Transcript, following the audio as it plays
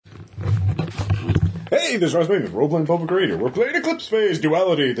Hey, this is Ross Bateman, Role-Playing Public Radio. We're playing Eclipse Phase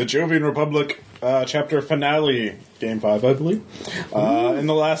Duality, the Jovian Republic chapter finale, Game 5, I believe. In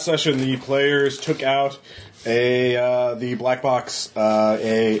the last session, the players took out the Black Box,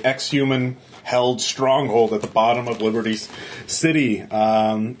 a ex-human held stronghold at the bottom of Liberty City.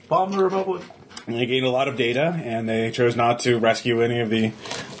 Bomb the Republic. And they gained a lot of data, and they chose not to rescue any of the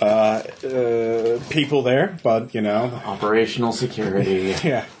people there, but, you know. Operational security.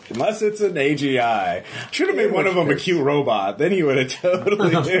 Yeah, unless it's an AGI. Should have made one of them a Q robot, then he would have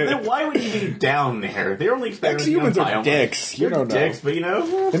totally did. Then why would he be down there? They're only Ex-humans are dicks. You don't know. Dicks, but you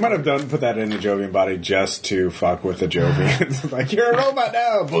know. They might have put that in a Jovian body just to fuck with the Jovians. Like, you're a robot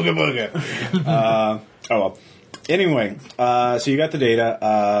now, booga booga. Oh well. Anyway, so you got the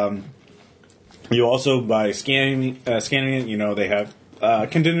data. You also, by scanning it, you know, they have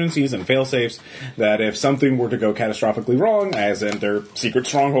contingencies and fail-safes that if something were to go catastrophically wrong, as in their secret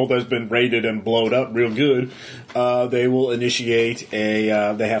stronghold has been raided and blowed up real good, they will initiate they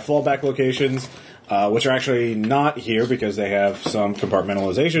have fallback locations, which are actually not here because they have some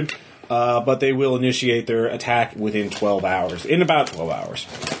compartmentalization, but they will initiate their attack within 12 hours, in about 12 hours.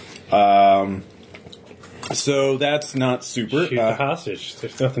 So that's not super. Shoot the hostage.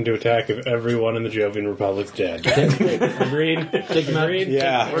 There's nothing to attack if everyone in the Jovian Republic's dead. Agreed? Agreed?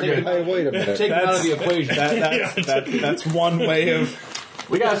 Yeah. We're good. Hey, wait a minute. Take them out of the equation. That's one way of...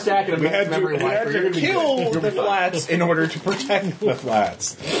 We got a stack of We had to kill the flats in order to protect the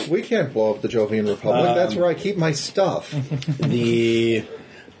flats. We can't blow up the Jovian Republic. That's where I keep my stuff.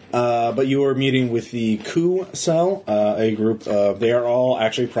 But you are meeting with the Coup Cell, a group of... They are all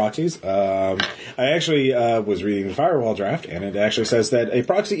actually proxies. I actually was reading the Firewall draft, and it actually says that a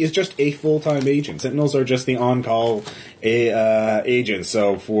proxy is just a full-time agent. Sentinels are just the on-call agents.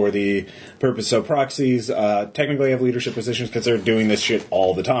 So for the purpose of proxies, technically have leadership positions because they're doing this shit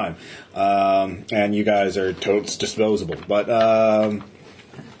all the time. And you guys are totes disposable. But...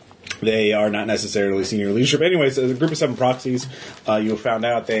 they are not necessarily senior leadership. Anyways, a group of 7 proxies. You found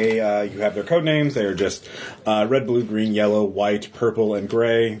out you have their code names. They are just red, blue, green, yellow, white, purple, and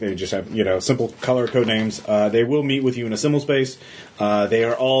gray. They just have, simple color code names. They will meet with you in a symbol space. They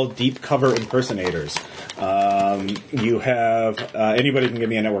are all deep cover impersonators. You have anybody can give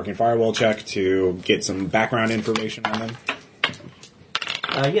me a networking firewall check to get some background information on them.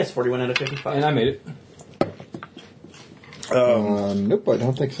 Yes, 41 out of 55. And I made it. Nope, I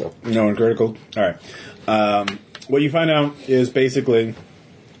don't think so. No one critical? All right. What you find out is basically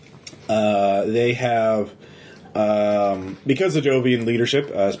they have, because of Jovian leadership,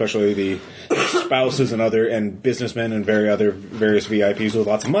 especially the spouses and businessmen and various VIPs with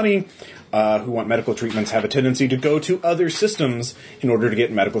lots of money who want medical treatments have a tendency to go to other systems in order to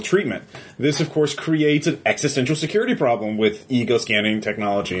get medical treatment. This, of course, creates an existential security problem with ego scanning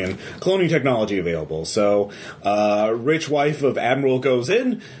technology and cloning technology available. So, rich wife of Admiral goes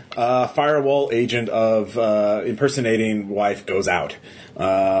in, firewall agent of impersonating wife goes out.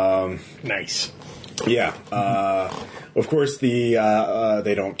 Nice. Yeah. Of course, they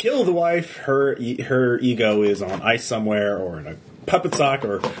don't kill the wife. Her ego is on ice somewhere or in a puppet sock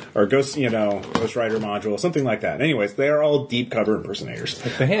or Ghost Rider module, something like that. Anyways, they are all deep cover impersonators.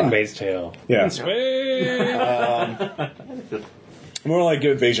 Like the Handmaid's Tale. Yeah. Space. More like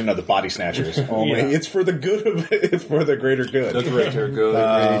Invasion of the Body Snatchers. Only it's for the good of it's for the greater good. The greater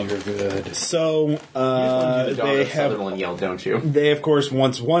good. You're good. So they have Sutherland yell, don't you? They of course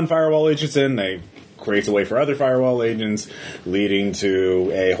once one firewall agent's in, they creates a way for other firewall agents, leading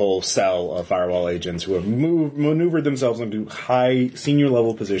to a whole cell of firewall agents who have maneuvered themselves into high senior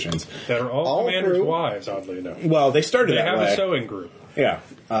level positions. That are all commanders' wives, oddly enough. Well, they started They that have way. a sewing group. Yeah.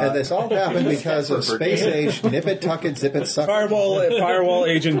 And this all happened because of space age, nip it, tuck it, zip it, suck it. Firewall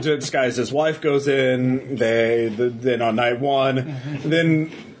agent disguised as wife goes in. Then on night 1,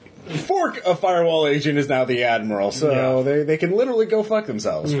 then fork a firewall agent is now the admiral, so they can literally go fuck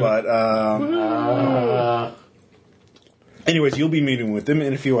themselves. But anyways, you'll be meeting with them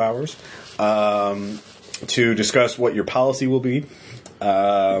in a few hours to discuss what your policy will be.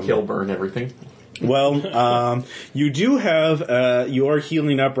 Kill, burn, everything. Well, you do have, you are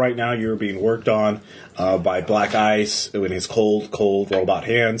healing up right now. You're being worked on by Black Ice in his cold robot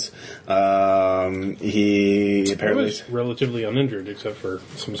hands. He apparently... I was relatively uninjured, except for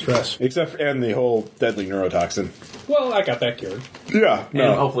some stress. And the whole deadly neurotoxin. Well, I got that cured. Yeah.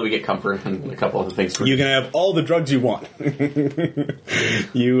 And hopefully we get comfort and a couple other things. You can have all the drugs you want.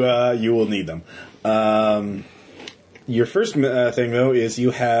 You will need them. Your first thing, though, is you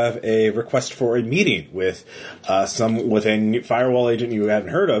have a request for a meeting with a firewall agent you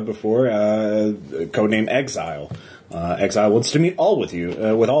haven't heard of before, codename Exile. Exile wants to meet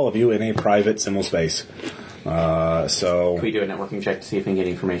with all of you in a private simul space. So Can we do a networking check to see if we can get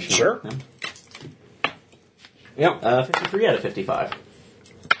information? Sure. on them? Yep, 53 out of 55.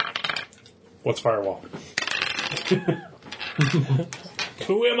 What's firewall?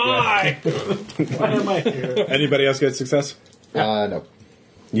 Who am I? Why am I here? Anybody else get success? No.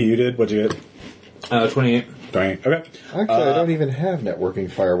 You did? What'd you get? 28. 20. Okay. Actually, I don't even have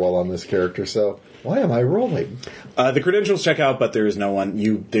networking firewall on this character, so why am I rolling? The credentials check out, but there is no one.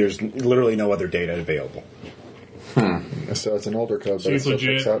 There's literally no other data available. So it's an older code, but it Seems still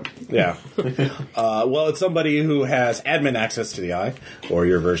legit. checks out. Yeah. Well, it's somebody who has admin access to the eye, or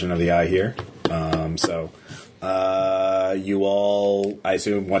your version of the eye here. You all, I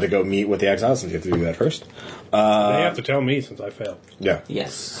assume, want to go meet with the exiles, since you have to do that first. They have to tell me since I failed. Yeah.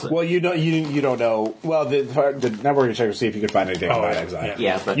 Yes. Well, you don't know. Well, the networking check to see if you could find anything about exile. yeah.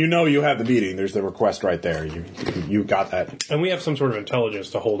 Yeah, but You know you have the meeting. There's the request right there. You got that. And we have some sort of intelligence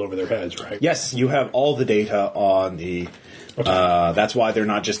to hold over their heads, right? Yes, you have all the data on the. That's why they're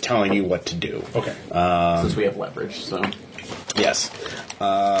not just telling you what to do. Okay. since we have leverage, so Yes.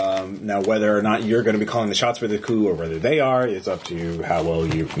 Now, whether or not you're going to be calling the shots for the coup or whether they are, it's up to you how well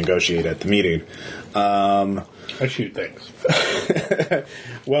you negotiate at the meeting. I shoot things.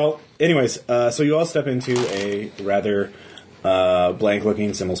 Well, anyways, so you all step into a rather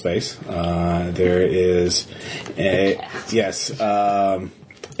blank-looking simul space. There is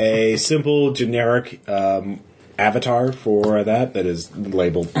a simple generic avatar for that is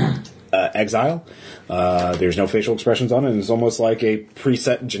labeled Exile. There's no facial expressions on it, and it's almost like a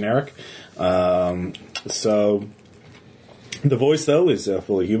preset generic. So the voice, though, is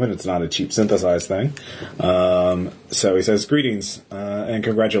fully human. It's not a cheap synthesized thing. So he says, "Greetings and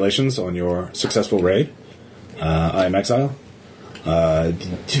congratulations on your successful raid. I am Exile.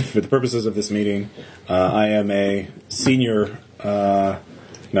 For the purposes of this meeting, I am a senior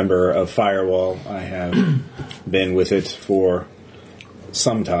member of Firewall. I have been with it for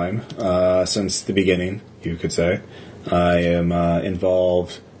some time, since the beginning, you could say. I am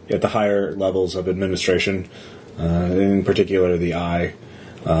involved at the higher levels of administration, in particular the I.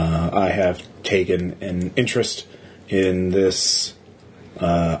 I have taken an interest in this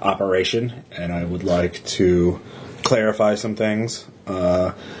operation, and I would like to clarify some things.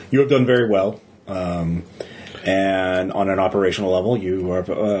 You have done very well, and on an operational level, you have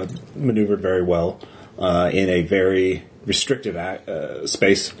maneuvered very well in a very restrictive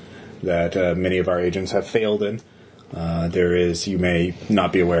space that many of our agents have failed in. There is, you may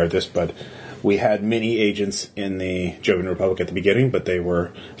not be aware of this, but we had many agents in the Jovian Republic at the beginning, but they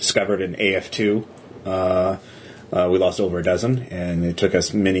were discovered in AF2. We lost over a dozen, and it took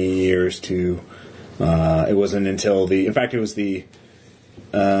us many years to... it wasn't until it was the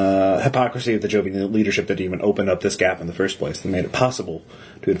hypocrisy of the Jovian leadership that even opened up this gap in the first place and made it possible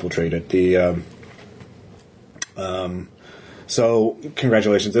to infiltrate it. So,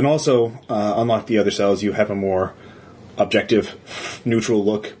 congratulations. And also, unlike the other cells, you have a more objective, neutral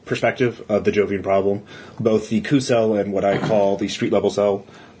look perspective of the Jovian problem. Both the coup cell and what I call the street-level cell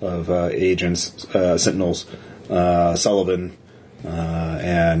of agents, sentinels, Sullivan,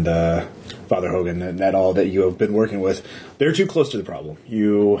 and Father Hogan, and that all that you have been working with, they're too close to the problem.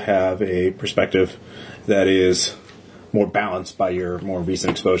 You have a perspective that is more balanced by your more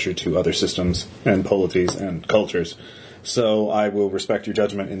recent exposure to other systems and polities and cultures. So I will respect your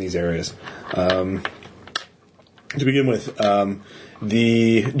judgment in these areas. To begin with,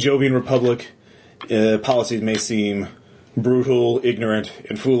 the Jovian Republic policies may seem brutal, ignorant,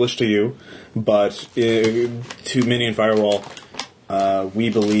 and foolish to you, but to many in Firewall, we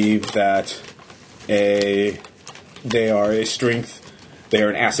believe that they are a strength, they are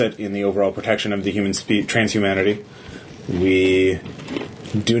an asset in the overall protection of the human transhumanity. We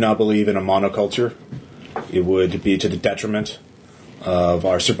do not believe in a monoculture. It would be to the detriment of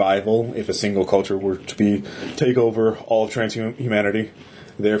our survival if a single culture were to take over all of transhumanity.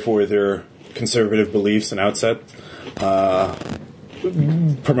 Therefore, their conservative beliefs and outset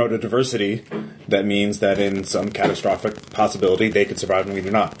promote a diversity that means that in some catastrophic possibility they could survive and we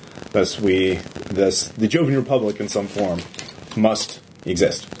do not. Thus, the Jovian Republic in some form must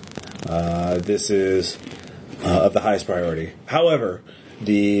exist. This is of the highest priority. However,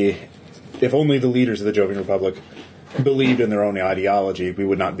 if only the leaders of the Jovian Republic believed in their own ideology, we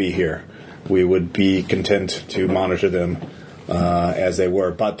would not be here. We would be content to monitor them as they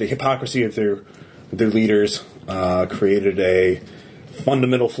were. But the hypocrisy of their leaders created a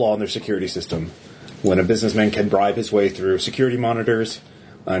fundamental flaw in their security system. When a businessman can bribe his way through security monitors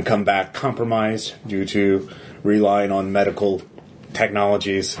and come back compromised due to relying on medical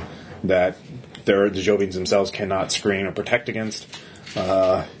technologies that the Jovians themselves cannot screen or protect against.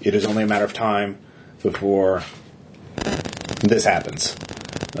 It is only a matter of time before this happens.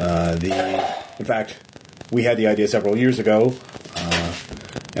 In fact, we had the idea several years ago,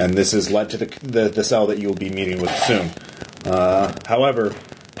 and this has led to the cell that you'll be meeting with soon. However,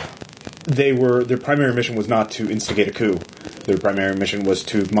 their primary mission was not to instigate a coup. Their primary mission was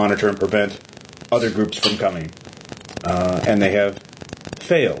to monitor and prevent other groups from coming. And they have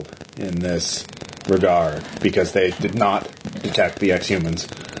failed in this regard because they did not detect the ex-humans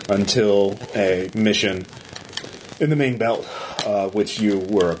until a mission in the main belt, which you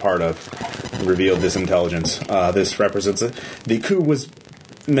were a part of, revealed this intelligence. This represents the coup was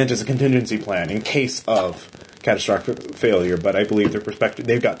meant as a contingency plan in case of catastrophic failure, but I believe their perspective,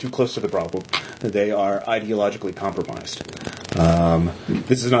 they've got too close to the problem. They are ideologically compromised.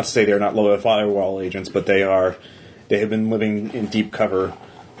 This is not to say they're not low firewall agents, but they have been living in deep cover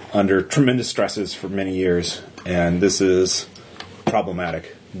under tremendous stresses for many years, and this is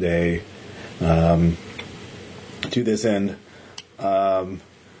problematic. They, to this end,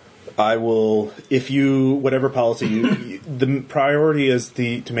 I will, whatever policy the priority is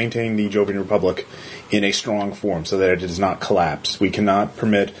to maintain the Jovian Republic in a strong form so that it does not collapse. We cannot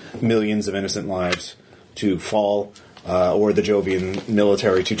permit millions of innocent lives to fall, or the Jovian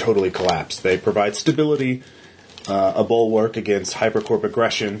military to totally collapse. They provide stability, a bulwark against hypercorp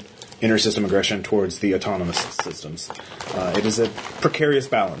aggression, inter-system aggression towards the autonomous systems. It is a precarious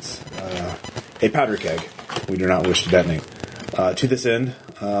balance, a powder keg we do not wish to detonate. To this end,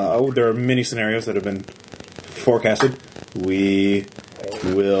 there are many scenarios that have been forecasted. We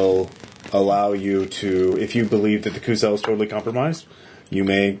will allow you to, if you believe that the coup cell is totally compromised, you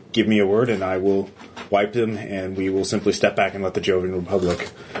may give me a word and I will wipe them, and we will simply step back and let the Jovian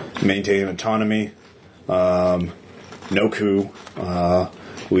Republic maintain autonomy. No coup.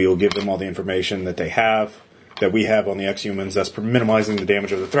 We will give them all the information that we have on the ex-humans, thus minimizing the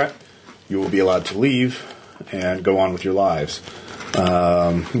damage of the threat. You will be allowed to leave and go on with your lives.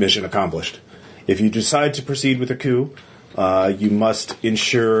 Mission accomplished. If you decide to proceed with a coup, you must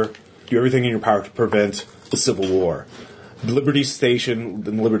do everything in your power to prevent a civil war. Liberty Station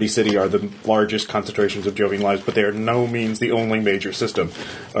and Liberty City are the largest concentrations of Jovian lives, but they are no means the only major system.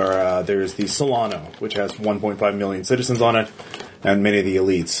 There's the Solano, which has 1.5 million citizens on it, and many of the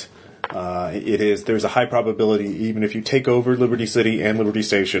elites. There's a high probability, even if you take over Liberty City and Liberty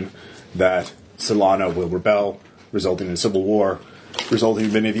Station, that Solano will rebel, resulting in a civil war, resulting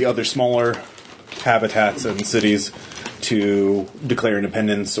in many of the other smaller habitats and cities to declare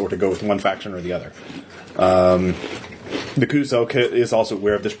independence or to go with one faction or the other. The coup cell is also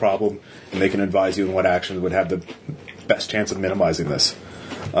aware of this problem, and they can advise you on what actions would have the best chance of minimizing this.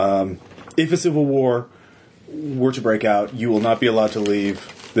 If a civil war were to break out, you will not be allowed to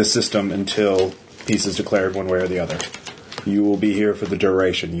leave this system until peace is declared one way or the other. You will be here for the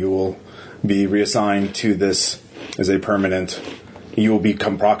duration. You will be reassigned to this as a permanent. You will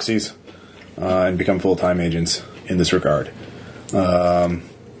become proxies and become full-time agents in this regard.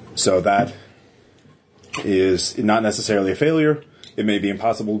 So that is not necessarily a failure. It may be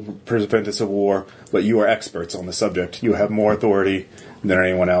impossible to prevent a civil war, but you are experts on the subject. You have more authority than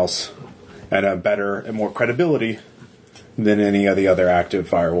anyone else, and a better and more credibility than any of the other active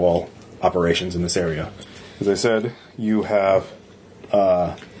firewall operations in this area. As I said, you have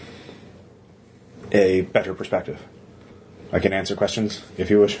a better perspective. I can answer questions if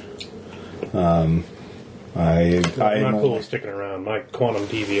you wish. I'm not cool with sticking around. My quantum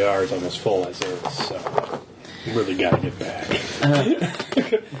DVR is almost full as is, so really got to get back.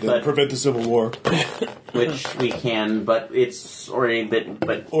 But prevent the civil war. which we can, but it's already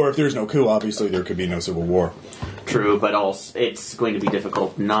but Or if there's no coup, obviously there could be no civil war. true. But also, it's going to be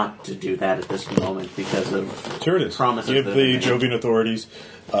difficult not to do that at this moment because of Sure it is. promises. Give that the have been made. Jovian authorities,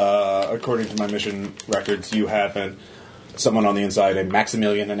 according to my mission records, you have someone on the inside, a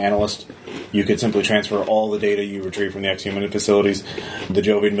Maximilian, an analyst. You could simply transfer all the data you retrieve from the ex-human facilities. The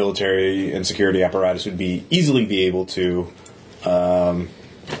Jovian military and security apparatus would easily be able to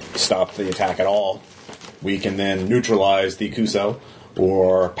stop the attack at all. We can then neutralize the coup cell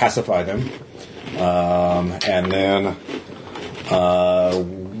or pacify them, and then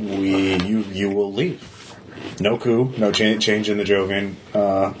you will leave. No coup, no change in the Jovian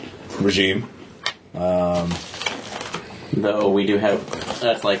regime. Though we do have,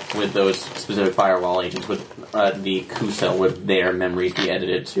 that's like with those specific firewall agents, with the coup cell, would their memories be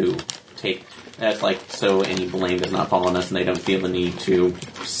edited to take, that's like so any blame does not fall on us and they don't feel the need to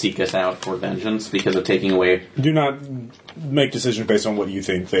seek us out for vengeance because of taking away. Do not make decisions based on what you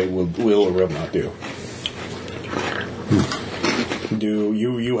think they will or will not do.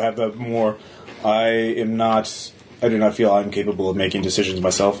 You have a more I do not feel I'm capable of making decisions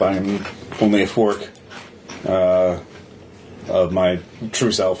myself. I am only a fork of my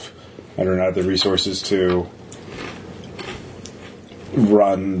true self. I don't have the resources to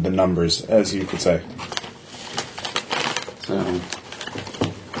run the numbers, as you could say. So,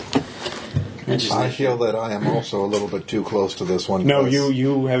 I feel that I am also a little bit too close to this one. No, because-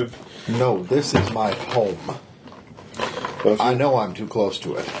 you have... No, this is my home. I know I'm too close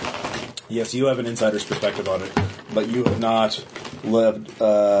to it. Yes, you have an insider's perspective on it, but you have not lived...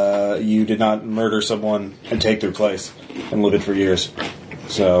 you did not murder someone and take their place and live it for years.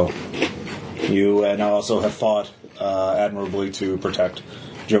 So, you and also have fought admirably to protect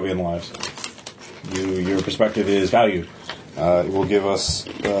Jovian lives. Your perspective is valued. It will give us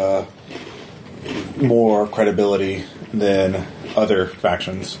more credibility than other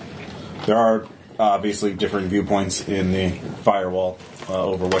factions. There are obviously different viewpoints in the firewall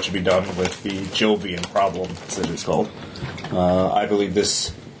over what should be done with the Jovian problem, as it is called. I believe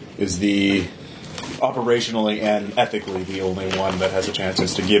this is the operationally and ethically the only one that has a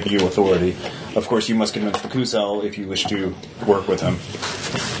chance to give you authority. Of course, you must convince the Kusel if you wish to work with him.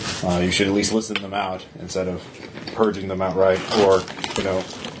 You should at least listen them out instead of purging them outright or,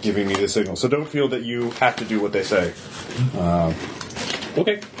 giving me the signal. So don't feel that you have to do what they say.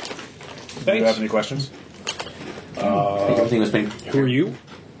 Okay. Do you have any questions? I think everything was being... Who are you?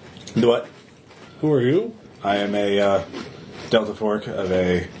 What? Who are you? I am a Delta Fork of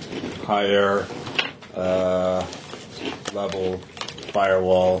a higher level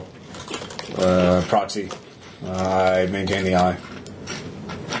firewall proxy. I maintain the eye.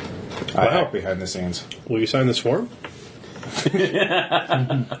 I act behind the scenes. Will you sign this form?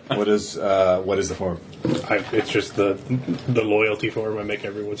 What is the form? It's just the loyalty form I make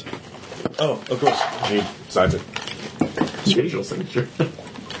everyone sign. Oh, of course. He signs it. Visual signature.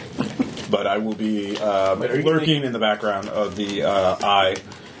 But I will be lurking in the background of the eye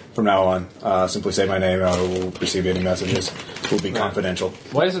from now on. Simply say my name. I will receive any messages. It will be confidential.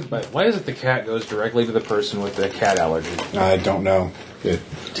 Why is it the cat goes directly to the person with the cat allergy? I don't know.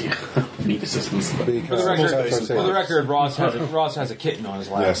 Need assistance. For the record, Ross has a kitten on his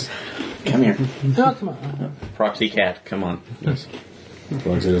lap. Yes. Come here. No, come on. Proxy cat, come on. Yes. As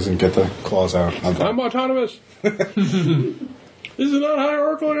long as he doesn't get the claws out. I'm fine. I'm autonomous. This is not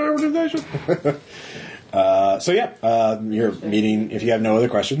hierarchical organization. Your meeting, if you have no other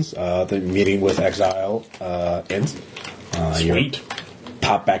questions, the meeting with Exile ends. Sweet.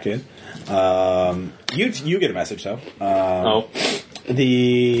 Pop back in. You get a message, though.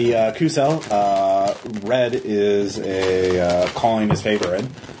 The Kusel, Red is calling his favor in.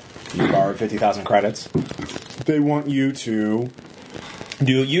 You borrowed 50,000 credits. They want you to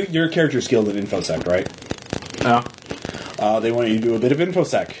do... Your character's skilled in InfoSec, right? They want you to do a bit of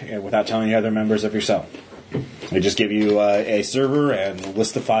InfoSec without telling the other members of your cell. They just give you a server and a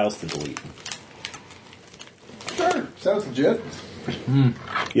list of files to delete. Sure, sounds legit. By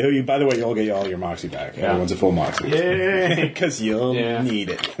the way, you'll get all your Moxie back. Yeah. Everyone's at full Moxie. Yay! Because you'll need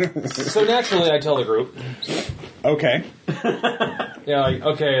it. So naturally, I tell the group. Okay. Should I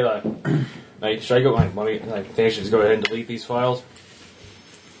go? I think I should just go ahead and delete these files.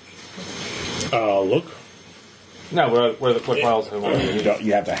 Look. No, where the files?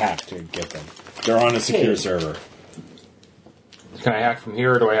 You have to hack to get them. They're on a secure server. Can I hack from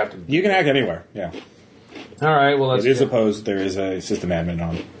here, or do I have to? You can hack anywhere. Yeah. All right. Well, let's. It is supposed there is a system admin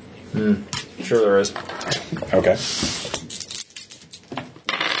on. Sure, there is. Okay.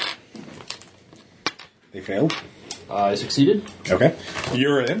 They failed. I succeeded. Okay.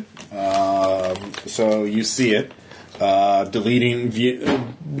 You're in. So you see it.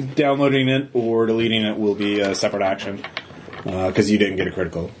 Downloading it or deleting it will be a separate action because you didn't get a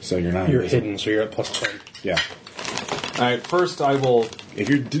critical, so you're not. You're hidden, so you're at +10. Yeah. All right. First, I will. If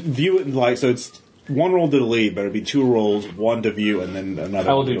you view it so it's one roll to delete, but it'd be two rolls, one to view, and then another.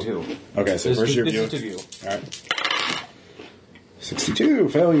 I will to do two. Okay, so first your view. This is to view. All right. 62,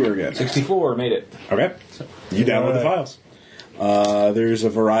 failure again. 64, made it. Okay. You download the files. There's a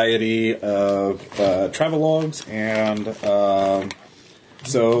variety of travel logs, and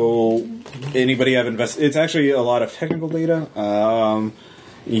so anybody have invested. It's actually a lot of technical data.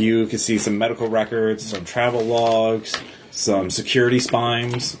 You can see some medical records, some travel logs, some security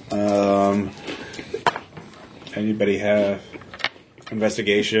spines. Anybody have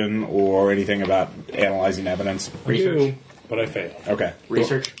investigation or anything about analyzing evidence? Research. But I failed. Okay.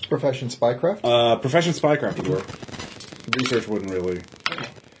 Research. Profession spycraft? Profession spycraft would work. Research wouldn't really.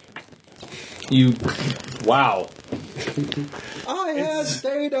 Wow. I has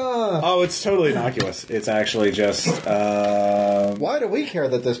data. Oh, it's totally innocuous. It's actually just. Why do we care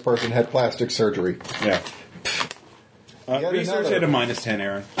that this person had plastic surgery? Yeah. Yet Research another- at a -10,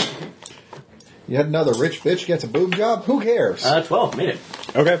 Aaron. Yet another rich bitch gets a boob job? Who cares? 12, made it.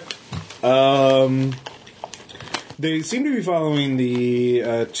 Okay. They seem to be following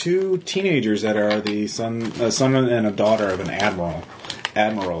the two teenagers that are the son and a daughter of an admiral.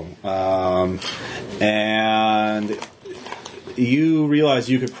 And you realize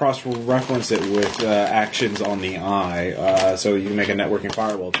you could cross-reference it with actions on the eye, so you can make a networking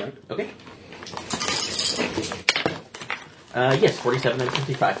firewall check. Okay. Yes, 47 and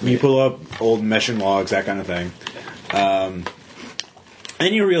 55. You pull up old mission logs, that kind of thing.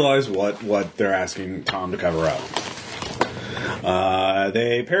 And you realize what they're asking Tom to cover up.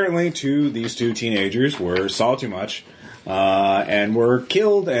 They apparently, these two teenagers saw too much, and were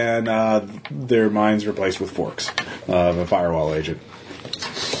killed, and their minds replaced with forks of a firewall agent.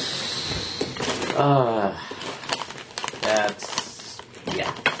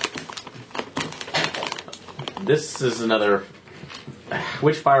 Yeah. This is another.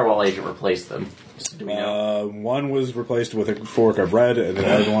 Which firewall agent replaced them? Do we know? One was replaced with a fork of red, and the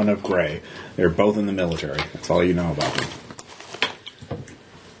other one of gray. They're both in the military. That's all you know about them.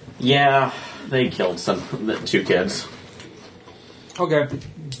 Yeah, they killed the two kids. Okay.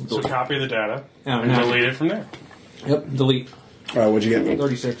 So copy the data Yeah, and now- delete it from there. Yep, delete. What'd you get?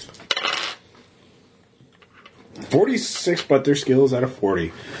 36. 46, but their skill is out of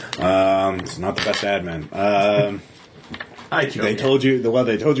 40. It's not the best admin. They told you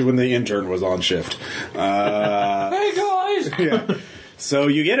they told you when the intern was on shift. Hey, guys! Yeah. So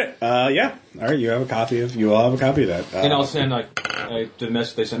you get it. Yeah. All right. You all have a copy of that. And I'll send, the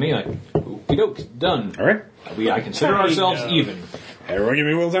message they sent me, okie doke, done. All right. I consider ourselves even. Everyone give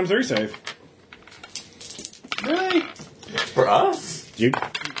me Will times 3 save. Really? For us? You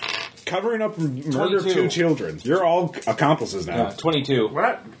covering up murder of 22. 2 children. You're all accomplices now. 22.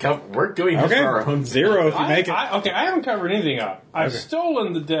 We're doing this Okay. for our own 0 if you make it. I haven't covered anything up. I've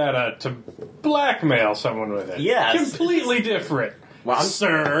stolen the data to blackmail someone with it. Yes. Completely different. Well,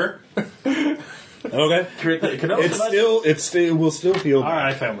 Sir. Okay. It It still will still feel All bad.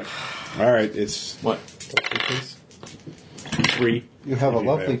 right, family. All right. It's What? 3. You have a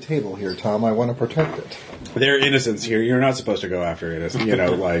lovely table here, Tom. I want to protect it. They're innocents here. You're not supposed to go after it.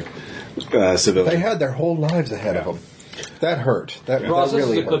 Civilians. They had their whole lives ahead of them. That hurt. That Ross, this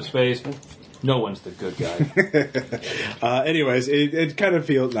really is the clip hurt. space. No one's the good guy. Anyways, it kind of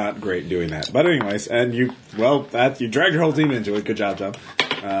feels not great doing that. But anyways, and you dragged your whole team into it. Good job, Tom.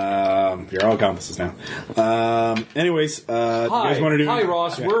 You're all accomplices now. Anyways, you guys want to do? Hi,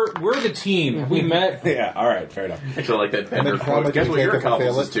 Ross. Yeah. We're the team. Have we met? Yeah. All right. Fair enough. Actually, like that Bender promise quote. Guess you what can't your get to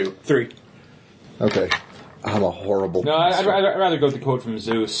fail accomplices it? too? 3. Okay. I'm a horrible. No, I'd rather go with the quote from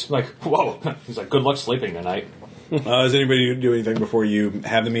Zeus. Whoa. He's like, good luck sleeping tonight. Does anybody do anything before you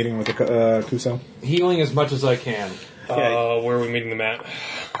have the meeting with the Kuso? Healing as much as I can. Where are we meeting them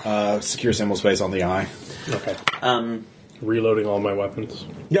at? Secure symbol space on the eye. Okay. reloading all my weapons.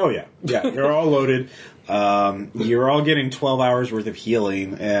 Oh, yeah. Yeah, you're all loaded. You're all getting 12 hours worth of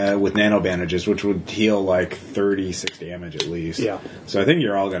healing with nano bandages, which would heal like 36 damage at least. Yeah. So I think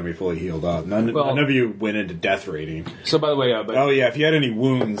you're all going to be fully healed up. None of you went into death rating. So, by the way, Oh, yeah, if you had any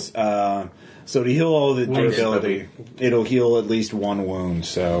wounds, so to heal all the durability, it'll heal at least one wound,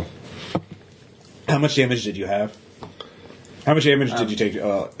 so. How much damage did you have? How much damage did you take?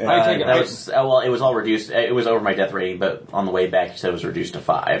 it was all reduced. It was over my death rating, but on the way back, you said it was reduced to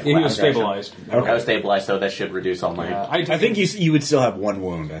 5. he was stabilized. Okay. I was stabilized, so that should reduce all my. I think you would still have one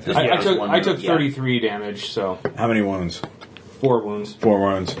wound, I think. I took 33 damage, so How many wounds? 4 wounds. 4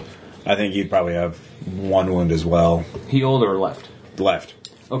 wounds. I think you'd probably have 1 wound as well Healed or left? left.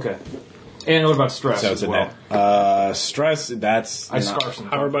 Okay. And what about stress So as it's a well? net. Stress, that's... I scarf some.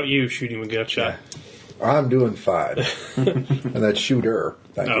 How about you shooting with gunshot? I'm doing fine. And that shooter.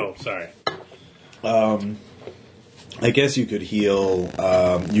 Thank you. Oh, sorry. I guess you could heal.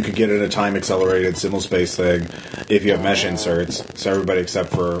 You could get in a time accelerated symbol space thing if you have mesh inserts. So everybody except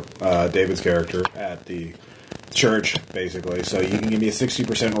for David's character at the church, basically. So you can give me a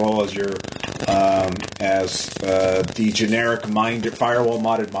 60% roll as your the generic firewall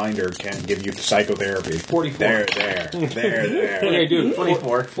modded minder can give you psychotherapy. 44. There. Okay, dude.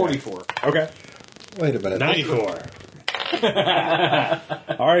 24. 44. Okay. Wait a minute. 94.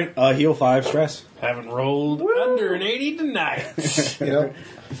 All right. Heal 5 stress. Haven't rolled under an 80 tonight. You know,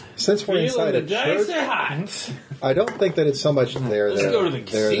 since we're inside Feeling the a dice church, are hot. I don't think that it's so much there, Let's go to the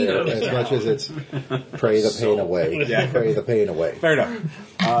casino as much as it's pray the pain away. Yeah. Pray the pain away. Fair enough.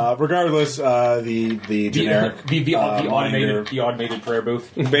 Regardless, the generic the minor- automated prayer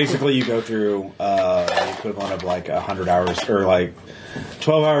booth. basically you go through the equivalent of like 100 hours or like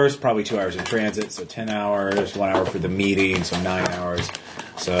 12 hours, probably 2 hours in transit, so 10 hours, 1 hour for the meeting, so 9 hours.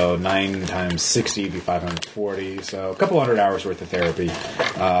 So 9 times 60 would be 540. So a couple hundred hours worth of therapy.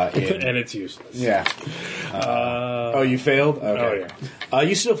 And it's useless. Yeah. Oh, you failed? Okay. Oh,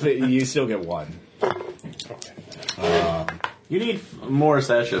 You still get one. You need more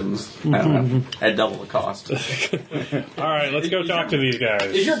sessions at double the cost. All right, let's go talk to these guys.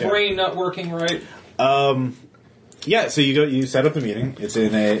 Is your brain not working right? Yeah, so you set up the meeting. It's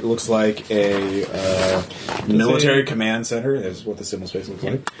in it looks like a military command center is what the Simul space looks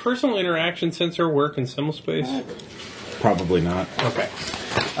like. Personal interaction sensor work in Simul space? Probably not. Okay.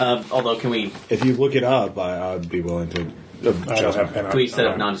 Although, can we If you look it up, I'd be willing to I don't have pen on. can we set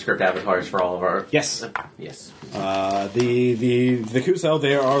up nondescript avatars for all of our? Yes. Yes. The Kusel,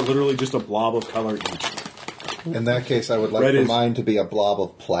 they are literally just a blob of color each. In that case, I would like Red for is- mine to be a blob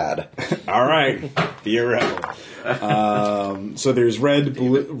of plaid. All right, be a rebel. So there's red.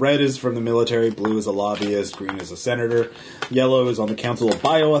 Red is from the military. Blue is a lobbyist. Green is a senator. Yellow is on the Council of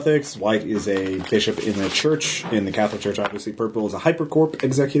Bioethics. White is a bishop in the church, in the Catholic Church. Obviously, purple is a hypercorp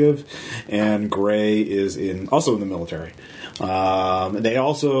executive, and gray is also in the military. They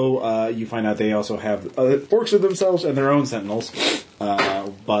also you find out they also have orcs of themselves and their own sentinels,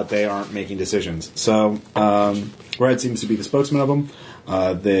 but they aren't making decisions. So Red seems to be the spokesman of them.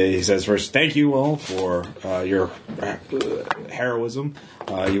 He says first, thank you all for your heroism.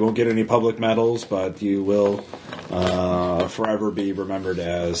 You won't get any public medals, but you will forever be remembered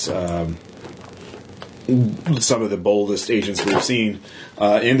as some of the boldest agents we've seen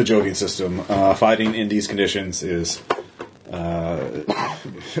in the Jovian system. Fighting in these conditions is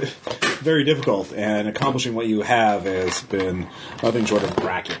very difficult, and accomplishing what you have has been nothing short of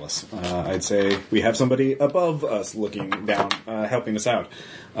miraculous. I'd say we have somebody above us looking down, helping us out.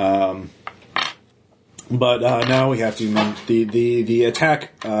 But now we have to the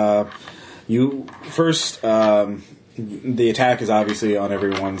attack. You first. The attack is obviously on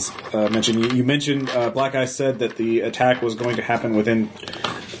everyone's mention. You mentioned Black Eye said that the attack was going to happen within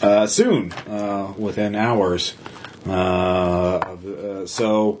soon, within hours.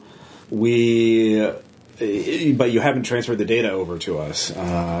 So but you haven't transferred the data over to us.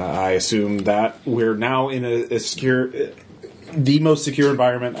 I assume that we're now in a secure, the most secure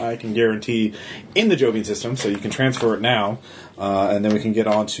environment I can guarantee in the Jovian system. So you can transfer it now, and then we can get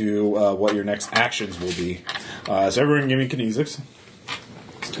on to what your next actions will be. So everyone give me kinesics,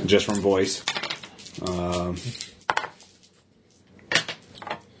 just from voice.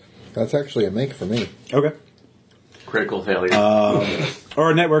 That's actually a make for me. Okay. Critical failure.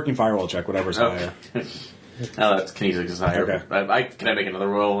 Or a networking firewall check, whatever's higher. That's kinesics is higher. Okay. Can I make another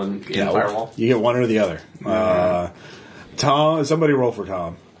roll in firewall? You get one or the other. Tom, somebody roll for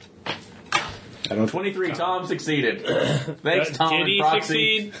Tom. I don't. 23. Tom succeeded. Thanks, Tom. Did and he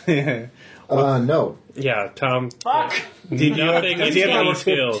Proxy. succeed? No. Yeah, Tom. Fuck. Nothing. Does he have any network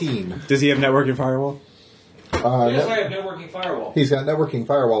skills. 15. Does he have networking firewall? Yes, I have networking firewall. He's got networking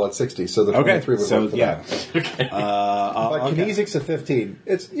firewall at 60, so the 23 would work for that. But okay. kinesics at 15.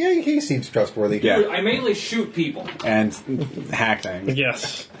 He seems trustworthy. Yeah. I mainly shoot people. And hack things.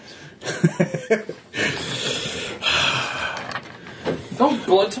 Yes. Don't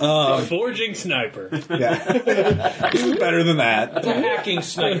blunt. Forging sniper. Yeah. This is better than that. That's a hacking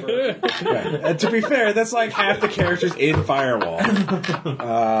sniper. Right. And to be fair, that's like half the characters in Firewall.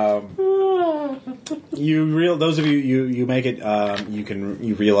 Those of you make it.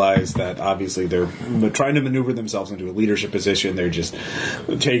 You realize that obviously they're trying to maneuver themselves into a leadership position. They're just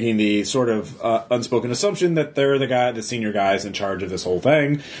taking the sort of unspoken assumption that they're the senior guys in charge of this whole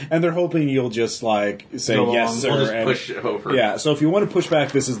thing, and they're hoping you'll just like say Go yes, along. sir. We'll just and, push it over. Yeah. So if you want to push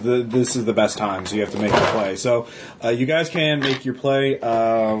back, this is the best time. So you have to make your play. So you guys can make your play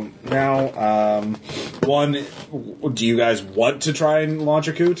now. One, do you guys want to try and launch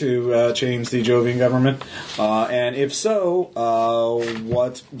a coup to change the Jovian government? And if so,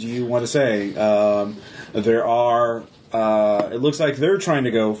 what do you want to say? There are. It looks like they're trying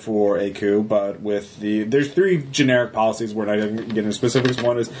to go for a coup, but there's three generic policies. We're not going to get into specifics.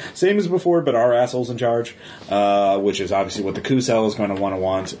 One is same as before, but our assholes in charge, which is obviously what the coup cell is going to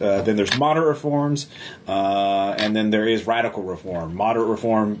want. Then there's moderate reforms, and then there is radical reform. Moderate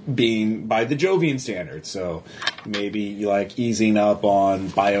reform being by the Jovian standards, so maybe like easing up on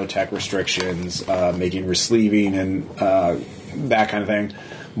biotech restrictions, making resleeving and that kind of thing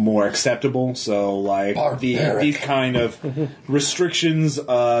more acceptable. So like these kind of restrictions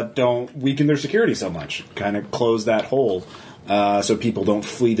don't weaken their security so much, kind of close that hole. so people don't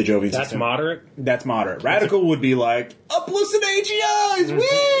flee the Jovian That's system. moderate. That's moderate. Radical would be like, uplisten AGIs,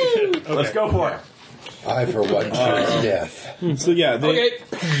 woo! Let's go for it. I, for one, choose death. So yeah, they,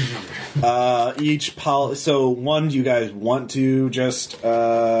 Okay. each so one, do you guys want to just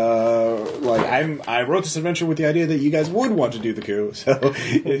I wrote this adventure with the idea that you guys would want to do the coup. So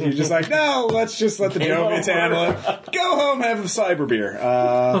if you're just like, no, let's just let the Jovians handle it. Go home, have a cyber beer.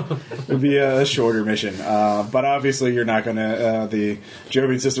 It'd be a shorter mission, but obviously you're not gonna. The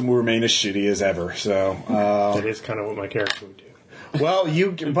Jovian system will remain as shitty as ever. So That is kind of what my character would do. well,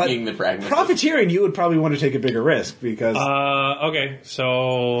 but Being the pragmatist. profiteering, you would probably want to take a bigger risk because. Okay,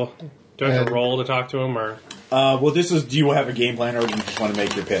 so do I have to roll to talk to him, or? Well, this is. Do you have a game plan, or do you just want to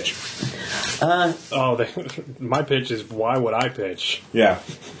make your pitch? My pitch is, why would I pitch? Yeah.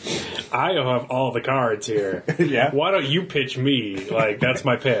 I have all the cards here. Yeah. Why don't you pitch me? Like, that's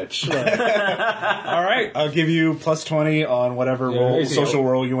my pitch. All right, I'll give you plus 20 on whatever social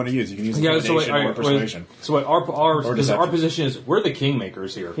roll you want to use. You can use intimidation or persuasion. Our deception. position is we're the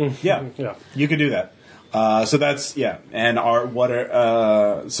kingmakers here. Yeah, Yeah. you can do that. So that's and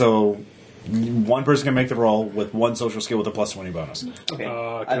so one person can make the roll with one social skill with a plus 20 bonus. Okay.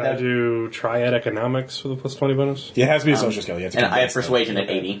 Can I do triad economics for the plus 20 bonus? It has to be a social skill. You have to And I have convince them. persuasion at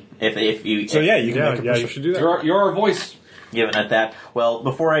 80. If you So yeah, you can make a Yeah, you should do that. You're our voice. given at that. Well,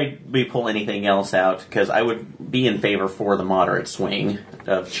 before we pull anything else out, because I would be in favor for the moderate swing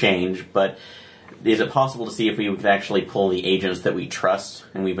of change, but is it possible to see if we could actually pull the agents that we trust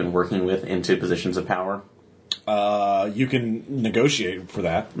and we've been working with into positions of power? You can negotiate for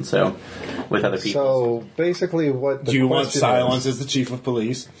that. So, with other people. So basically, what the Do you want question silence is, as the chief of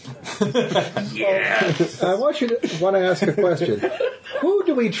police? I want to ask a question. Who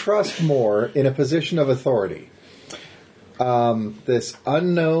do we trust more in a position of authority? This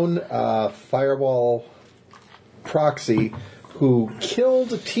unknown firewall proxy who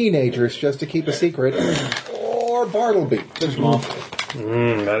killed teenagers just to keep a secret, or Bartleby?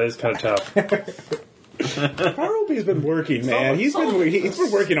 That is kind of tough. Bartleby's been working, man. He's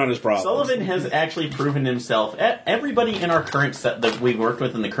been working on his problem. Sullivan has actually proven himself. Everybody in our current set that we worked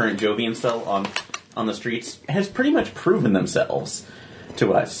with in the current Jovian cell on the streets has pretty much proven themselves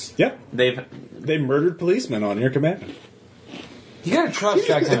to us. Yep. They murdered policemen on your command. You gotta trust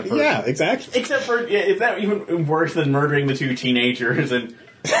that kind of person. Yeah, exactly. Except for, is that even worse than murdering the two teenagers and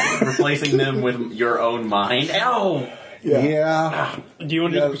replacing them with your own mind? Ow! Yeah. Do you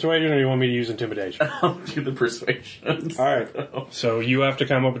want to do persuasion, or do you want me to use intimidation? I'll do the persuasion. All right. So you have to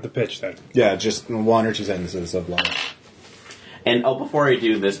come up with the pitch then. Yeah, just one or two sentences of line. And before I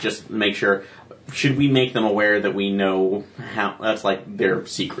do this, just make sure, should we make them aware that we know how, that's like their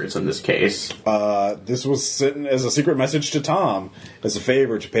secrets in this case? This was sent as a secret message to Tom as a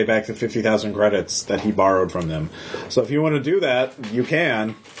favor to pay back the 50,000 credits that he borrowed from them. So if you want to do that, you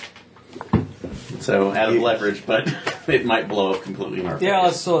can. So, out of leverage, but it might blow up completely in our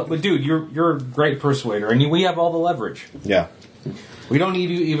face. but dude, you're a great persuader, and we have all the leverage. Yeah. We don't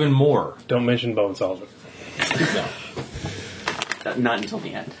need you even more. Don't mention Bone Solver. Not until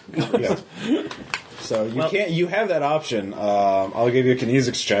the end. Yeah. So you can't. You have that option. I'll give you a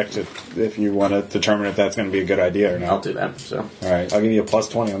kinesics check if you want to determine if that's going to be a good idea or not. I'll do that, so. All right. I'll give you a plus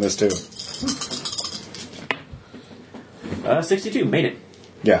 20 on this too. 62, made it.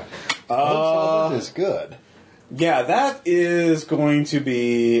 Yeah. This is good. Yeah, that is going to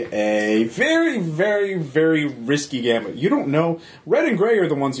be a very, very, very risky gambit. You don't know. Red and Gray are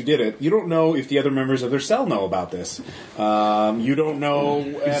the ones who did it. You don't know if the other members of their cell know about this. You don't know,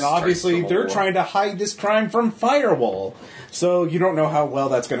 and obviously they're trying to hide this crime from Firewall. So you don't know how well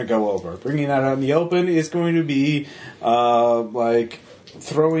that's going to go over. Bringing that out in the open is going to be like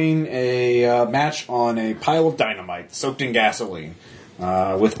throwing a match on a pile of dynamite soaked in gasoline.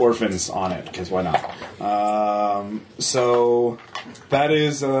 With orphans on it, because why not? So that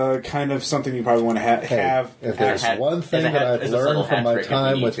is kind of something you probably want to have. If there's one thing that I've learned from my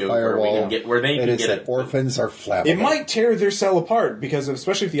time with Firewall, it is that orphans are flammable. It might tear their cell apart, because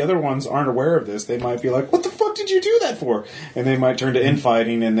especially if the other ones aren't aware of this, they might be like, what the fuck did you do that for? And they might turn to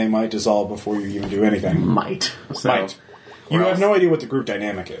infighting, and they might dissolve before you even do anything. Might. You have no idea what the group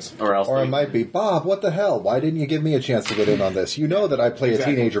dynamic is. Or it might be, Bob, what the hell? Why didn't you give me a chance to get in on this? You know that I play a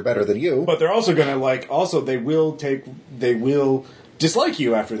teenager better than you. But they're also going to, they will dislike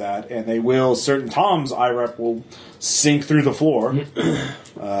you after that, and certain Tom's IREP will sink through the floor.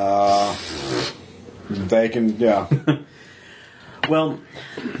 They can, yeah. Well,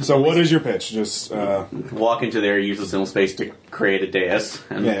 so what is your pitch? Just walk into there, use the symbol space to create a dais,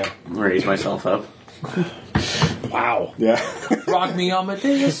 and raise myself up. Wow. Yeah. Rock me,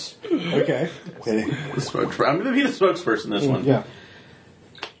 Amadeus. Okay. I'm going to be the spokesperson this one. Yeah.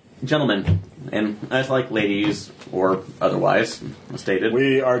 Gentlemen, and as like ladies or otherwise stated,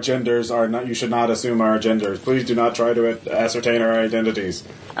 Our genders are not. You should not assume our genders. Please do not try to ascertain our identities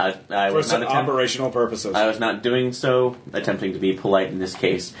I for was not operational purposes. I was not doing so, attempting to be polite in this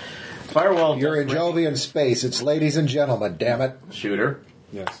case. Firewall You're in Jovian space. It's ladies and gentlemen, damn it. shooter.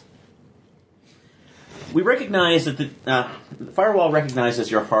 Yes. We recognize that the Firewall recognizes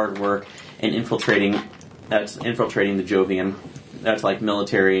your hard work in infiltrating the Jovian. That's like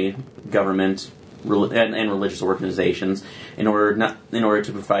military, government, and religious organizations in order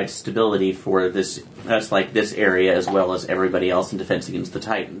to provide stability for this. That's like this area as well as everybody else in defense against the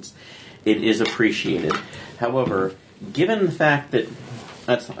Titans. It is appreciated. However, given the fact that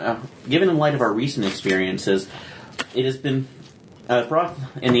given in light of our recent experiences, it has been brought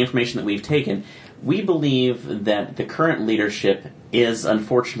in the information that we've taken. We believe that the current leadership is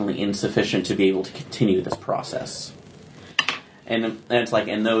unfortunately insufficient to be able to continue this process. And it's like,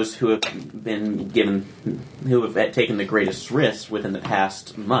 and those who have taken the greatest risks within the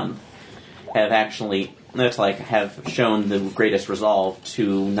past month have actually, have shown the greatest resolve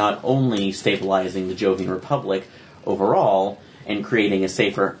to not only stabilizing the Jovian Republic overall and creating a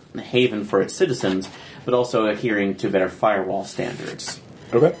safer haven for its citizens, but also adhering to better firewall standards.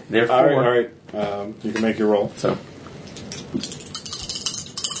 Okay. Therefore, all right. You can make your roll. So,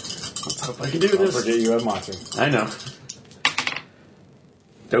 let's hope I can do Don't this. forget you have Matsu. I know.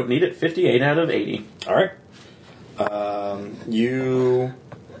 Don't need it. 58 out of 80. All right. You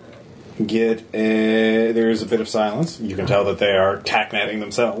get there's a bit of silence. You can tell that they are tacknetting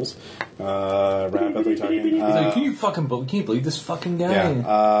themselves, rapidly talking. He's like, can you believe this fucking guy?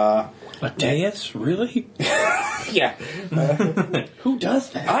 Yeah. Amadeus? Really? Yeah. Who does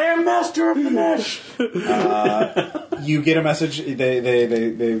that? I am master of the mesh. You get a message.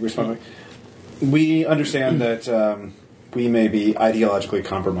 They respond. We understand that we may be ideologically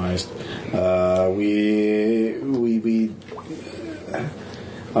compromised.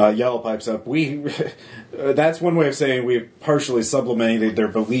 Yellow pipes up. That's one way of saying we've partially sublimated their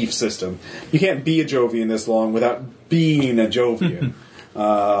belief system. You can't be a Jovian this long without being a Jovian.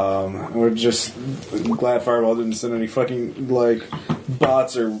 We're just glad Firewall didn't send any fucking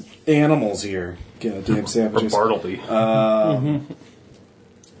bots or animals here. Goddamn savages. Or Bartleby.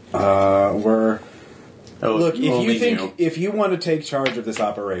 Look, if you want to take charge of this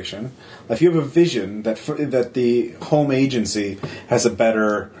operation, if you have a vision that the home agency has a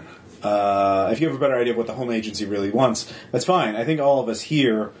better, if you have a better idea of what the home agency really wants, that's fine. I think all of us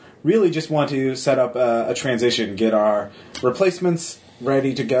here really just want to set up a transition, get our replacements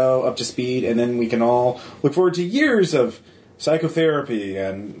ready to go, up to speed, and then we can all look forward to years of psychotherapy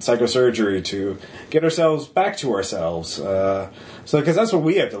and psychosurgery to get ourselves back to ourselves. Because that's what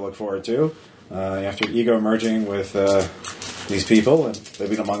we have to look forward to. After ego merging with these people and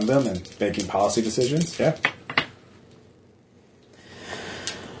living among them and making policy decisions, yeah.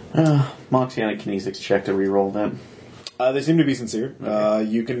 Moxie on a kinesics check to re-roll that. They seem to be sincere. Okay.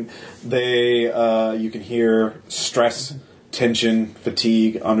 You can hear stress, tension,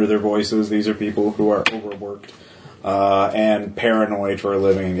 fatigue under their voices. These are people who are overworked and paranoid for a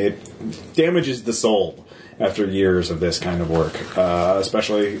living. It damages the soul after years of this kind of work,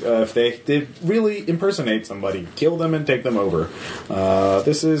 especially if they really impersonate somebody, kill them and take them over.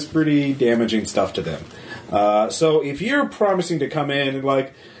 This is pretty damaging stuff to them. So if you're promising to come in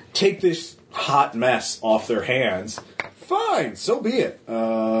and take this hot mess off their hands, fine, so be it.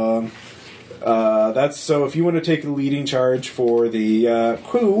 That's so. If you want to take the leading charge for the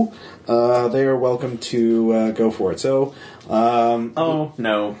crew, they are welcome to go for it. So, oh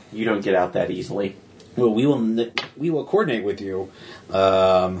no, you don't get out that easily. Well, we will coordinate with you,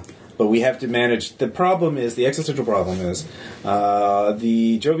 but we have to manage. The existential problem is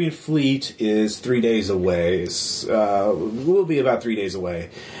the Jovian fleet is 3 days away. Will be about 3 days away,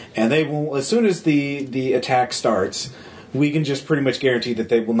 and they will as soon as the attack starts. We can just pretty much guarantee that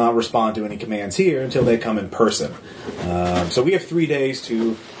they will not respond to any commands here until they come in person. So we have 3 days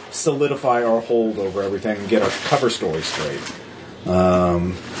to solidify our hold over everything and get our cover story straight.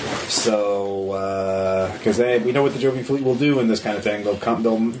 Because we know what the Jovian fleet will do in this kind of thing.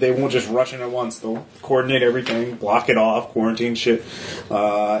 They won't just rush in at once. They'll coordinate everything, block it off, quarantine shit,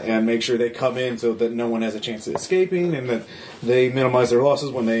 and make sure they come in so that no one has a chance of escaping, and that they minimize their losses.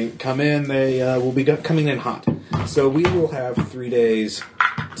 When they come in, they will be coming in hot. So we will have 3 days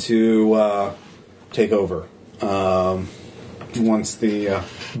to take over once the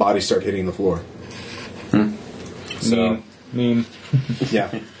bodies start hitting the floor. So. Mean.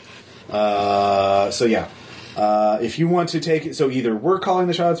 Yeah. So yeah. If you want to take it, so either we're calling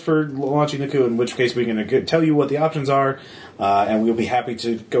the shots for launching the coup, in which case we can tell you what the options are, and we'll be happy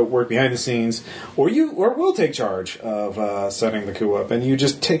to go work behind the scenes, or we'll take charge of setting the coup up, and you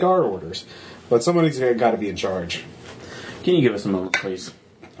just take our orders. But somebody's got to be in charge. Can you give us a moment, please?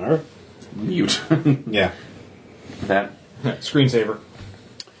 All right. Mute. Yeah. That. Screensaver.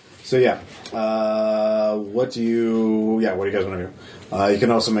 So yeah, what do you guys want to do? You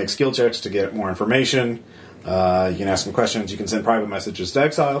can also make skill checks to get more information. You can ask some questions. You can send private messages to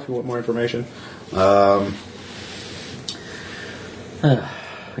Exile if you want more information.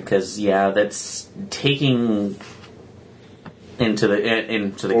 Because that's taking into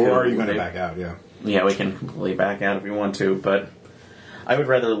the. Or coup. are you going to back out? Yeah. Yeah, we can completely back out if we want to, but I would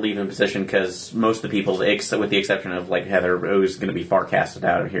rather leave in position because most of the people, with the exception of Heather, who's going to be far casted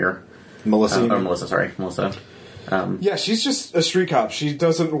out of here. Melissa. Melissa. Yeah, she's just a street cop. She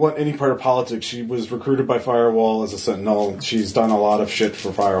doesn't want any part of politics. She was recruited by Firewall as a Sentinel. She's done a lot of shit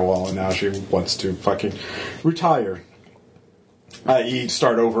for Firewall, and now she wants to fucking retire.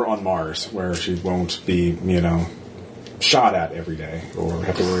 Start over on Mars, where she won't be, shot at every day or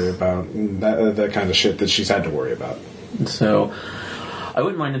have to worry about that kind of shit that she's had to worry about. So, I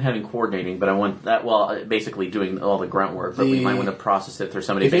wouldn't mind them having coordinating, but I want that, basically doing all the grunt work, but we might want to process it through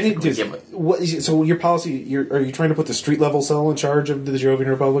somebody. So your policy, are you trying to put the street level cell in charge of the Jovian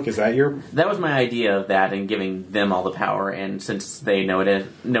Republic? Is that your... That was my idea of that, and giving them all the power, and since they know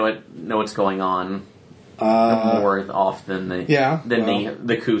what's going on more off than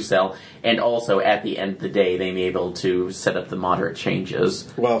the coup cell, and also at the end of the day, they may be able to set up the moderate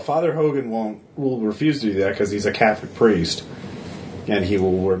changes. Well, Father Hogan will refuse to do that because he's a Catholic priest. And he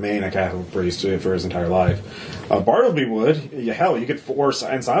will remain a Catholic priest for his entire life. Bartleby would. Hell, you could force,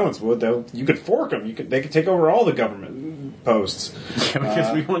 and Silence would, though. You could fork them. They could take over all the government posts. Yeah,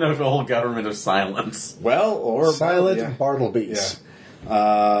 because we want to have a whole government of silence. Well, or... Silent Bartleby's.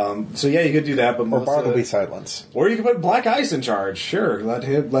 Yeah. You could do that, but... Or Bartleby Silence. Or you could put Black Ice in charge. Sure.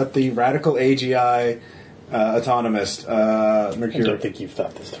 Let the radical AGI autonomist Mercury... I don't think you've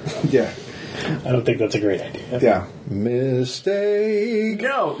thought this through. Yeah. I don't think that's a great idea. Yeah. Mistake.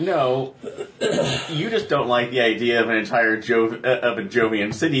 No. You just don't like the idea of an entire of a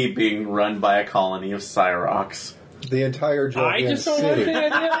Jovian city being run by a colony of Cyrox. The entire Jovian I just don't city like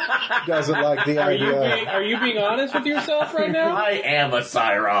the idea. doesn't like the idea. Are you being honest with yourself right now? I am a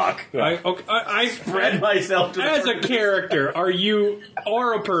Cyrock. I Spread myself to the as a character, are you,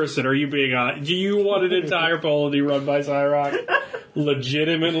 or a person, are you being honest? Do you want an entire polity run by Cyrock?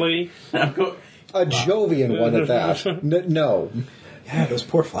 Legitimately? A Jovian one at that. No. Yeah, those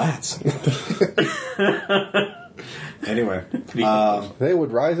poor flats. Anyway. They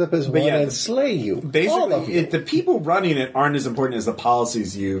would rise up as one and slay you. All of Basically, you. the people running it aren't as important as the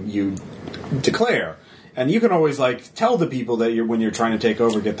policies you declare. And you can always tell the people that when you're trying to take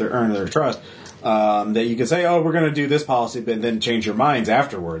over, earn their trust, that you can say, "Oh, we're going to do this policy," but then change your minds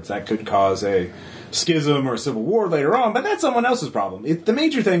afterwards. That could cause a schism or a civil war later on, but that's someone else's problem. The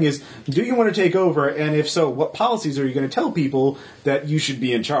major thing is, do you want to take over? And if so, what policies are you going to tell people that you should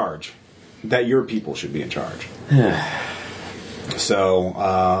be in charge? That your people should be in charge.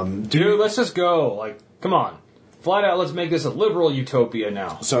 So, dude, let's just go. Come on. Flat out, let's make this a liberal utopia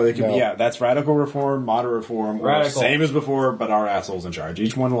now. So it can be, that's radical reform, moderate reform, or same as before, but our assholes in charge.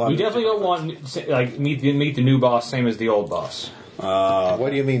 Each one will have... We definitely don't want, meet the new boss same as the old boss. What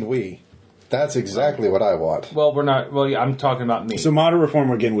do you mean we? That's exactly what I want. Well, we're not... Well, yeah, I'm talking about me. So moderate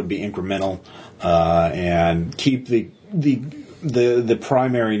reform, again, would be incremental, and keep the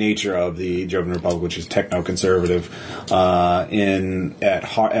primary nature of the Jovian Republic, which is techno-conservative,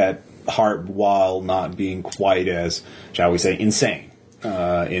 at heart, while not being quite as, shall we say, insane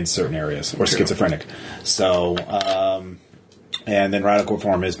in certain areas, or schizophrenic. So, and then radical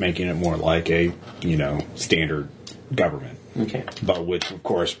reform is making it more like a, standard government. Okay. But which, of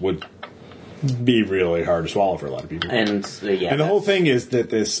course, would be really hard to swallow for a lot of people. And the whole thing is that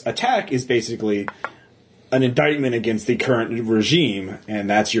this attack is basically an indictment against the current regime, and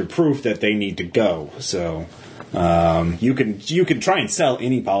that's your proof that they need to go. So you can try and sell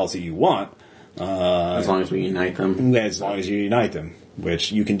any policy you want, as long as we unite them. As long as you unite them,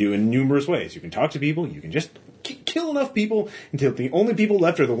 which you can do in numerous ways. You can talk to people. You can just kill enough people until the only people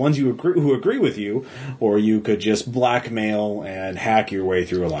left are the ones who agree with you, or you could just blackmail and hack your way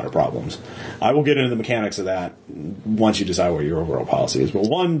through a lot of problems. I will get into the mechanics of that once you decide what your overall policy is. But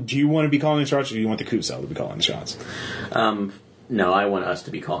do you want to be calling the shots, or do you want the coup cell to be calling the shots? No, I want us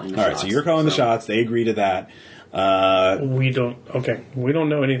to be calling the shots. All right, so you're calling the shots. They agree to that. We don't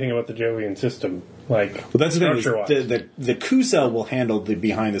know anything about the Jovian system. Like, Well, that's the thing. structure-wise. The coup cell will handle the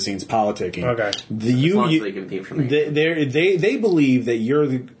behind-the-scenes politicking. Okay. As long as they give the information. They believe that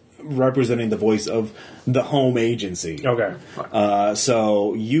you're representing the voice of the home agency. Okay.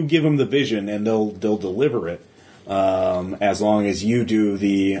 So you give them the vision, and they'll deliver it. As long as you do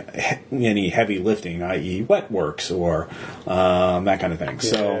any heavy lifting, i.e., wet works or that kind of thing.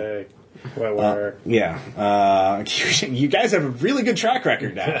 So. Yay. Wet work. You guys have a really good track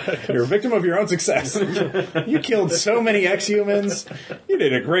record now. You're a victim of your own success. You killed so many ex-humans. You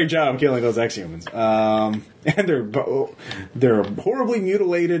did a great job killing those ex-humans. And they're horribly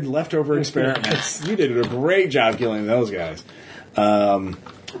mutilated leftover experiments. You did a great job killing those guys.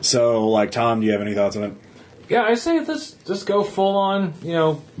 So, like, Tom, do you have any thoughts on it? Yeah, I say let's just go full on,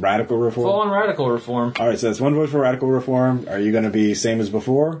 Radical reform? full on radical reform. All right, so that's one vote for radical reform. Are you going to be same as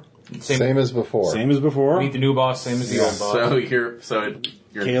before? Same as before. Same as before. Meet the new boss, same as the old boss. So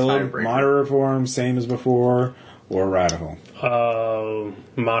you're Caleb, the tiebreaker. moderate reform, same as before, or radical?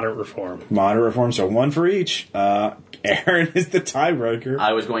 Moderate reform. Moderate reform, so one for each. Aaron is the tiebreaker.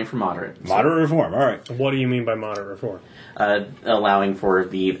 I was going for moderate. Moderate reform, all right. What do you mean by moderate reform? Allowing for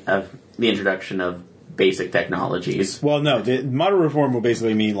the introduction of basic technologies. Well, no, the moderate reform will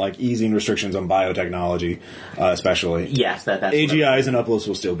basically mean like easing restrictions on biotechnology, especially. Yes, that's AGIs and uploads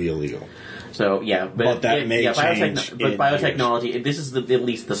will still be illegal. So yeah, But that may change But in biotechnology, this is at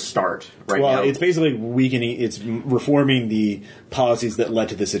least the start right Well, now. it's basically it's reforming the policies that led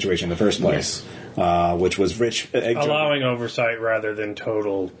to this situation in the first place, which was rich. Allowing oversight rather than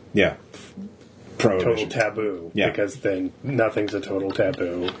total prohibition. taboo. Yeah. Because then nothing's a total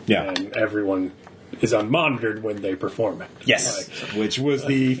taboo. Yeah. And everyone is unmonitored when they perform it. Yes, which was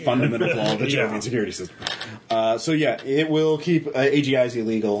the fundamental flaw of the Jovian security system. So yeah, it will keep AGIs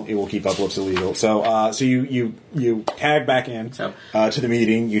illegal. It will keep uplifts illegal. So you tag back in to the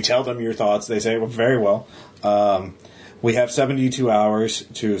meeting. You tell them your thoughts. They say, well, very well. We have 72 hours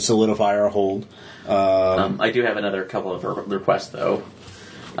to solidify our hold. I do have another couple of requests though.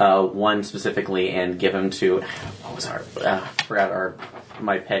 One specifically, and give them to what was our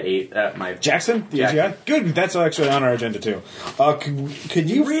my pet my Jackson, the AGI. Good. That's actually on our agenda too. Could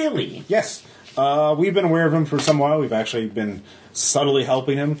you really? Yes. We've been aware of him for some while. We've actually been subtly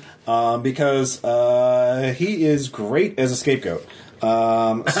helping him because he is great as a scapegoat.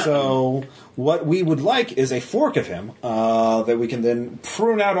 So what we would like is a fork of him that we can then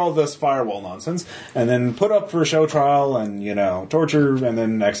prune out all this firewall nonsense and then put up for a show trial and torture and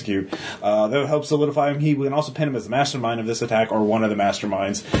then execute. That would help solidify him. We can also pin him as the mastermind of this attack or one of the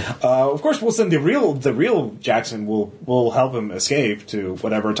masterminds. Of course, we'll send the real Jackson. Will help him escape to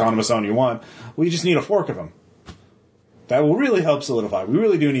whatever autonomous zone you want. We just need a fork of him. That will really help solidify. We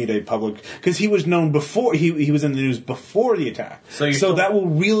really do need a public, because he was known before. He was in the news before the attack. So that will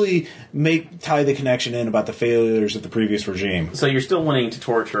really tie the connection in about the failures of the previous regime. So you're still wanting to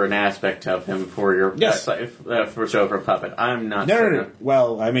torture an aspect of him for your for show for puppet. I'm not. No.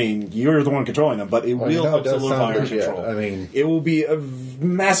 Well, I mean, you're the one controlling them, but it will help solidify our control. I mean, it will be a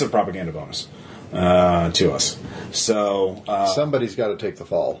massive propaganda bonus to us. So somebody's got to take the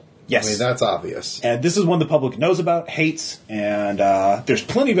fall. Yes. I mean, that's obvious. And this is one the public knows about, hates, and there's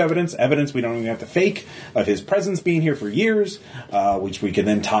plenty of evidence we don't even have to fake, of his presence being here for years, which we can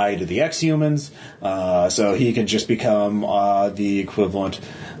then tie to the ex-humans, so he can just become the equivalent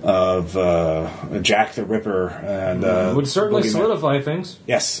of Jack the Ripper. And would certainly solidify things.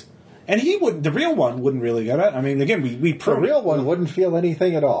 Yes. And the real one wouldn't really get it. I mean, again, we the real one wouldn't feel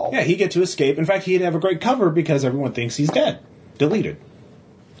anything at all. Yeah, he'd get to escape. In fact, he'd have a great cover because everyone thinks he's dead. Deleted.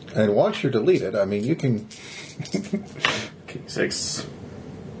 And once you're deleted, I mean, you can...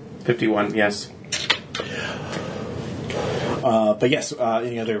 51, yes. But yes,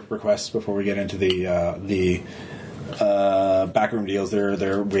 any other requests before we get into the backroom deals? They're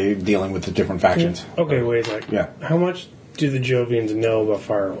dealing with the different factions. Okay, wait a second. Yeah. How much do the Jovians know about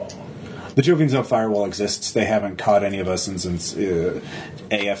Firewall? The Jovians know Firewall exists. They haven't caught any of us since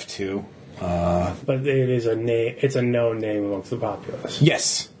AF2. But it is a name. It's a known name amongst the populace.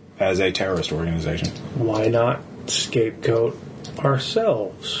 Yes, as a terrorist organization. Why not scapegoat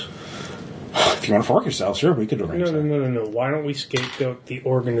ourselves? If you want to fork yourself, sure, we could arrange that. No. Why don't we scapegoat the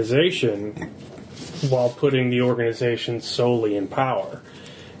organization while putting the organization solely in power?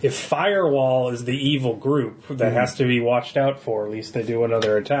 If Firewall is the evil group that has to be watched out for, at least they do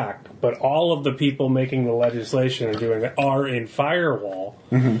another attack, but all of the people making the legislation and doing it are in Firewall,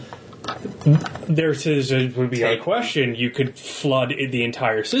 would be a question. You could flood the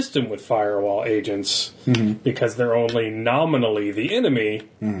entire system with firewall agents because they're only nominally the enemy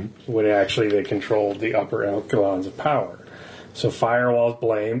when actually they control the upper echelons of power. So firewall's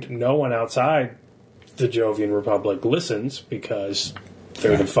blamed. No one outside the Jovian Republic listens because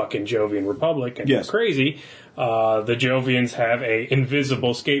they're the fucking Jovian Republic and they're crazy. The Jovians have a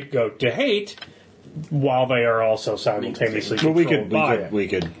invisible scapegoat to hate, while they are also simultaneously controlled by it. We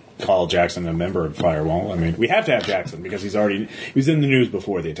could call Jackson a member of Firewall. I mean, we have to have Jackson because he was in the news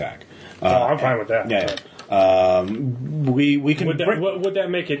before the attack. I'm fine with that. Yeah. We can. Would that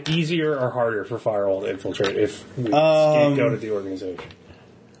make it easier or harder for Firewall to infiltrate if we scapegoated the organization?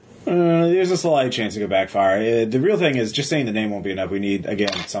 There's a slight chance it could backfire. The real thing is just saying the name won't be enough. We need,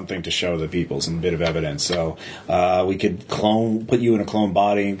 again, something to show the people, some bit of evidence. So we could put you in a clone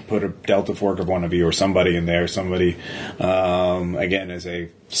body, put a Delta Fork of one of you or somebody in there. Somebody, again, as a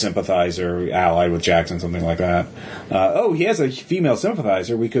sympathizer, allied with Jackson, something like that. He has a female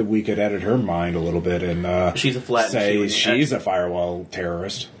sympathizer. We could edit her mind a little bit and she's a flat. Say she's a Firewall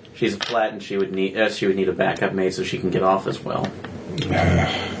terrorist. She's a flat, and she would need a backup mate so she can get off as well.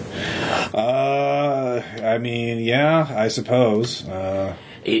 I mean, yeah, I suppose.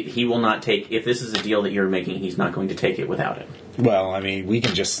 He will not take... If this is a deal that you're making, he's not going to take it without it. Well, I mean, we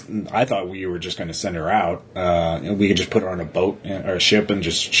can just... I thought we were just going to send her out. We could just put her on a boat or a ship and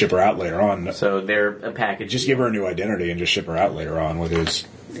just ship her out later on. So they're a package. Just give her a new identity and just ship her out later on with his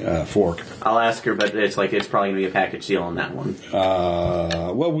fork. I'll ask her, but it's probably going to be a package deal on that one.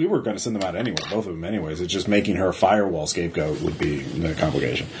 Well, we were going to send them out anyway, both of them anyways. It's just making her a Firewall scapegoat would be the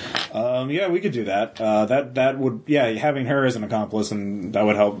complication. Yeah, we could do that. That would, having her as an accomplice, and that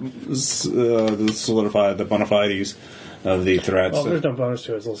would help solidify the bona fides of the threats. Well, there's no bonus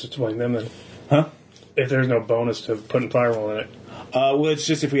to it, so let's just blame them then. Huh? If there's no bonus to putting Firewall in it. Well, it's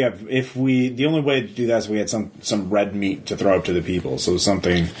just the only way to do that is we had some red meat to throw up to the people, so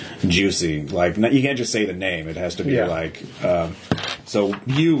something juicy. Like, you can't just say the name; it has to be so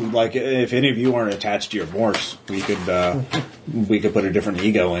if any of you aren't attached to your morphs, we could put a different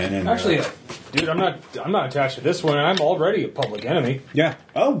ego in. And actually, dude, I'm not attached to this one. I'm already a public enemy. Yeah.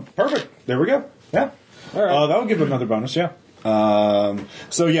 Oh, perfect. There we go. Yeah. All right. That will give it another bonus. Yeah.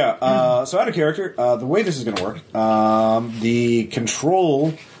 So out of character, the way this is going to work, the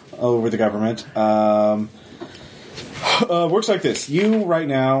control over the government, works like this. You, right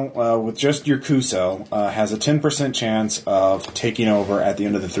now, with just your coup cell, has a 10% chance of taking over at the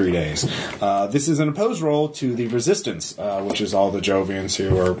end of the 3 days. This is an opposed roll to the resistance, which is all the Jovians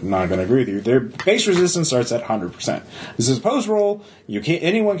who are not going to agree with you. Their base resistance starts at 100%. This is opposed roll.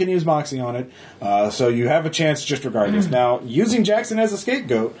 Anyone can use Moxie on it, so you have a chance just regardless. Now, using Jackson as a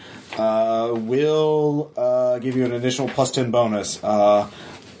scapegoat will give you an additional plus 10 bonus.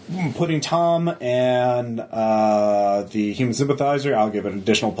 Putting Tom and the human sympathizer, I'll give an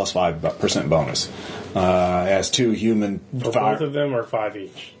additional plus 5% bonus. As two human... For both of them or 5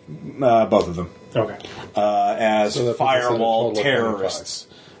 each? Both of them. Okay. As Firewall terrorists.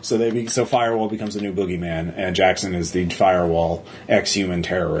 So Firewall becomes the new boogeyman, and Jackson is the Firewall ex-human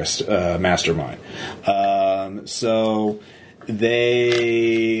terrorist mastermind. So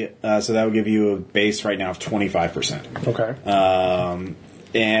that would give you a base right now of 25%. Okay.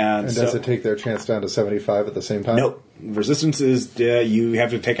 And does it take their chance down to 75 at the same time? Nope. Resistance is you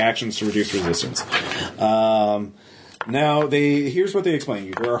have to take actions to reduce resistance. Now, here's what they explain to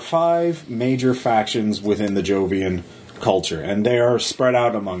you. There are 5 major factions within the Jovian culture, and they are spread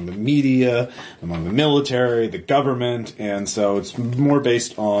out among the media, among the military, the government, and so it's more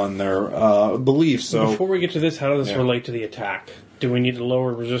based on their beliefs. So, before we get to this, how does this relate to the attack? Do we need to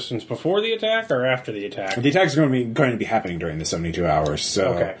lower resistance before the attack or after the attack? The attack is going to be happening during the 72 hours.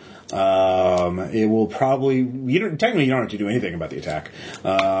 So, okay. It will probably... technically, you don't have to do anything about the attack.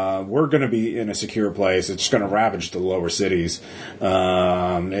 We're going to be in a secure place. It's going to ravage the lower cities. We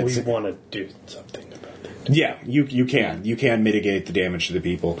want to do something about it. Yeah, you can. You can mitigate the damage to the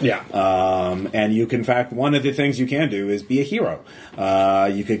people. Yeah. And you can, in fact, one of the things you can do is be a hero.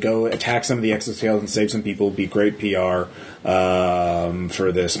 You could go attack some of the exoskeletons and save some people, be great PR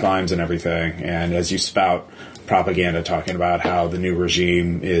for the Spimes and everything. And as you spout propaganda talking about how the new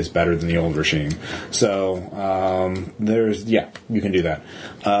regime is better than the old regime. So, you can do that.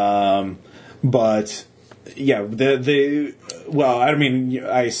 But... yeah,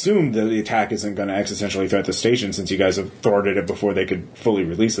 I assume the attack isn't going to existentially threat the station since you guys have thwarted it before they could fully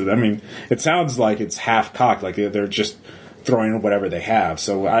release it. I mean, it sounds like it's half-cocked, like they're just throwing whatever they have.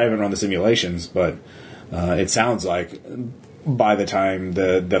 So I haven't run the simulations, but it sounds like by the time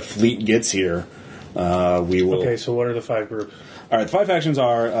the fleet gets here, we will... Okay, so what are the 5 groups? All right, the 5 factions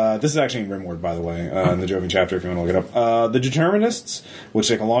are, this is actually in Rimward, by the way, in the Jovian chapter, if you want to look it up. The Determinists, which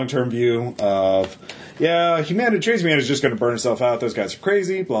take a long-term view of, transhumanity is just going to burn itself out. Those guys are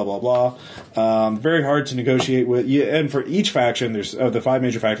crazy, blah, blah, blah. Very hard to negotiate with. And for each faction, there's the 5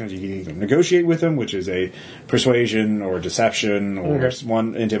 major factions, you can either negotiate with them, which is a persuasion or deception or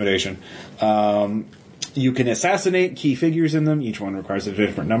one intimidation. You can assassinate key figures in them. Each one requires a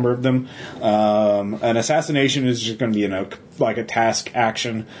different number of them. An assassination is just going to be a task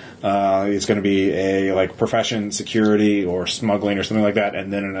action. It's going to be a profession, security, or smuggling, or something like that,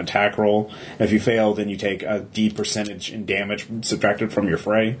 and then an attack roll. If you fail, then you take a D percentage in damage subtracted from your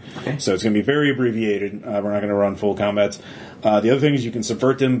fray. Okay. So it's going to be very abbreviated. We're not going to run full combats. The other thing is you can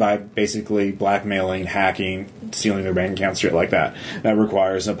subvert them by basically blackmailing, hacking, stealing their bank accounts, shit like that. That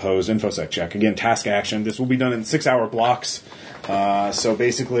requires an opposed infosec check. Again, task action. This will be done in 6-hour blocks. So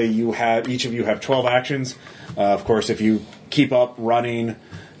basically, each of you have 12 actions. Of course, if you keep up running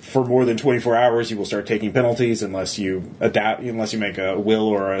for more than 24 hours, you will start taking penalties unless you make a will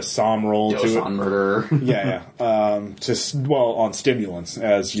or a SOM roll to it. On murder. On stimulants,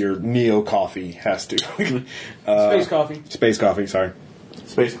 as your Neo coffee has to. Space coffee. Space coffee, sorry.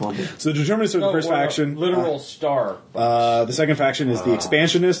 Space coffee. So the Determinists are the first faction. Literal star. The second faction is the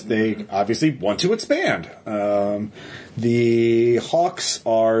Expansionists. They obviously want to expand. The Hawks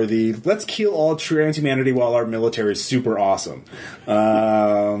are the let's kill all transhumanity while our military is super awesome.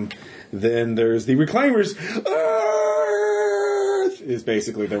 Then there's the Reclaimers. Earth is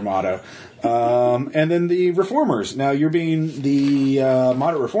basically their motto. And then the Reformers. Now, you're being the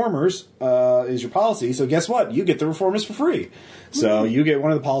moderate Reformers is your policy. So guess what? You get the Reformers for free. So you get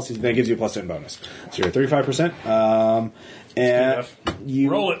one of the policies that gives you a plus 10 bonus. So you're at 35%. And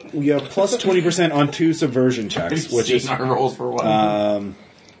roll it. You have plus 20% on 2 subversion checks, which is our rolls for one.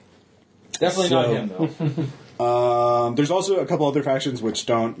 Definitely not him though. There's also a couple other factions which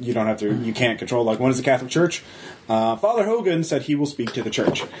you can't control. Like one is the Catholic Church. Father Hogan said he will speak to the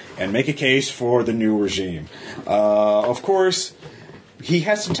church and make a case for the new regime. Of course, he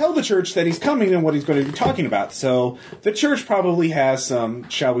has to tell the church that he's coming and what he's going to be talking about. So the church probably has some,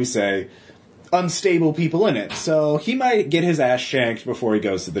 shall we say, unstable people in it. So he might get his ass shanked before he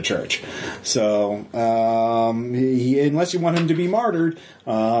goes to the church. So unless you want him to be martyred,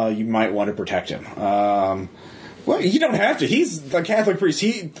 you might want to protect him. Well, you don't have to. He's a Catholic priest.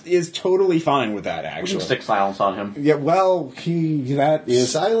 He is totally fine with that, actually. We can stick silence on him. Yeah, well, that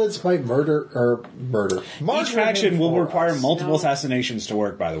is... Silence might murder. Each faction will require multiple assassinations to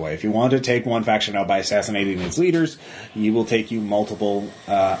work, by the way. If you want to take one faction out by assassinating its leaders, you will take you multiple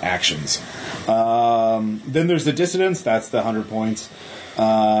actions. Then there's the Dissidents. That's the 100 points.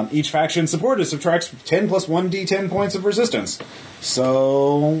 Each faction supporter subtracts 10 plus 1d10 points of resistance.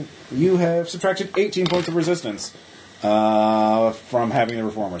 So you have subtracted 18 points of resistance from having the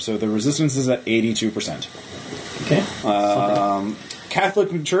Reformer. So the resistance is at 82%. Okay.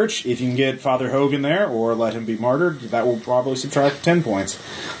 Catholic Church, if you can get Father Hogan there or let him be martyred, that will probably subtract 10 points.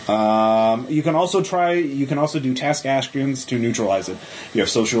 You can also do task actions to neutralize it. You have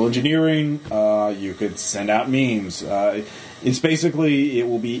social engineering. You could send out memes. It's basically, it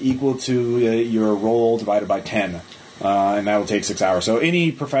will be equal to your roll divided by 10. And that will take 6 hours. So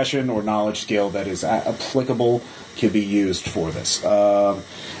any profession or knowledge skill that is applicable can be used for this.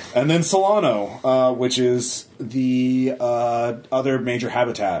 And then Solano, which is the other major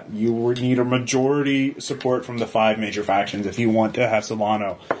habitat. You would need a majority support from the 5 major factions if you want to have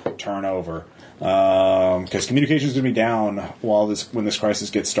Solano turn over. Because communication is going to be down when this crisis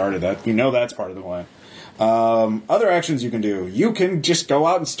gets started. That's part of the plan. Other actions you can do. You can just go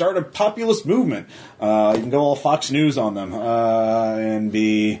out and start a populist movement. You can go all Fox News on them and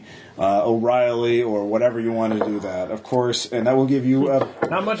be O'Reilly or whatever you want to do that. Of course, and that will give you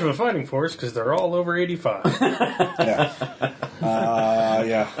not much of a fighting force because they're all over 85.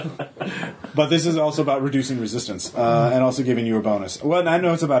 Yeah. But this is also about reducing resistance and also giving you a bonus. Well, I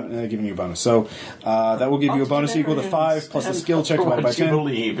know it's about giving you a bonus. So that will give you a bonus equal to 5 plus a skill check divided by 10.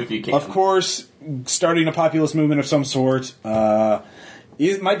 Believe if you can. Of course, starting a populist movement of some sort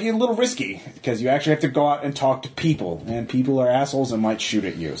it might be a little risky because you actually have to go out and talk to people, and people are assholes and might shoot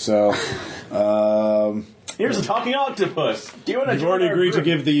at you. So here's a talking octopus. Do you want to? You've already agreed to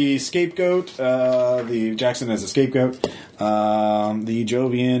give the scapegoat, the Jackson as a scapegoat. The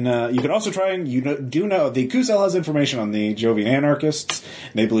Jovian. You can also try and do know the Kusel has information on the Jovian anarchists.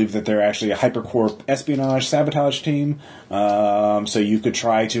 They believe that they're actually a hypercorp espionage sabotage team. So you could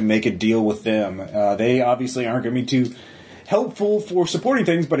try to make a deal with them. They obviously aren't going to be too helpful for supporting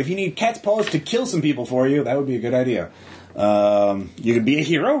things, but if you need cat's paws to kill some people for you, that would be a good idea. You could be a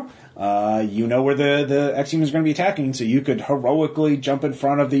hero. you know where the X-Humans are going to be attacking, so you could heroically jump in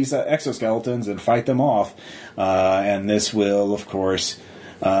front of these exoskeletons and fight them off. And this will, of course,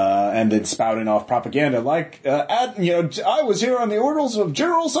 and then spouting off propaganda like, I was here on the orders of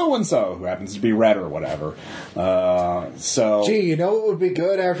General so-and-so, who happens to be red or whatever. Gee, you know what would be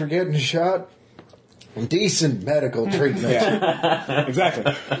good after getting shot? Decent medical treatment. Yeah, exactly.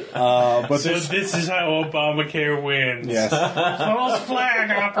 But so this is how Obamacare wins. Yes. False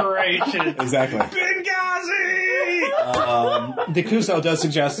flag operation. Exactly. Benghazi! The Kusel does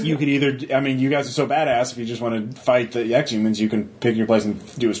suggest you could either, you guys are so badass, if you just want to fight the X-Humans, you can pick your place and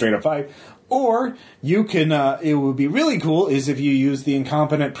do a straight up fight. Or you can, it would be really cool is if you use the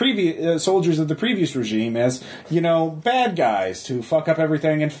incompetent previous soldiers of the previous regime as, bad guys to fuck up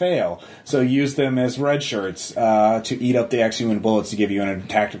everything and fail. So use them as red shirts to eat up the X-Human bullets to give you a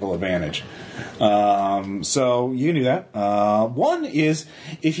tactical advantage. So you can do that. One is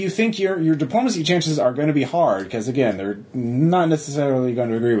if you think your diplomacy chances are going to be hard, because again, they're not necessarily going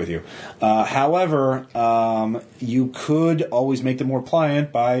to agree with you. However, you could always make them more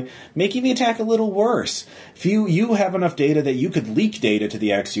pliant by making the attack a little worse. If you have enough data that you could leak data to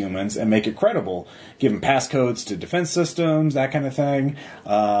the X-Humans and make it credible, give them passcodes to defense systems, that kind of thing.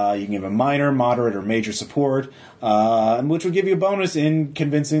 You can give them minor, moderate, or major support, which would give you a bonus in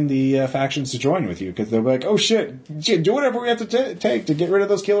convincing the factions to join with you, because they'll be like, oh shit, do whatever we have to take to get rid of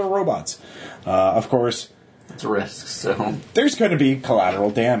those killer robots. Of course, it's a risk, so there's going to be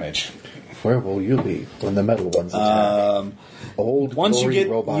collateral damage. Where will you be when the metal ones attack? Once you get,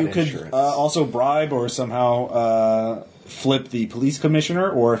 robot you could insurance. Also bribe or somehow flip the police commissioner,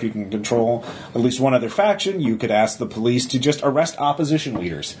 or if you can control at least one other faction, you could ask the police to just arrest opposition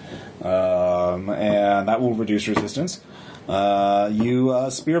leaders, and that will reduce resistance.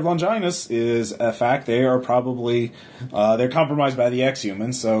 Spear of Longinus is a fact. They are probably, they're compromised by the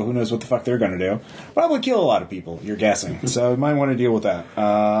X-Humans, so who knows what the fuck they're going to do. Probably kill a lot of people, you're guessing. So you might want to deal with that.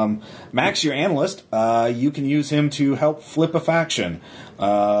 Max, your analyst, you can use him to help flip a faction.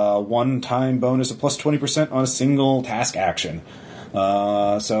 One-time bonus of plus 20% on a single task action.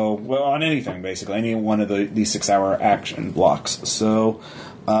 On anything, basically. Any one of these 6-hour action blocks. So,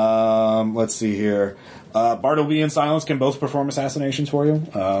 let's see here. Bartleby and Silence can both perform assassinations for you.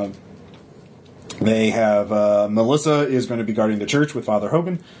 They have Melissa is going to be guarding the church with Father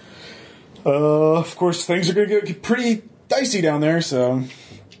Hogan. Of course, things are going to get pretty dicey down there. So,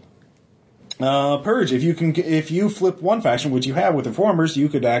 Purge. If you flip one faction, which you have with Informers, you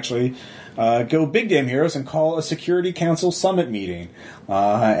could actually go big damn heroes and call a Security Council summit meeting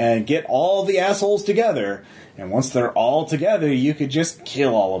and get all the assholes together. And once they're all together, you could just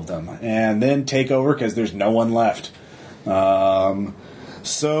kill all of them and then take over because there's no one left. And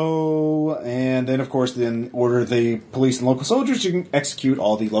then of course, then order the police and local soldiers to execute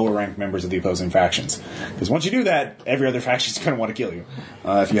all the lower ranked members of the opposing factions. Because once you do that, every other faction is going to want to kill you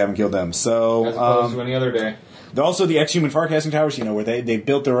if you haven't killed them. So, as opposed to any other day. Also, the X-Human Farcasting Towers, where they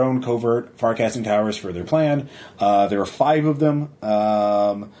built their own covert Farcasting Towers for their plan. There are 5 of them.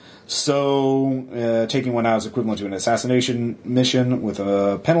 Taking one out is equivalent to an assassination mission with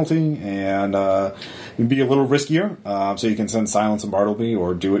a penalty, and it'd be a little riskier. So you can send Silence and Bartleby,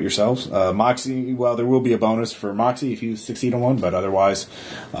 or do it yourselves. Moxie, well, there will be a bonus for Moxie if you succeed on one, but otherwise,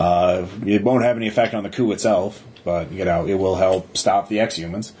 it won't have any effect on the coup itself. But it will help stop the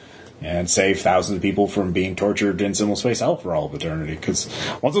X-Humans and save thousands of people from being tortured in Simul Space Hell for all of eternity. Because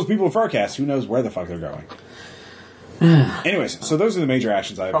once those people are Farcast, who knows where the fuck they're going. Anyways, so those are the major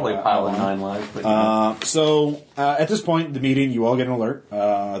actions I've probably a pile of 9 lives. But at this point, the meeting, you all get an alert.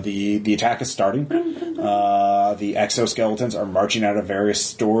 The attack is starting. The exoskeletons are marching out of various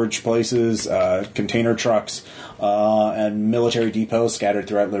storage places, container trucks, and military depots scattered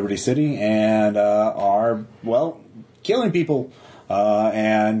throughout Liberty City, and are killing people.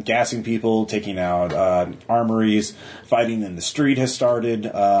 And gassing people, taking out armories, fighting in the street has started.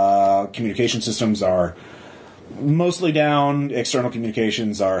 Communication systems are mostly down. External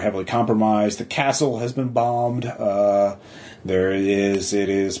communications are heavily compromised. The castle has been bombed. It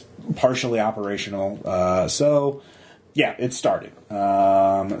is partially operational. It started.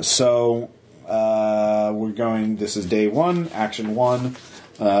 We're going. This is day 1, action 1.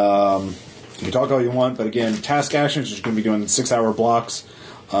 You can talk all you want, but again, task actions, you're going to be doing 6-hour blocks.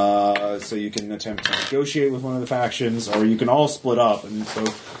 So you can attempt to negotiate with one of the factions, or you can all split up. And so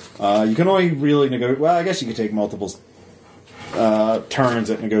you can only really negotiate. Well, I guess you could take multiple turns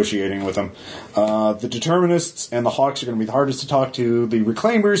at negotiating with them. The Determinists and the Hawks are going to be the hardest to talk to. The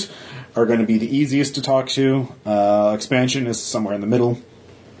Reclaimers are going to be the easiest to talk to. Expansion is somewhere in the middle.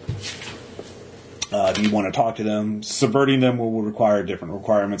 If you want to talk to them, subverting them will require different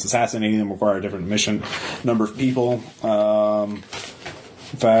requirements. Assassinating them will require a different mission, number of people.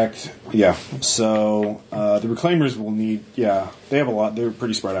 In fact, yeah. So the Reclaimers will need. Yeah, they have a lot. They're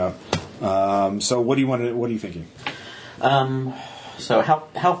pretty spread out. So what do you want to? What are you thinking? So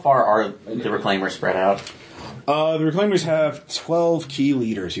how far are the Reclaimers spread out? The Reclaimers have 12 key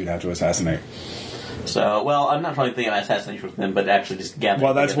leaders you'd have to assassinate. So, well, I'm not trying to think of assassination with them, but actually just gather.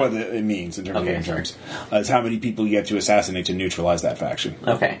 Well, that's what it means in terms of game terms. It's how many people you have to assassinate to neutralize that faction.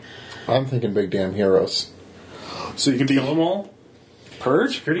 Okay. I'm thinking big damn heroes. So you can Kill them all?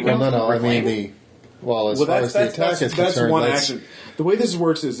 Purge? Well, no, I mean the... Well, as far as the attack is concerned, one action. The way this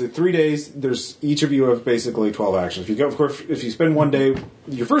works is that 3 days, there's each of you have basically 12 actions. If you go, of course, if you spend 1 day,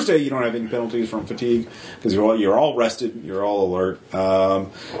 your first day, you don't have any penalties from fatigue because you're all rested, you're all alert.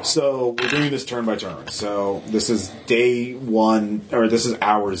 So we're doing this turn by turn. So this is day 1, or this is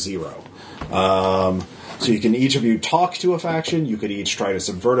hour 0. So you can each of you talk to a faction. You could each try to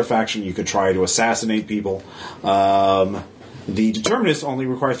subvert a faction. You could try to assassinate people. The Determinists only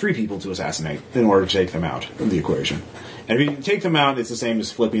require 3 people to assassinate in order to take them out of the equation. And if you take them out, it's the same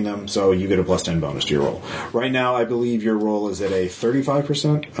as flipping them, so you get a plus 10 bonus to your roll. Right now, I believe your roll is at a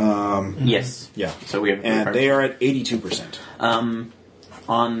 35%. Yes. Yeah. So we have, and they are at 82%.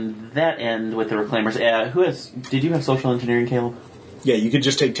 On that end, with the Reclaimers, did you have social engineering, Caleb? Yeah, you could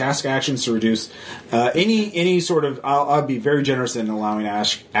just take task actions to reduce any sort of. I'll be very generous in allowing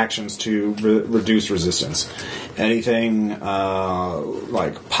actions to reduce resistance. Anything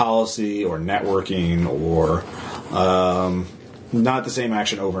like policy or networking or not the same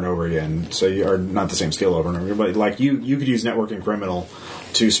action over and over again. So you are not the same skill over and over again. But like you could use networking criminal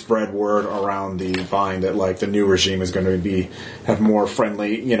to spread word around the vine that like the new regime is going to have more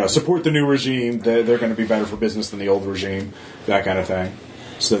friendly, support the new regime. They're going to be better for business than the old regime, that kind of thing.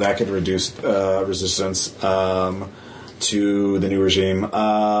 So that could reduce resistance to the new regime.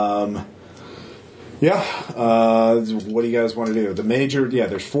 What do you guys want to do? The major,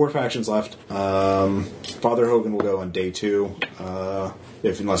 there's 4 factions left. Father Hogan will go on day 2,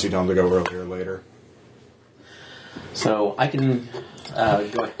 unless you tell him to go earlier or later. So I can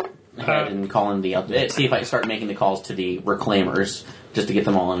go ahead and call in see if I start making the calls to the Reclaimers just to get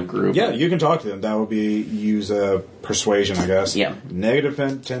them all in a group. Yeah, you can talk to them. That would be use a persuasion, I guess. Yeah. Negative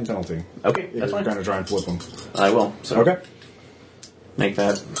 10 penalty. Okay, if that's you're fine. going to try and flip them. I will. So Okay. make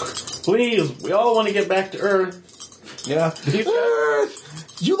that. Please, we all want to get back to Earth. Yeah.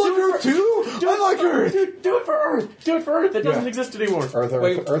 Earth! You like Earth too? I like Earth! Do it for Earth! Do it for Earth! It doesn't exist anymore.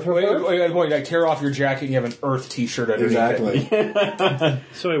 Wait, I tear off your jacket and you have an Earth t-shirt underneath Exactly.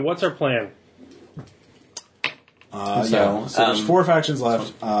 So wait, what's our plan? So there's 4 factions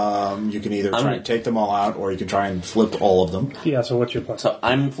left. You can either try and take them all out, or you can try and flip all of them. Yeah, so what's your plan? So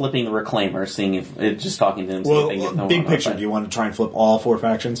I'm flipping the Reclaimers, seeing if just talking to them. See if they get them big on picture. our side. Do you want to try and flip all 4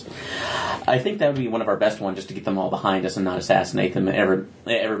 factions? I think that would be one of our best ones, just to get them all behind us and not assassinate them. Everybody,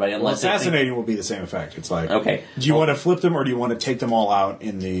 Well, unless assassinating will be the same effect. It's like, okay. Do you want to flip them, or do you want to take them all out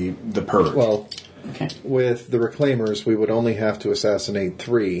in the purge? Well, Okay. with the Reclaimers, we would only have to assassinate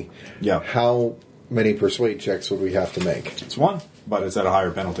 3. Yeah. How many persuade checks would we have to make? It's 1, but it's at a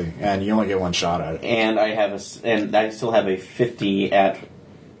higher penalty, and you only get 1 shot at it. And I still have a 50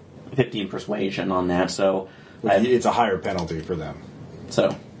 in persuasion on that. So It's a higher penalty for them.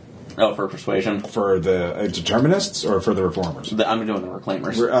 For persuasion. For the Determinists or for the Reformers? I'm doing the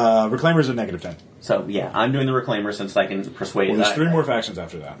Reclaimers. Reclaimers are negative 10. So yeah, I'm doing the Reclaimers since I can persuade. Well, there's 3 more factions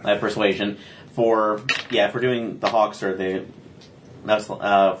after that. I have persuasion for if we're doing the Hawks or the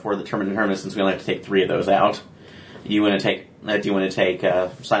for the Determinists, since we only have to take 3 of those out. Do you want to take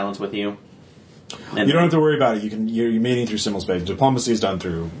silence with you? And you don't have to worry about it. You're meeting through symbol space. Diplomacy is done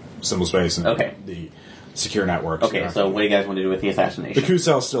through symbol space and the secure networks. Okay, so what do you guys want to do with the assassination? The coup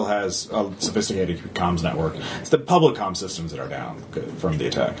cell still has a sophisticated comms network. It's the public comm systems that are down from the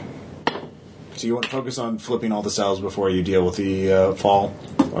attack. So you want to focus on flipping all the cells before you deal with the fall,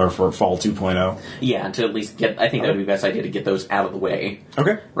 or for fall 2.0? Yeah, to at least get. I think that would be the best idea to get those out of the way.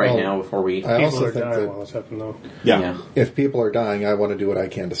 Okay. Now before we. I People also are think dying that while it's happening, though. Yeah. if people are dying, I want to do what I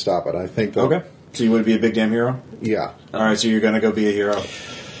can to stop it. I think that... Okay. So you would be a big damn hero? Yeah. All right, so you're going to go be a hero.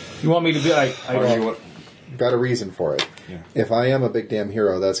 You want me to be like... Got a reason for it. Yeah. If I am a big damn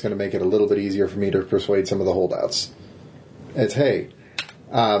hero, that's going to make it a little bit easier for me to persuade some of the holdouts. It's, hey,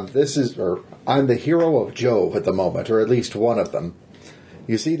 I'm the hero of Jove at the moment, or at least one of them.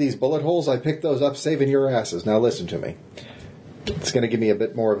 You see these bullet holes? I picked those up saving your asses. Now listen to me. It's going to give me a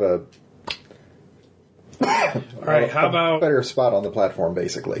bit more of a... All right, how about better spot on the platform,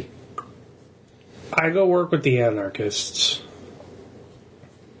 basically. I go work with the anarchists.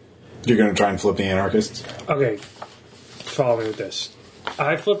 You're going to try and flip the anarchists? Okay, follow me with this.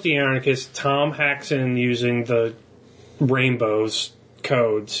 I flip the anarchist. Tom hacks in using the Rainbow's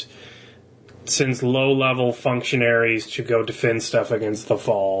codes. Sends low-level functionaries to go defend stuff against the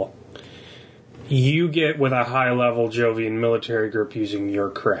Fall. You get with a high-level Jovian military group using your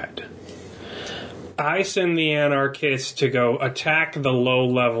cred. I send the anarchists to go attack the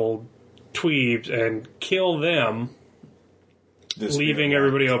low-level Tweebs and kill them, leaving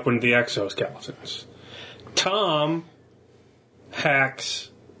everybody open to the exoskeletons. Tom hacks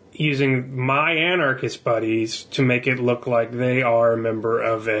using my anarchist buddies to make it look like they are a member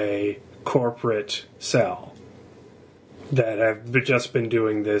of a corporate cell that have just been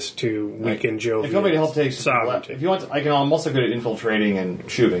doing this to weaken Jovian. If you want me to help take sovereignty. if you want, I'm also good at infiltrating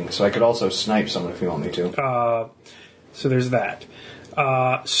and shooting, so I could also snipe someone if you want me to. So there's that.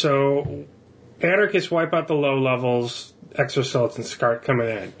 So anarchists wipe out the low levels, exoskeletons start coming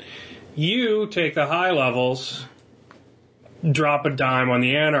in. You take the high levels, drop a dime on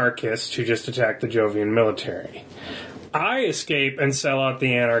the anarchists who just attack the Jovian military. I escape and sell out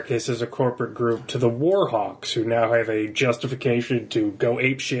the anarchists as a corporate group to the Warhawks, who now have a justification to go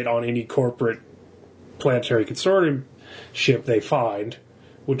apeshit on any corporate planetary consortium ship they find,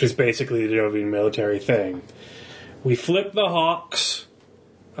 which is basically the Jovian military thing. We flip the Hawks,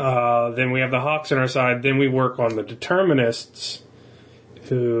 then we have the Hawks on our side, then we work on the Determinists,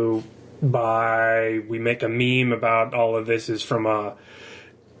 who we make a meme about all of this is from a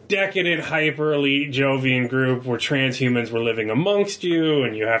decadent, hyper-elite Jovian group where transhumans were living amongst you,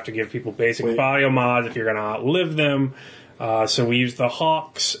 and you have to give people basic biomods if you're going to outlive them. So we use the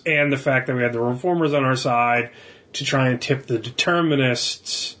Hawks and the fact that we have the Reformers on our side to try and tip the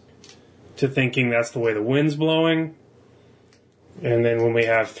Determinists to thinking that's the way the wind's blowing. And then when we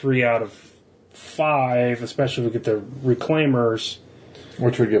have 3 out of 5, especially if we get the Reclaimers,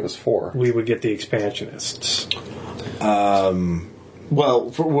 which would give us 4, we would get the Expansionists.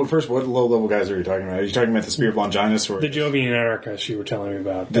 Well, first, what low-level guys are you talking about? Are you talking about the Spear of Longinus? Or the Jovian anarchists you were telling me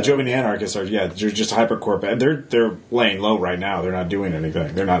about. The Jovian anarchists are, they're just hypercorp. They're laying low right now. They're not doing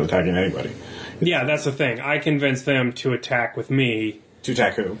anything. They're not attacking anybody. Yeah, that's the thing. I convinced them to attack with me. To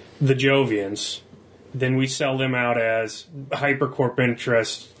attack who? The Jovians. Then we sell them out as hypercorp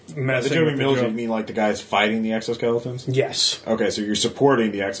interests. The Jovian military, you mean like the guys fighting the exoskeletons? Yes. Okay, so you're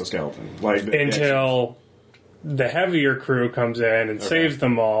supporting the exoskeleton. Until the heavier crew comes in and saves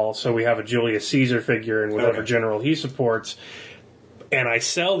them all, so we have a Julius Caesar figure and whatever general he supports. And I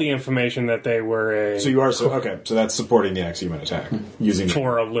sell the information that they were a... So you are... So that's supporting the X-Human attack. Using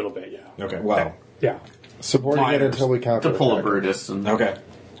for a little bit, yeah. Okay, well... Yeah. Supporting it until we counter. To pull a Brutus. Okay.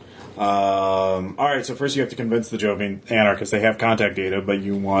 Alright, so first you have to convince the Jovian anarchists. They have contact data, but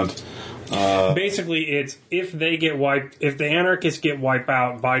you want... Basically, it's if the anarchists get wiped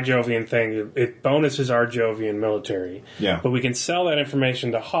out by Jovian thing, it bonuses our Jovian military. Yeah. But we can sell that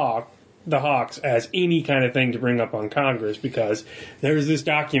information to the Hawks as any kind of thing to bring up on Congress, because there's this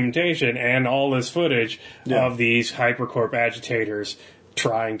documentation and all this footage of these hypercorp agitators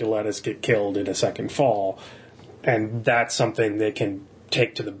trying to let us get killed in a second fall. And that's something they can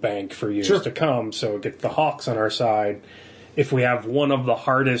take to the bank for years to come. So get the Hawks on our side. If we have one of the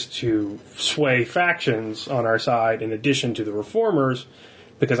hardest to sway factions on our side, in addition to the Reformers,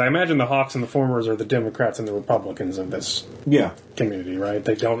 because I imagine the Hawks and the Reformers are the Democrats and the Republicans of this community, right?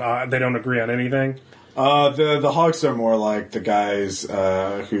 They don't agree on anything. The Hawks are more like the guys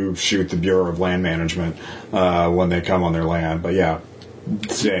who shoot the Bureau of Land Management when they come on their land. But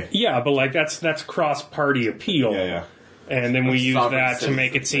but like that's cross-party appeal. Yeah. And then we use that to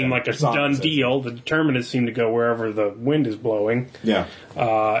make it seem like a done deal. The Determinists seem to go wherever the wind is blowing. Yeah.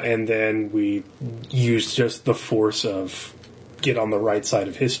 And then we use just the force of get on the right side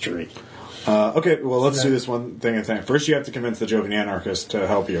of history. Okay, well, let's do this one thing at a time. First, you have to convince the Jovian anarchists to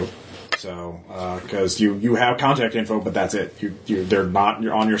help you. So, because you have contact info, but that's it. They're not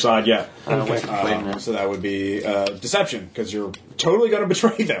on your side yet. So that would be deception, because you're totally going to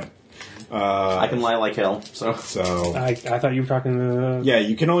betray them. I can lie like hell, so... I thought you were talking to... Yeah,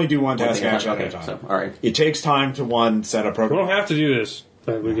 you can only do one task action at a time. So, all right. It takes time to set a program. We don't have to do this,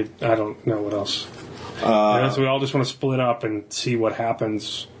 but we could... I don't know what else. So we all just want to split up and see what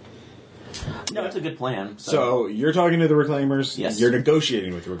happens. No, it's a good plan. So you're talking to the Reclaimers. Yes. You're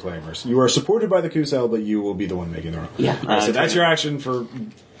negotiating with the Reclaimers. You are supported by the Kusel, but you will be the one making the roll. Yeah. So that's your action for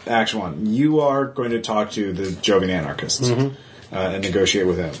action 1. You are going to talk to the Jovian anarchists. Mm-hmm. And negotiate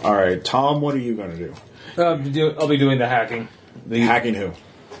with him. All right, Tom, what are you going to do? I'll be doing the hacking. Hacking who?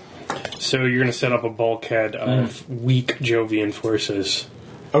 So you're going to set up a bulkhead of weak Jovian forces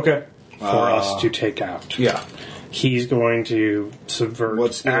for us to take out. Yeah. he's going to subvert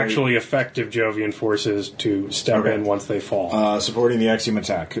What's the- actually effective Jovian forces to step Okay. in once they fall. Supporting the Axiom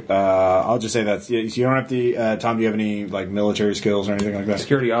attack. I'll just say that you don't have to. Tom, do you have any like military skills or anything like that?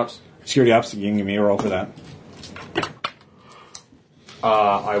 Security ops. Security ops. You can give me a roll for that.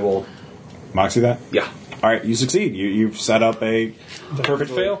 I will. Moxie that. Yeah. All right, you succeed. You've set up a. Crit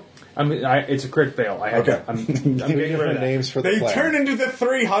fail? I mean, it's a crit fail. I have Okay. I'm getting rid of Different that. names for the They plan. turn into the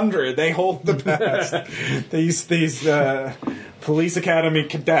 300. They hold the best. these police academy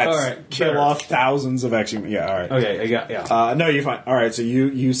cadets All right, kill better. off thousands of Axiom. Yeah. All right. Okay, yeah. No, you're fine. All right, so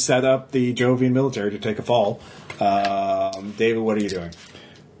you set up the Jovian military to take a fall. David, what are you doing?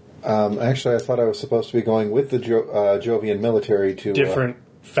 Actually, I thought I was supposed to be going with the Jovian military to Different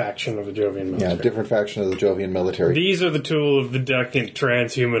faction of the Jovian military. different faction of the Jovian military. These are the tool of the decadent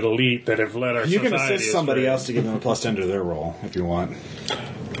transhuman elite that have led our You society. can assist somebody else to give them a +10 to their roll if you want.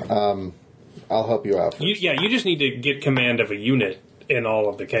 I'll help you out. You just need to get command of a unit in all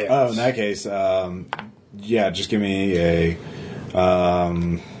of the chaos. Oh, in that case, just give me a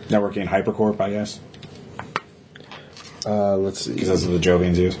networking hypercorp, I guess, Let's see. because that's what the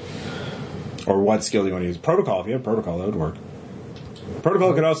Jovians use. Or what skill do you want to use? Protocol. If you have protocol, that would work.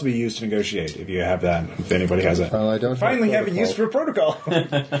 Protocol could also be used to negotiate if you have that. If anybody has that. Well, I don't Finally have a protocol. use for protocol.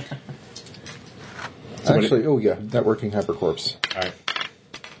 Actually, networking hypercorps. All right.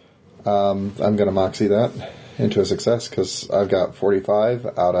 I'm going to moxie that into a success because I've got 45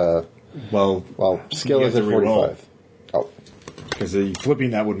 out of. Well, Skill you is have at to reroll. 45. Oh, because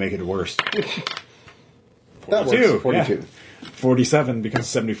flipping that would make it worse. that 42, works. 42. yeah. 47 becomes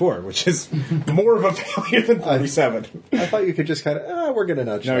 74, which is more of a failure than 47. I thought you could just kind of, we're going to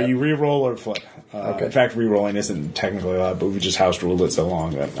nudge No, that. you re-roll or flip. Okay. In fact, re-rolling isn't technically allowed, but we just house ruled it so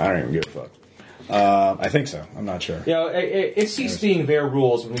long that I don't even give a fuck. I think so. I'm not sure. Yeah, it ceased being their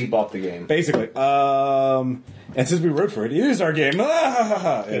rules when we bought the game. Basically. And since we wrote for it, it is our game.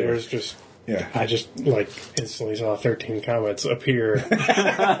 There's just Yeah. I just instantly saw 13 comments appear in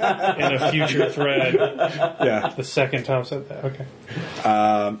a future thread. Yeah. The second Tom said that. Okay.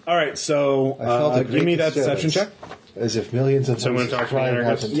 All right, so I felt a give great me that deception check. disturbance, as if millions of Someone voices talk to crying me, out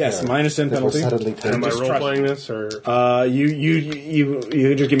Anarchist? in Yes, terror minus 10 that were penalty. suddenly Am I Just role trust- playing this or?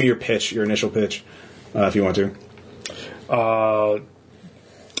 You just give me your pitch, your initial pitch, if you want to.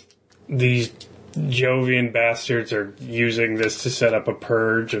 These Jovian bastards are using this to set up a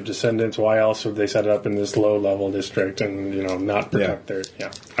purge of descendants. Why else would they set it up in this low-level district and not protect their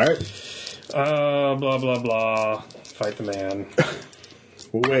All right. blah blah blah. Fight the man.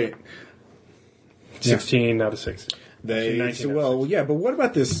 Well, wait. 16 out of 60. They 19 well, yeah, but what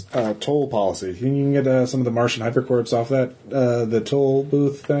about this toll policy? You can get some of the Martian hypercorps off that the toll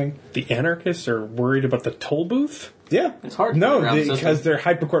booth thing. The anarchists are worried about the toll booth. Yeah, It's hard to No, get around the because they're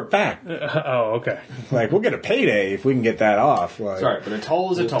hypercorp back. Oh, okay. Like we'll get a payday if we can get that off. Like, Sorry, but a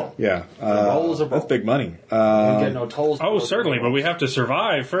toll is a toll. Yeah, roll is a roll. that's big money. You get no tolls. Oh, certainly, but we have to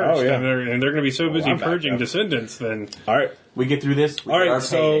survive first. Oh, yeah. And they're going to be so busy I'm back purging up. descendants. Then All right, We get through this. We all get our right.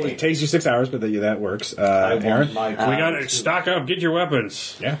 So payday. it takes you 6 hours, but that works. I want Aaron. my we got to stock up. Get your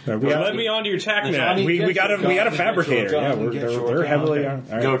weapons. Yeah, Let me onto your tack net. Johnny- we got a fabricator. Yeah, they're heavily. All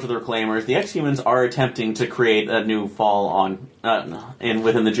right. Go to the reclaimers. The Exhumans are attempting to create a new fall on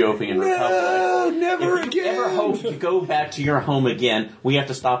within the Jovian Republic. Never If you ever hope to go back to your home again, we have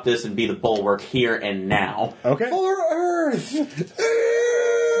to stop this and be the bulwark here and now. Okay. For Earth!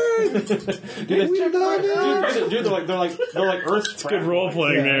 Dude, they're like Earth. Good role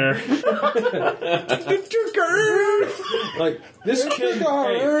playing there. Like this kid.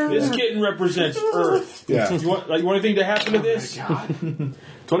 Hey, this kitten represents Earth. Yeah. You want anything to happen to this?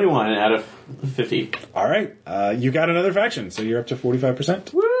 21 out of 50. All right. You got another faction, so you're up to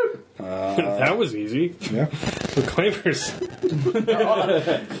 45%. That was easy. Yeah. Reclaimers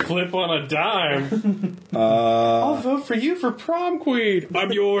flip on a dime. I'll vote for you for prom queen.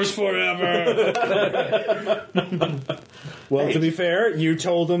 I'm yours forever. Well, to be fair, you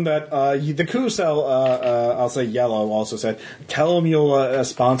told them that the coup cell, I'll say yellow, also said, tell them you'll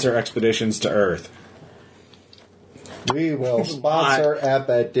sponsor expeditions to Earth. We will sponsor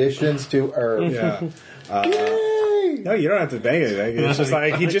expeditions to Earth. Yeah. Yay! No, you don't have to bang anything. It's just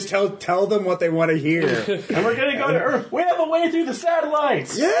like, you just tell them what they want to hear. And we're going to go to Earth. We have a way through the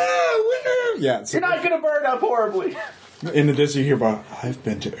satellites. Yeah, winner! Yeah. So You're not going to burn up horribly. in the distance, you hear about, I've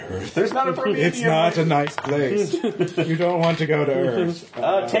been to Earth. There's not a prometheus. It's not a nice place. You don't want to go to Earth.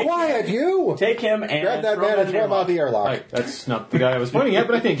 Quiet, you! Take him and Grab that throw man him and in throw your him out the airlock. Right, that's not the guy I was pointing at,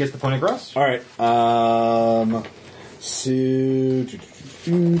 but I think gets the point across. All right. All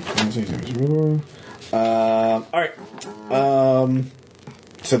right.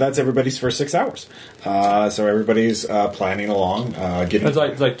 so that's everybody's first 6 hours. So everybody's planning along, getting. It's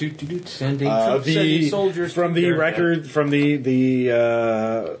like sending troops, sending soldiers from the They're- record from the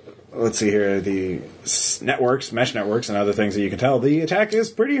let's see here, the mesh networks and other things that you can tell, the attack is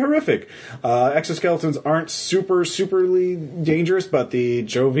pretty horrific. Exoskeletons aren't superly dangerous, but the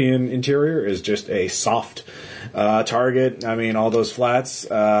Jovian interior is just a soft target. I mean, all those flats,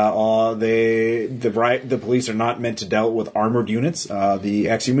 the police are not meant to deal with armored units. The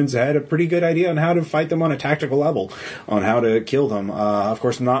ex-humans had a pretty good idea on how to fight them on a tactical level, on how to kill them. Of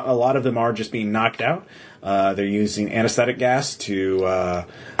course, not a lot of them are just being knocked out. They're using anesthetic gas to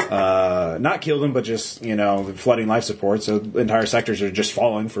not kill them, but just flooding life support. So entire sectors are just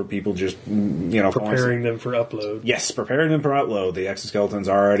falling for people just Preparing them for upload. Yes, preparing them for upload. The exoskeletons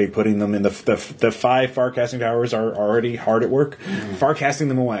are already putting them in the 5 farcasting towers are already hard at work, farcasting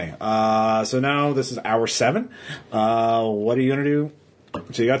them away. So now this is hour 7. What are you going to do?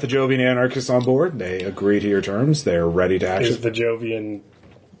 So you got the Jovian anarchists on board. They agree to your terms. They're ready to action. Is the Jovian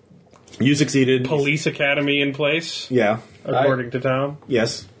You succeeded. police academy in place, Yeah. according to Tom?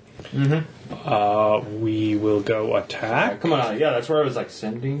 Yes. We will go attack. Come on, yeah, that's where I was like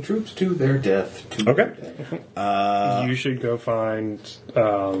sending troops to their death. Okay. You should go find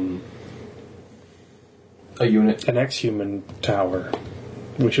A unit. an ex-human tower.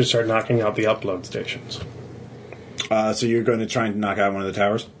 We should start knocking out the upload stations. So you're going to try and knock out one of the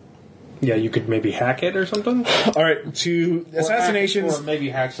towers? Yeah, you could maybe hack it or something. All right. To assassinations. Or maybe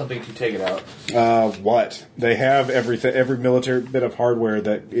hack something to take it out. What? They have everything. Every military bit of hardware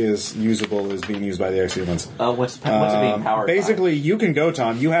that is usable is being used by the ex-humans. What's it being powered Basically, you can go,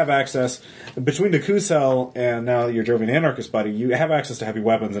 Tom. You have access between the coup cell and now your Jovian anarchist buddy. You have access to heavy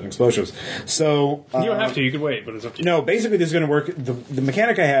weapons and explosives. So You don't have to. You could wait, but it's up to you. no, basically this is going to work. The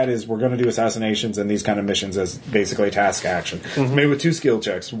mechanic I had is we're going to do assassinations and these kind of missions as basically task action. Made with 2 skill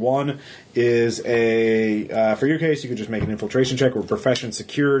checks. One is for your case, you could just make an infiltration check or profession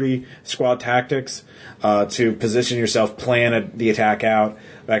security, squad tactics, to position yourself, plan the attack out,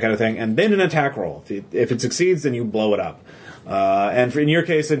 that kind of thing, and then an attack roll. If it succeeds, then you blow it up. And in your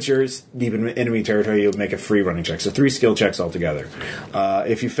case, since you're deep in enemy territory, you'll make a free running check. So 3 skill checks altogether.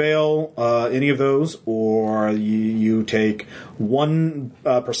 If you fail any of those, or you take 1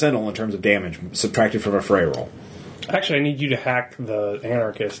 percentile in terms of damage subtracted from a fray roll. Actually, I need you to hack the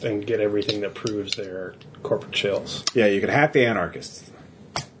anarchist and get everything that proves they're corporate shills. Yeah, you can hack the anarchists.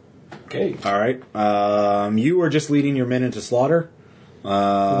 Okay. All right. You are just leading your men into slaughter.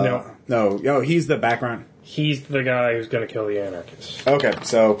 No. No, he's the background. He's the guy who's going to kill the anarchists. Okay,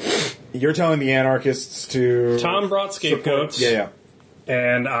 so you're telling the anarchists to... Tom brought scapegoats. Yeah.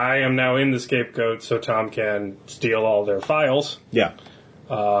 And I am now in the scapegoat, so Tom can steal all their files. Yeah.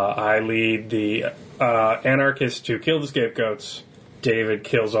 I lead the anarchists to kill the scapegoats. David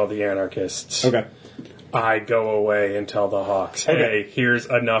kills all the anarchists. Okay. I go away and tell the Hawks, hey, Okay. here's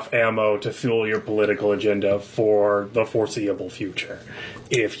enough ammo to fuel your political agenda for the foreseeable future.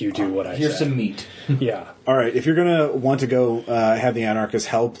 If you do what I Here's say. some meat. Yeah. All right, if you're going to want to go have the anarchists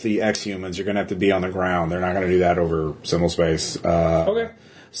help the ex-humans, you're going to have to be on the ground. They're not going to do that over symbol space. Okay.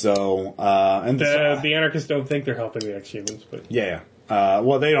 So, and... The anarchists don't think they're helping the ex-humans, but... Yeah.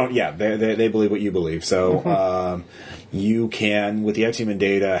 Well, they don't. Yeah, they believe what you believe. So you can, with the ex-human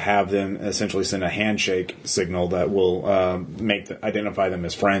data, have them essentially send a handshake signal that will identify them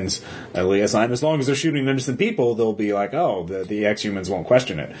as friends. At least, and as long as they're shooting innocent people, they'll be like, oh, the ex-humans won't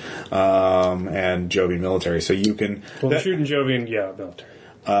question it. And Jovian military. So you can. Well, shooting Jovian, yeah, military.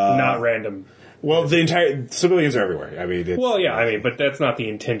 Not random. Well, the entire civilians are everywhere. I mean, But that's not the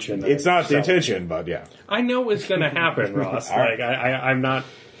intention. it's not the intention, but yeah. I know it's going to happen, Ross. right. I'm not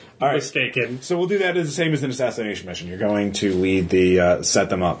right. mistaken. So we'll do that as the same as an assassination mission. You're going to lead the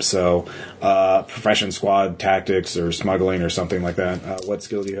set them up. So profession, squad tactics, or smuggling, or something like that. What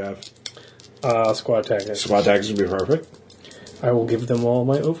skill do you have? Squad tactics. Squad tactics would be perfect. I will give them all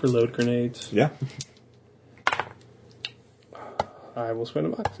my overload grenades. Yeah. I will spend a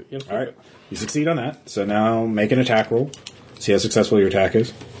box. All right. You succeed on that. So now make an attack roll. See how successful your attack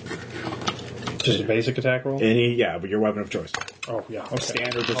is. Just a basic attack roll? But your weapon of choice. Oh, yeah. Okay.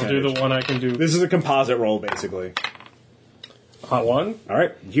 Standard I'll do percentage. the one I can do. This is a composite roll, basically. Hot one? All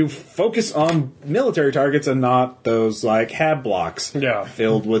right. You focus on military targets and not those, like, hab blocks Yeah.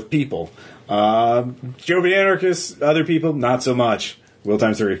 filled with people. Jovian anarchists, other people, not so much. Will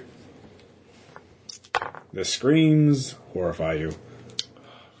times 3. The screams horrify you.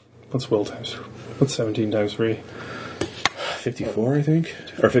 What's will times? What's 17 times 3? 54, I think?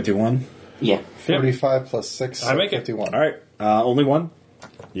 Or 51? Yeah. 45 plus 6, I make it. 51. All right. Only one.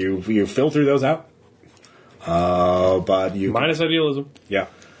 You filter those out. But you... Minus idealism. Yeah.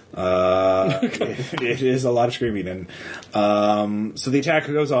 It is a lot of screaming, and so the attack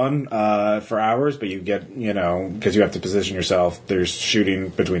goes on for hours. But you get, because you have to position yourself. There's shooting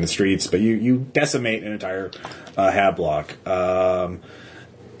between the streets, but you decimate an entire hab block, and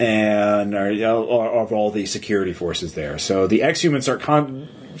of all the security forces there. So the X-Humans are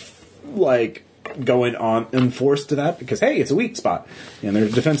going on enforced to that because hey, it's a weak spot in their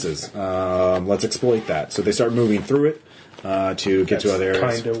defenses. Let's exploit that. So they start moving through it. To get to other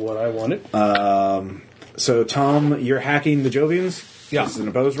areas. Kind of what I wanted. So, Tom, you're hacking the Jovians? Yeah. This is an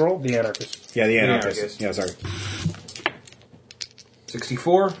opposed roll? The anarchist. Yeah, the anarchist. Yeah, sorry.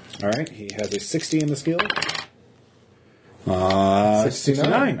 64. All right, he has a 60 in the skill.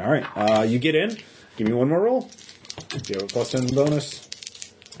 69. All right, you get in. Give me one more roll. You have a plus 10 bonus.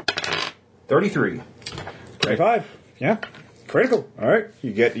 33. 25. Yeah. Critical. All right.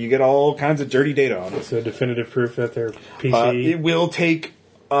 You get all kinds of dirty data on it. So definitive proof that their PC... It will take...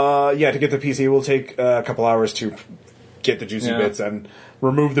 to get the PC, it will take a couple hours to get the juicy bits and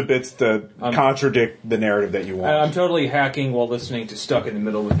remove the bits that contradict the narrative that you want. I'm totally hacking while listening to Stuck in the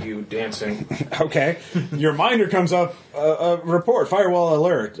Middle with You dancing. Okay. Your minder comes up, report, firewall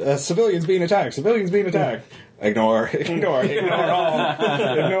alert, civilians being attacked, Ignore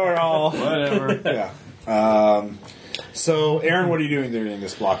all. Whatever. Yeah. So, Aaron, what are you doing during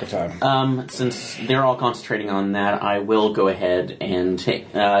this block of time? Since they're all concentrating on that, I will go ahead and take,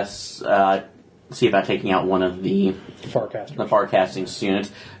 see about taking out one of the Farcasting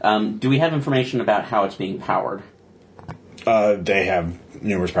units. Do we have information about how it's being powered? They have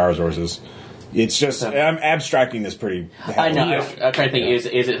numerous power sources. It's just, I'm abstracting this pretty heavily. I know. I'm trying to think, is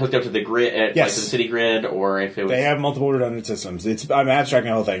it hooked up to the grid, Yes. like to the city grid, or if it was... They have multiple redundant systems. I'm abstracting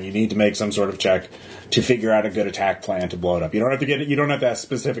the whole thing. You need to make some sort of check to figure out a good attack plan to blow it up. You don't have to ask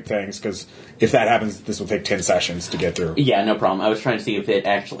specific things, because if that happens, this will take 10 sessions to get through. Yeah, no problem. I was trying to see if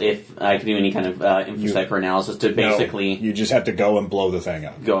I could do any kind of InfoCipher analysis to basically... No, you just have to go and blow the thing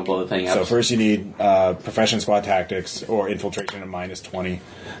up. Go and blow the thing up. So first you need Profession Squad Tactics or Infiltration at -20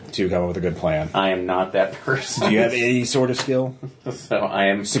 to come up with a good plan. I am not that person. Do you have any sort of skill? So I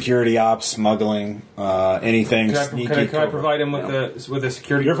am... Security ops, smuggling, anything sneaky? Can I provide him with a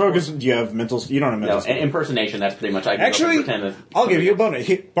security... Your focus, do you have mental... You don't have mental No, skill. impersonation, that's pretty much... I can Actually, pretend that I'll give you a bonus.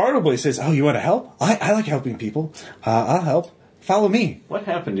 Bartleby says, oh, you want to help? I like helping people. I'll help. Follow me. What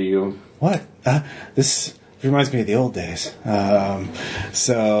happened to you? What? This reminds me of the old days.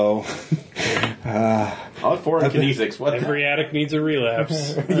 All for kinesics. What? Every addict needs a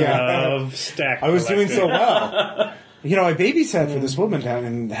relapse of stack. I was doing so collecting. well. I babysat for this woman down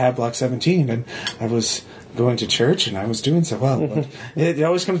in Hab Block 17, and I was going to church, and I was doing so well. But it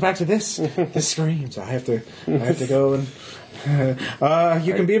always comes back to this. This screams. I have to go and...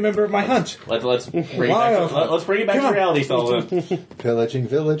 you can be a member of my hunt. Let's bring it back to reality, Sullivan. Pillaging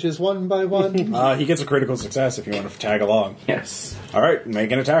villages one by one. He gets a critical success if you want to tag along. Yes. All right,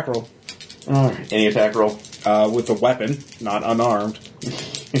 make an attack roll. Alright. Any attack roll? With a weapon, not unarmed.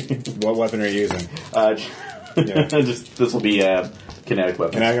 What weapon are you using? This will be a kinetic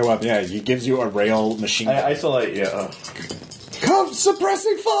weapon. Kinetic weapon, yeah. He gives you a rail machine gun. I still like, yeah. Come,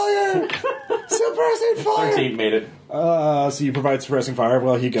 suppressing fire! Suppressing fire! 13 made it. So you provide suppressing fire.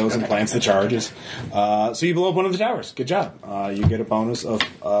 Well, he goes and plants the charges. So you blow up one of the towers. Good job. You get a bonus of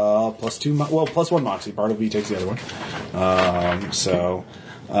plus 1 moxie. Part of B takes the other one. So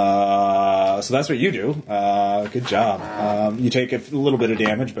that's what you do. Good job. You take a little bit of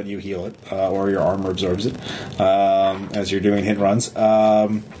damage, but you heal it, or your armor absorbs it as you're doing hit runs.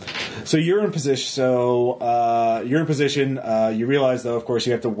 So you're in position. You realize, though, of course,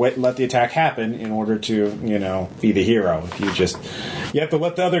 you have to let the attack happen in order to, be the hero. You have to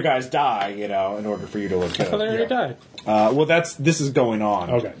let the other guys die, in order for you to look good. They already died. This is going on.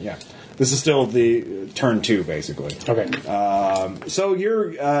 Okay. Yeah. This is still the turn 2, basically. Okay. So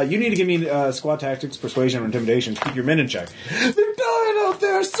you need to give me squad tactics, persuasion, or intimidation to keep your men in check. They're dying out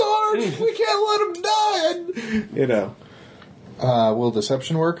there, Sarge. We can't let them die. And, Will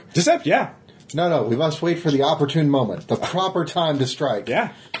deception work? Decept, yeah. No, we must wait for the opportune moment, the proper time to strike.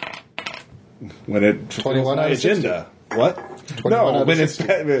 Yeah. When it 21 my out of 60. agenda. What? 21 out No, of when 60.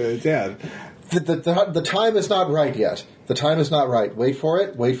 it's yeah. The time is not right yet. The time is not right. Wait for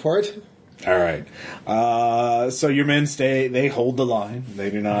it. All right. So your men they hold the line. They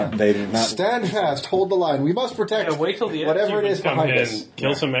do not. Stand fast. Hold the line. We must protect. Wait till the whatever it Humans is come behind in, us.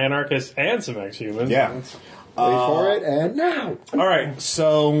 kill some anarchists and some ex-humans. Yeah. Wait for it, and now. All right.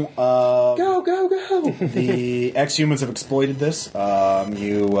 So Go. the ex-humans have exploited this. Caleb,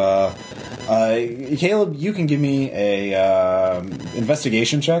 you can give me a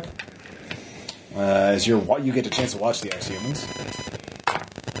investigation check. As you get a chance to watch the ex-humans.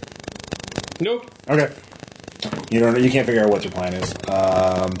 Nope. Okay. You can't figure out what their plan is.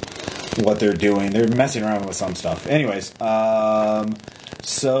 What they're doing. They're messing around with some stuff. Anyways,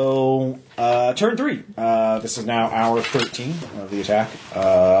 so turn 3. This is now hour 13 of the attack.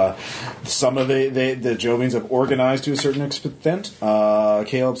 Some of the Jovians have organized to a certain extent.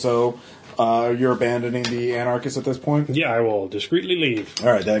 Caleb, so you're abandoning the anarchists at this point? Yeah, I will discreetly leave.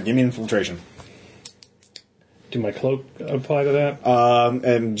 All right, give me infiltration. Do my cloak apply to that?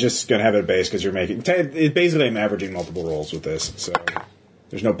 And just gonna have it base because you're making. Basically, I'm averaging multiple rolls with this, so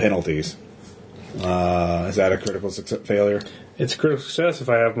there's no penalties. Is that a critical failure? It's a critical success if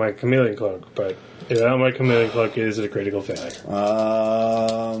I have my chameleon cloak, but without my chameleon cloak, it is a critical failure.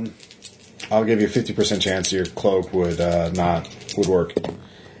 I'll give you a 50% chance your cloak would work.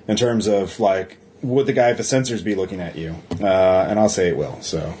 In terms of would the guy with the sensors be looking at you? And I'll say it will.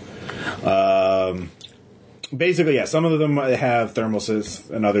 So. Basically, yeah, some of them have thermals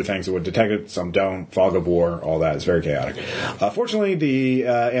and other things that would detect it. Some don't. Fog of war, all that is very chaotic. Fortunately, the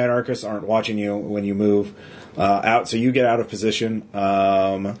anarchists aren't watching you when you move out, so you get out of position.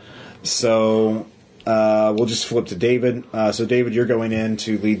 So we'll just flip to David. So, David, you're going in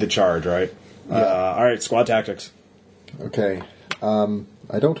to lead the charge, right? Yeah. All right, squad tactics. Okay.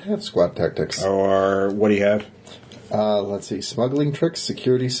 I don't have squad tactics. Or what do you have? Let's see. Smuggling tricks,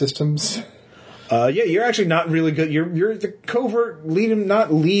 security systems. Yeah, you're actually not really good. You're the covert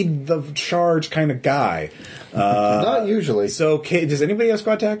not lead the charge kind of guy. Not usually. So, does anybody have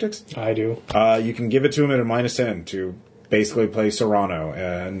squad tactics? I do. You can give it to him at a -10 to basically play Serrano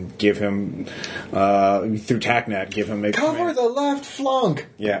and give him through TACNet. Give him a Cover the left flank.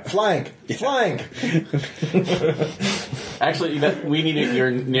 Yeah, flank. Actually, we need your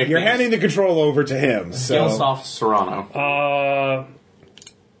nickname. You're handing the control over to him. So. Skillsoft Serrano.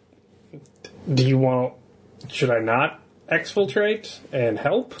 Do you want... Should I not exfiltrate and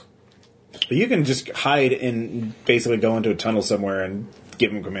help? You can just hide and basically go into a tunnel somewhere and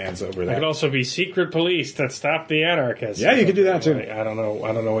give him commands over I there. could also be secret police that stop the anarchists. Yeah, you could do that too. I don't know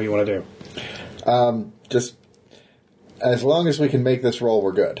what you want to do. Just as long as we can make this roll,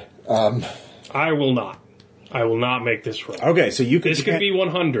 we're good. I will not. I will not make this roll. Okay, so you could... This could be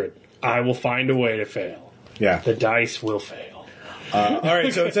 100. I will find a way to fail. Yeah. The dice will fail. All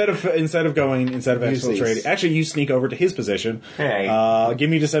right, so instead of exfiltrating, actually you sneak over to his position. Hey. Give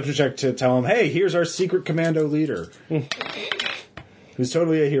me a deception check to tell him, hey, here's our secret commando leader, who's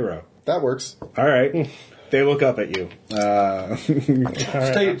totally a hero. That works. All right, they look up at you. I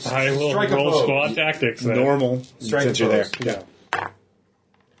will roll squad tactics. Then. Normal, since you're there. Yeah.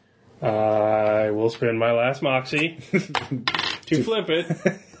 I will spend my last moxie to flip it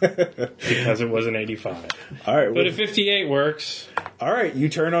because it was an 85. All right, but a 58 works. All right, you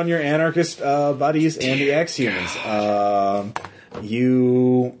turn on your anarchist buddies and the ex-humans.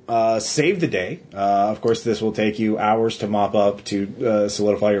 You save the day. Of course, this will take you hours to mop up to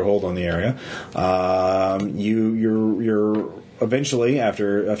solidify your hold on the area. You're eventually,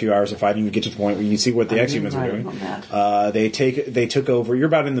 after a few hours of fighting, you get to the point where you see what the ex-humans are doing. They took over. You're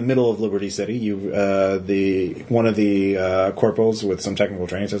about in the middle of Liberty City. One of the corporals with some technical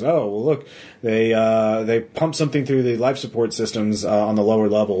training says, "Oh, well, look, they pumped something through the life support systems on the lower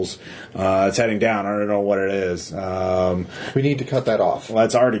levels. It's heading down. I don't know what it is. We need to cut that off." Well,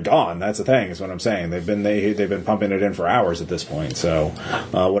 it's already gone. That's the thing. Is what I'm saying. They've been pumping it in for hours at this point. So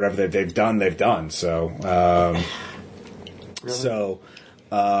whatever they've done. So. Really? So,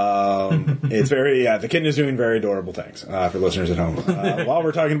 it's very, the kitten is doing very adorable things, for listeners at home. While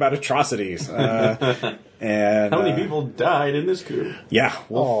we're talking about atrocities. And how many people died in this coup? Yeah,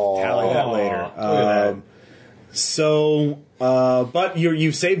 we'll tally that later. But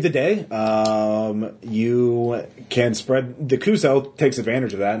you've saved the day. You can spread the coup cell takes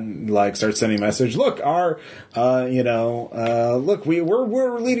advantage of that and starts sending a message. Look, we're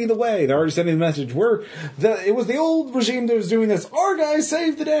leading the way. They're already sending the message. It was the old regime that was doing this. Our guys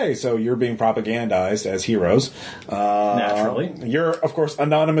saved the day. So you're being propagandized as heroes. Naturally. You're, of course,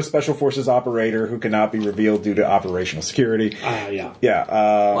 anonymous special forces operator who cannot be revealed due to operational security. Yeah. Yeah.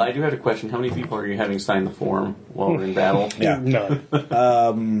 Well, I do have a question. How many people are you having sign the form while we're in battle? Yeah. None. They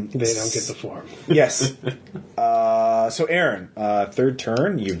don't get the form. Yes. So, Aaron, third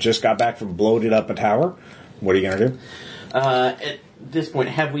turn. You've just got back from bloated up a tower. What are you going to do? At this point,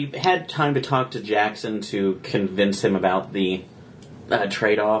 have we had time to talk to Jackson to convince him about the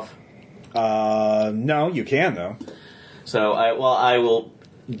trade-off? No, you can, though. So, I will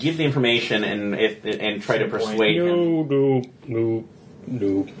give the information and try to persuade him. No.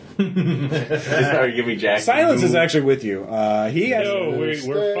 No. Are you giving Jack? Silence is actually with you. He has. No, we're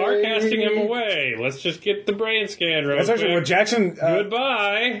farcasting him away. Let's just get the brain scan real That's actually quick. what Jackson.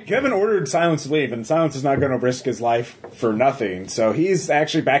 Goodbye. Kevin ordered Silence to leave, and Silence is not going to risk his life for nothing. So he's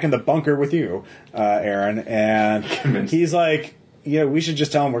actually back in the bunker with you, Aaron, and he's like, "Yeah, we should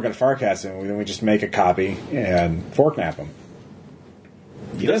just tell him we're going to farcast him. Then we just make a copy and forknap him."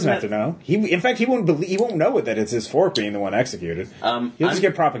 He doesn't have to know. In fact, he won't know it that it's his fork being the one executed. He'll just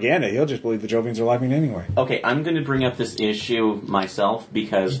get propaganda. He'll just believe the Jovians are laughing anyway. Okay, I'm going to bring up this issue myself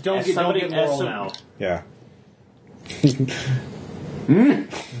because Don't get moral now. Yeah.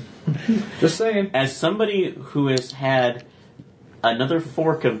 Just saying. As somebody who has had another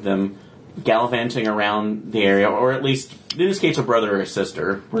fork of them gallivanting around the area, or at least in this case, a brother or a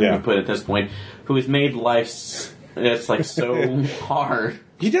sister, we're going to put it at this point, who has made life so hard.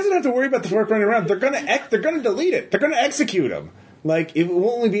 He doesn't have to worry about the fork running around. They're gonna delete it. They're gonna execute him. Like, it will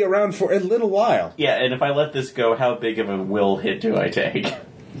only be around for a little while. Yeah, and if I let this go, how big of a will hit do I take?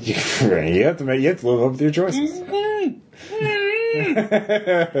 You have to live up to your choices.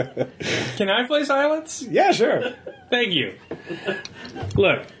 Can I play Silence? Yeah, sure. Thank you.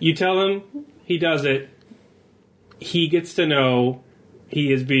 Look, you tell him he does it. He gets to know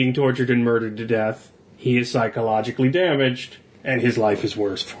he is being tortured and murdered to death. He is psychologically damaged, and his life is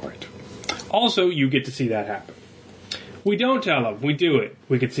worse for it. Also, you get to see that happen. We don't tell him. We do it.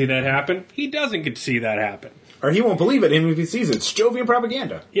 We could see that happen. He doesn't get to see that happen. Or he won't believe it, even if he sees it. It's Jovian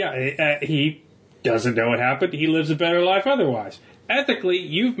propaganda. Yeah, he doesn't know what happened. He lives a better life otherwise. Ethically,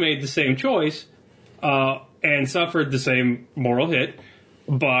 you've made the same choice and suffered the same moral hit,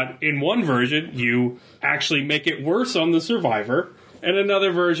 but in one version, you actually make it worse on the survivor, and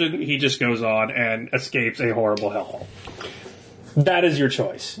another version, he just goes on and escapes a horrible hellhole. That is your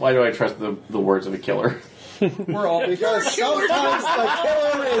choice. Why do I trust the words of a killer? We're all Because sometimes the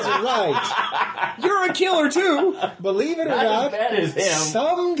killer is right. You're a killer, too. Believe it or Not not, as bad as him.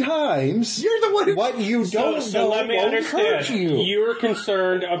 sometimes You're the one who... what you don't So know let me won't understand. hurt you. You're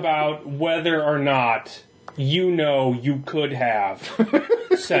concerned about whether or not you know you could have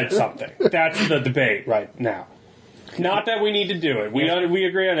said something. That's the debate right now. Not that we need to do it. We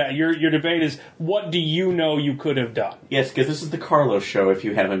agree on that. Your debate is, what do you know you could have done? Yes, because this is the Carlos show if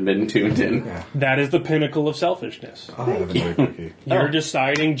you haven't been tuned in. Yeah. That is the pinnacle of selfishness. I'll have another cookie. You're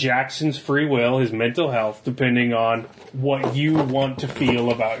deciding Jackson's free will, his mental health, depending on what you want to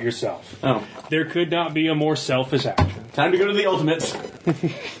feel about yourself. Oh, There could not be a more selfish action. time to go to the ultimates.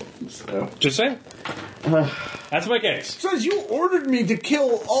 So, Just saying. That's my case. Says you ordered me to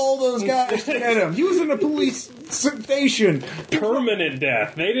kill all those guys to get him. He was in a police station. Permanent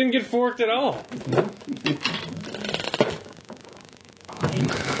death. They didn't get forked at all.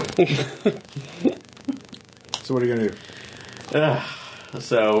 So what are you going to do?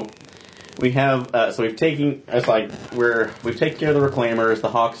 so we have. So we've taken. It's like we've taken care of the reclaimers. The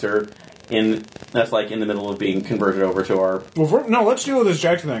Hawks are in. That's like in the middle of being converted over to our. Well, no, let's deal with this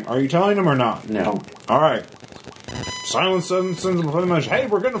Jackson thing. Are you telling him or not? No. All right. Silence sends them before the message. Hey,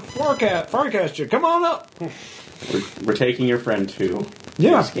 we're going to forecast you. Come on up. We're taking your friend to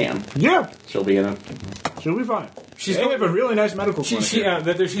Yeah. a scam. Yeah, She'll be in a. she'll be fine. She's They have a really nice medical clinic.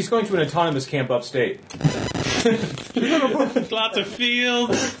 she's going to an autonomous camp upstate. Lots of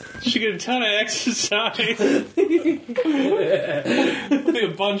fields. She get a ton of exercise. There'll be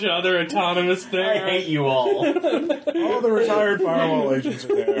a bunch of other autonomous I there. hate you all. All the retired firewall agents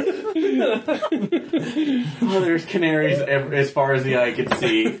are there. Oh, there's canaries as far as the eye can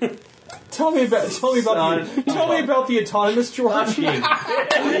see. Tell me about the autonomous George.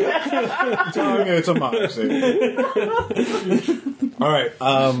 Telling you it's a moxie. All right.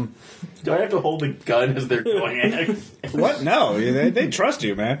 Do I have to hold the gun as they're going at? What? No, they trust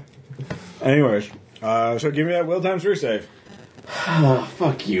you, man. Anyways, so give me that will times 3 save. Oh,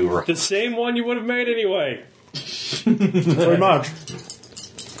 fuck you. The same one you would have made anyway. Pretty much.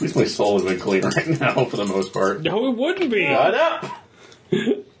 At least my soul has been clean right now for the most part. No, it wouldn't be. Shut up!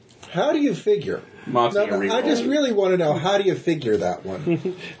 How do you figure? Moxie Now, and reroll. I just really want to know, how do you figure that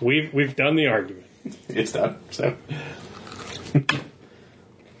one? We've done the argument. It's done, so.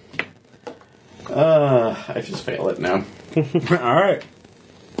 I just fail it now. All right.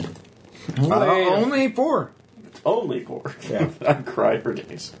 Only 4. Only 4. Yeah. I cry for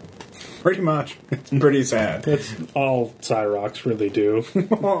days. Pretty much. It's pretty sad. That's all Cyrox really do.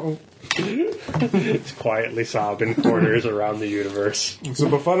 It's quietly sob in corners around the universe. It's a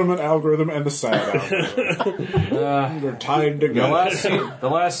befuddlement algorithm and a sad algorithm. They're tied The together.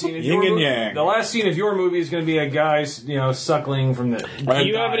 last scene of Yin your and yang. The last scene of your movie is going to be a guy, suckling from the. Do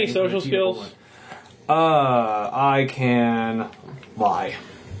you have any social skills? I can lie.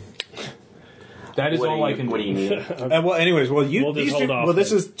 That is all I can do. What do you need? Well, anyways, We'll just these hold two, off well, this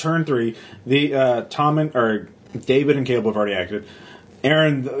then. is turn 3. The David and Caleb have already acted.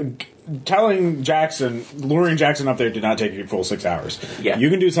 Aaron, luring Jackson up there did not take you full 6 hours. Yeah. You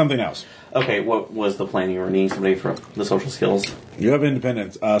can do something else. Okay, what was the plan? You were needing somebody for the social skills. You have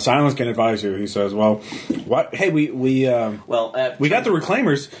independence. Silence can advise you. He says, "Well, what? Hey, we got the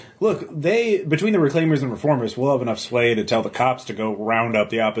Reclaimers. Look, between the Reclaimers and Reformers, we'll have enough sway to tell the cops to go round up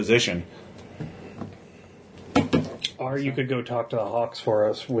the opposition. Or you could go talk to the Hawks for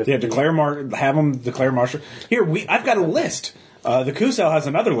us with Have them declare martial. Here, I've got a list. The Kusel has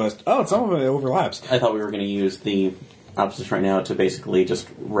another list. Oh, some of it overlaps. I thought we were going to use the opposition right now to basically just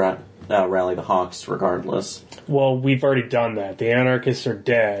rally the Hawks regardless. Well, we've already done that. The Anarchists are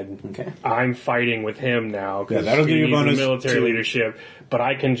dead. Okay. I'm fighting with him now because that'll give you a needs bonus military to- leadership. But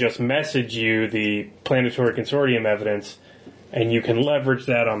I can just message you the Planetary Consortium evidence, and you can leverage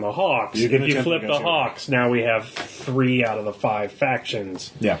that on the Hawks. You can If you attempt flip the negotiate. Hawks, now we have 3 out of the 5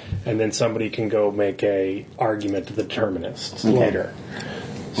 factions. Yeah. And then somebody can go make a argument to the Determinists later.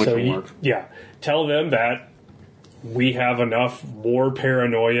 Which So will work. tell them that we have enough war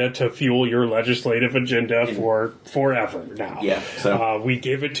paranoia to fuel your legislative agenda for forever now. Yeah, so- we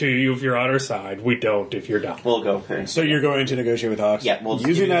give it to you if you're on our side. We don't if you're not. We'll go for So you're going to negotiate with Hawks? Yeah, we'll just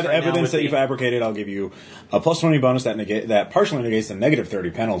using give you that this right now evidence with that you the- fabricated, I'll give you a plus 20 bonus that partially negates the negative 30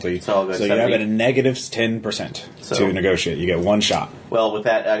 penalty. So I'll go you have 70. at a negative 10% So- to negotiate. You get 1 shot. Well, with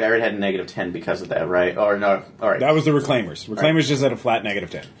that, I already had a negative 10 because of that, right? Or no, all right. That was the Reclaimers. Reclaimers just had a flat negative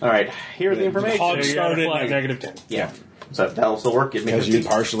 10. All right, here's the information. Hawks So you got a started flat negative. negative 10. Yeah, so that'll still work. Give me Because you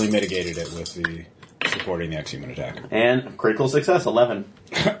 15. partially mitigated it with the supporting the X-Human attack. And critical success, 11.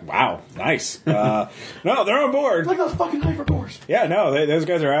 Wow, nice. No, they're on board. Look at those fucking hypercores. Yeah, no, those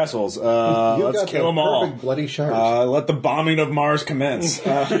guys are assholes. You've Let's got kill the them all. perfect bloody shards. Let the bombing of Mars commence.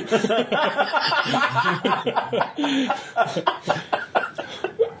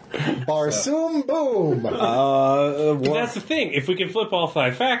 Barsoom boom! But that's the thing. If we can flip all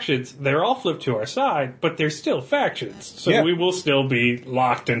 5 factions, they're all flipped to our side, but they're still factions. So Yeah. we will still be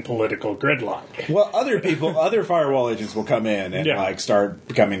locked in political gridlock. Well, other firewall agents will come in and Yeah. start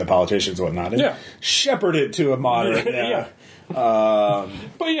becoming the politicians and whatnot, and Yeah. shepherd it to a moderate. Yeah.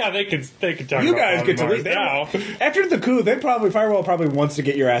 But yeah, they could talk You about guys get to Mars leave now. After the coup. Firewall probably wants to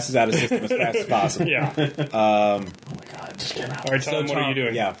get your asses out of system as fast as possible. Yeah. Oh my god, just get out. All right, Tom, what are you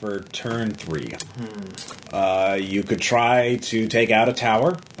doing? Yeah, for turn 3, you could try to take out a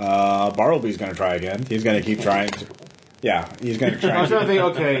tower. Bartleby's going to try again. He's going to keep trying. He's going to try. I was trying to think.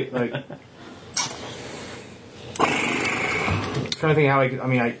 Okay, like trying to think how I could. I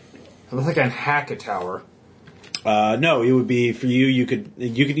mean, I don't think I can hack a tower. No, it would be for you. You could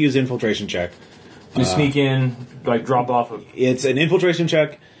use infiltration check. You sneak in, like drop off. It's an infiltration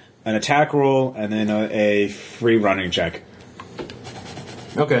check, an attack roll, and then a free running check.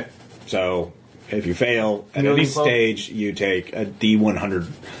 Okay. So if you fail at No any info? stage, you take a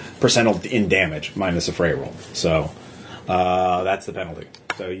D100% in damage minus a fray roll. So that's the penalty.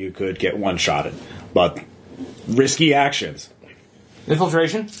 So you could get one-shotted, but risky actions.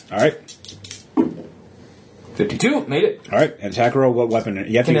 Infiltration. All right, 52. Made it. all right. And attack roll. What weapon?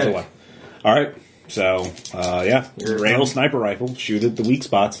 You have to use a Kinetic. weapon. All right. So rail sniper rifle. Shoot at the weak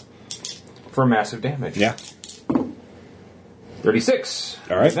spots. For massive damage. Yeah. 36.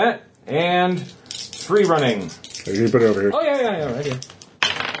 All right. That. And free running. So you put it over here. Oh, yeah, right here.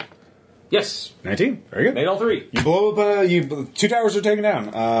 Yes. 19. Very good. Made all 3. You blow up. 2 towers are taken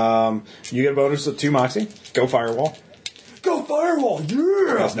down. You get a bonus of 2 moxie. Go firewall. Go firewall,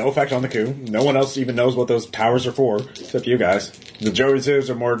 yeah! Has no effect on the coup. No one else even knows what those towers are for, except you guys. The Joneses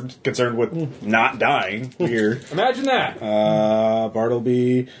are more concerned with not dying. Weird. Imagine that.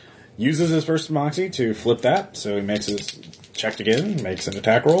 Bartleby uses his first moxie to flip that, so he makes his check again, makes an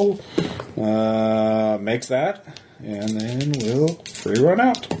attack roll, makes that, and then will free run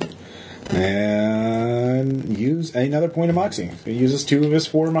out. And use another point of moxie. He uses 2 of his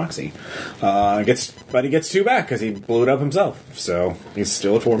 4 moxie. But he gets 2 back because he blew it up himself. So he's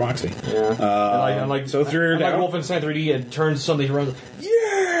still at 4 moxie. Yeah. Unlike so through unlike down. Wolfenstein 3D, it turns something around.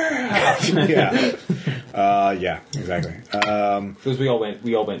 Yeah. Yeah, exactly. Because we all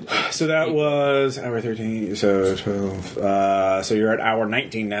went. So that was hour 13. So 12. So you're at hour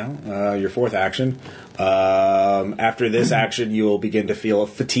 19 now. Your 4th action. After this action, you will begin to feel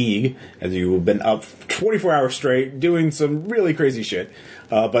fatigue as you've been up 24 hours straight doing some really crazy shit.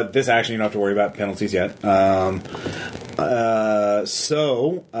 But this action, you don't have to worry about penalties yet.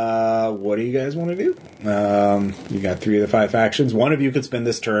 So, what do you guys want to do? You got 3 of the 5 factions. One of you could spend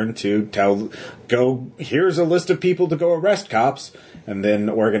this turn to here's a list of people to go arrest cops, and then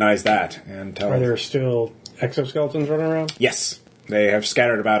organize that. And tell Are there still exoskeletons running around? Yes. They have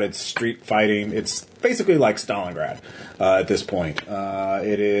scattered about. It's street fighting. It's basically like Stalingrad at this point.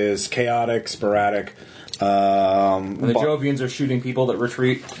 It is chaotic, sporadic. The Jovians are shooting people that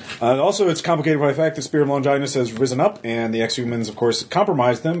retreat. Also, it's complicated by the fact that Spear of Longinus has risen up, and the Exhumans, of course,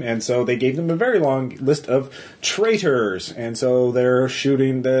 compromised them, and so they gave them a very long list of traitors, and so they're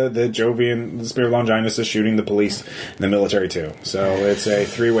shooting the Jovian. The Spear of Longinus is shooting the police and the military too. So it's a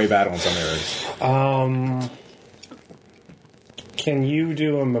 3-way battle in some areas. Can you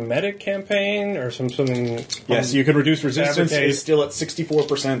do a mimetic campaign or something? Yes, you can reduce resistance. Fabricate. It's still at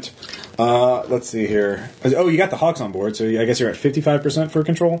 64%. Let's see here. Oh, you got the Hawks on board, so I guess you're at 55% for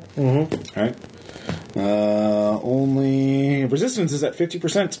control. Mm-hmm. All right. Only resistance is at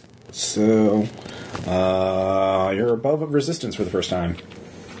 50%, so you're above resistance for the first time.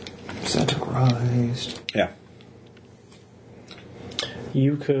 Categorized. Yeah.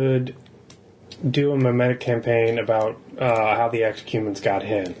 You could do a mimetic campaign about how the Exhumans got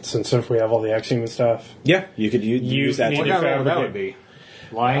in. Since if we have all the Exhuman stuff, Yeah, you could use that. need What to kind of role that fabricate- would be?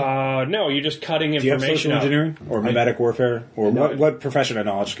 Lying? no, you're just cutting Do you have information social out. engineering or mimetic warfare or what profession of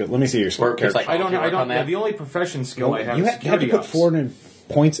knowledge? Let me see your Or character. it's like I don't. work on that. The only profession skill I have you is had to security put ops. 400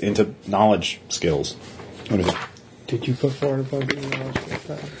 points into knowledge skills. Let me see. Did you put forward a point in knowledge?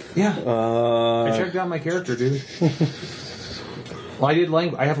 Yeah. I checked out my character, dude. Well, I did.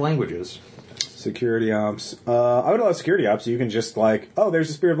 I have languages. Security ops. I would allow security ops. So you can just there's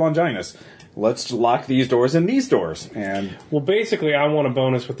the Spear of Longinus. Let's lock these doors and these doors. And Well, basically, I want a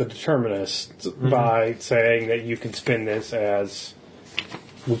bonus with the Determinists by saying that you can spin this as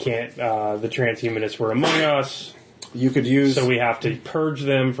we can't. The transhumanists were among us, you could use. so we have to purge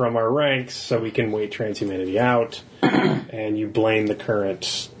them from our ranks so we can wait transhumanity out. And you blame the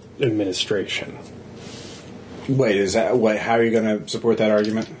current administration. Wait, is that what? How are you going to support that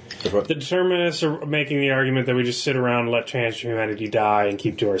argument? The Determinists are making the argument that we just sit around and let transhumanity die and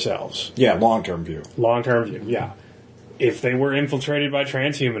keep to ourselves. Yeah, long-term view. Long-term view, yeah. If they were infiltrated by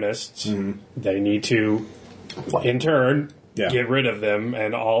transhumanists, they need to, in turn, get rid of them,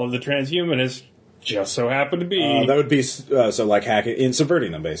 and all of the transhumanists just so happen to be... That would be hacking,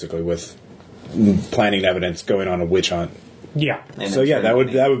 subverting them basically with planting evidence, going on a witch hunt. Yeah. And So yeah, then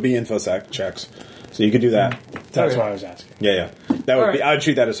that would be infosec checks. So you could do that. That's what I was asking. Yeah. That would All be. right. I'd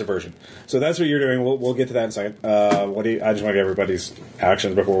treat that as subversion. So that's what you're doing. We'll get to that in a second. I just want to get everybody's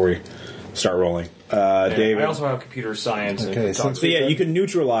actions before we start rolling. David. I also have computer science. Okay, and since So yeah, you can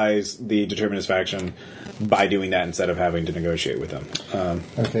neutralize the Determinist faction by doing that instead of having to negotiate with them.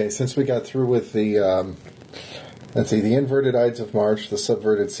 Okay, since we got through with the, the Inverted Ides of March, the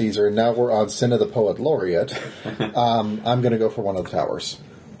Subverted Caesar, and now we're on Sin of the Poet Laureate, I'm going to go for one of the towers.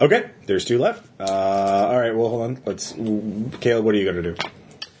 Okay, there's 2 left. All right, well, hold on. Caleb, what are you going to do?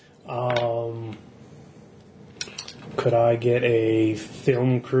 Could I get a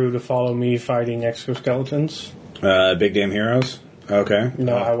film crew to follow me fighting exoskeletons? Big damn heroes. Okay.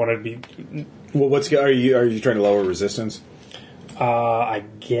 No, I want to be... Well, are you trying to lower resistance? I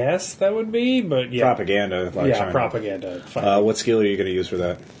guess that would be, but yeah. Propaganda. Propaganda. Fighting. What skill are you going to use for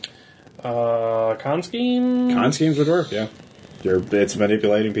that? Con scheme? Con schemes would work, yeah. It's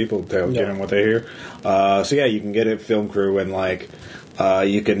manipulating people to give them what they hear. So yeah, you can get a film crew and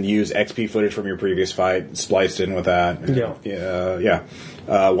you can use XP footage from your previous fight spliced in with that. Yeah.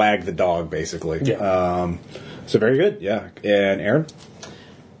 Wag the dog, basically. Yeah. So very good, yeah. And Aaron?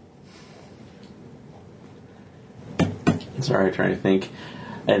 Sorry, I'm trying to think.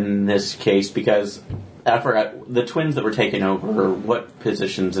 In this case, because after the twins that were taken over, what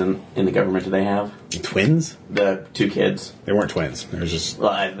positions in the government do they have? Twins? The 2 kids. They weren't twins. They're just...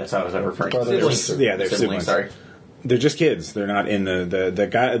 Well, that's how I was referring to. Brothers. Siblings. Yeah, they're siblings. Sorry. They're just kids. They're not in the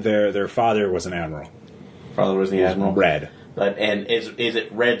guy... Their father was an admiral. Father was the admiral. Red. And is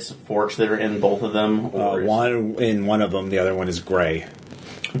it Red's forks that are in both of them? Or One of them, the other one is gray.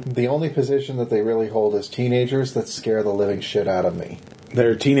 The only position that they really hold is teenagers that scare the living shit out of me.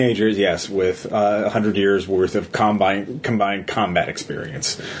 They're teenagers, yes, with 100 years worth of combined combat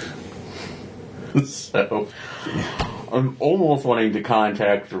experience. So, I'm almost wanting to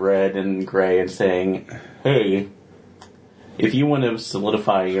contact Red and Gray and saying, hey, if you want to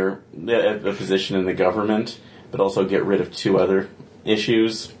solidify your a position in the government, but also get rid of 2 other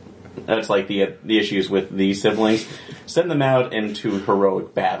issues, that's like the issues with the siblings, send them out into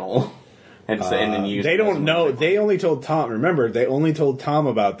heroic battle And then use They it as don't a know. weapon. They only told Tom. Remember, they only told Tom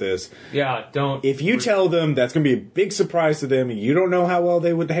about this. Yeah, don't. If you tell them, that's going to be a big surprise to them. You don't know how well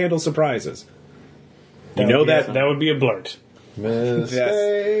they would handle surprises. You know that. That would be a blurt.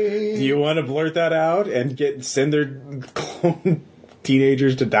 Mistake. You want to blurt that out and send their clone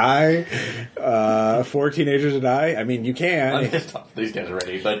teenagers to die? 4 teenagers to die? I mean, you can. These guys are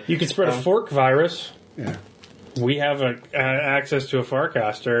ready, but You could spread a fork virus. Yeah. We have access to a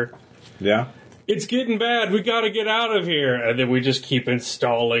Farcaster. Yeah. It's getting bad. We got to get out of here. And then we just keep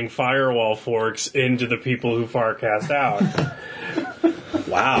installing firewall forks into the people who Farcast out.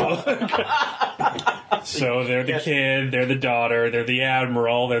 Wow. So they're the kid, they're the daughter, they're the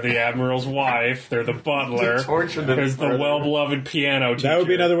admiral, they're the admiral's wife, they're the butler, torture them there's the further. well-beloved piano teacher. That would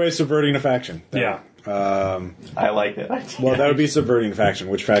be another way of subverting a faction. Yeah. I like that idea. Well, that would be subverting a faction.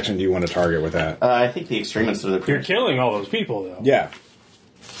 Which faction do you want to target with that? I think the extremists are the You're killing all those people, though. Yeah.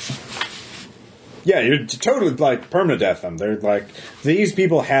 Yeah, you're totally, like, permanent death them. They're like, these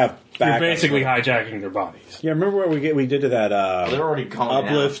people have You're backup. basically hijacking their bodies. Yeah, remember what we did to that They're already gone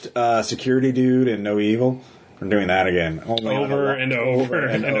Uplift security dude in No Evil? We're doing that again. Only Over and over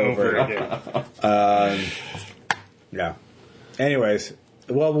and over again. Yeah. Anyways,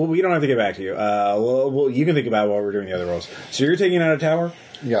 well, we don't have to get back to you. Well, you can think about what we're doing the other roles. So you're taking out a tower?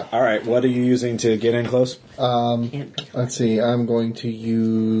 Yeah. All right. What are you using to get in close? Let's see. I'm going to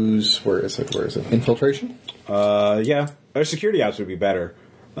use. Where is it? Infiltration? Yeah. Or security ops would be better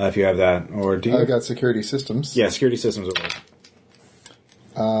if you have that. Or do you? I've got security systems. Yeah, security systems would work.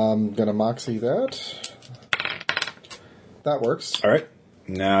 I'm going to Moxie that. That works. All right.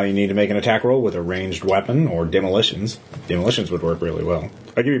 Now you need to make an attack roll with a ranged weapon or demolitions. Demolitions would work really well.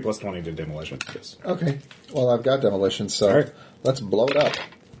 I'll give you plus 20 to demolition. Yes. Okay. Well, I've got demolition, so All right. let's blow it up.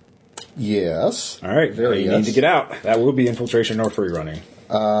 Yes. All right. Very you yes. need to get out. That will be infiltration or free running.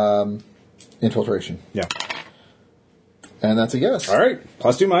 Infiltration. Yeah. And that's a yes. All right.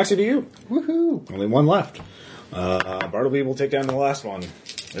 Plus 2 Moxie to you. Woohoo. Only one left. Bartleby will take down the last one.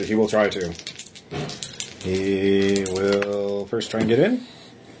 Or he will try to. He will first try and get in.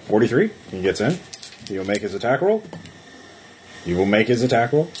 43. He gets in. He will make his attack roll. He will make his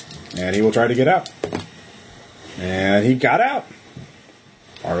attack roll. And he will try to get out. And he got out.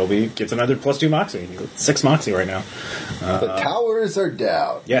 Bartleby gets another plus 2 Moxie. 6 Moxie right now. The towers are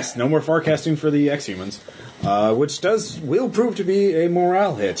down. Yes, no more forecasting for the ex-humans. Which will prove to be a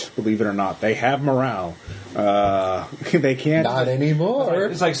morale hit, believe it or not. They have morale. They can't... Not anymore.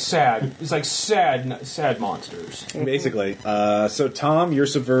 It's like sad. It's like sad monsters. Basically. So, Tom, you're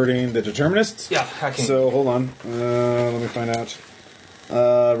subverting the Determinists? Yeah, hacking. So, hold on. Let me find out.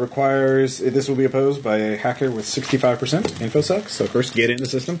 Requires... This will be opposed by a hacker with 65% InfoSec. So, first, get in the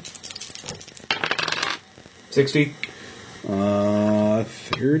system. 60.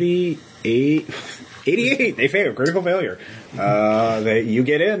 38... 88! They fail. Critical failure. You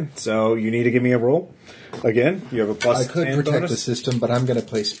get in, so you need to give me a roll. Again, you have a plus I could 10 protect bonus. the system, but I'm going to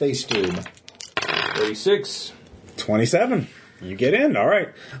play Space Doom. 36. 27. You get in, all right.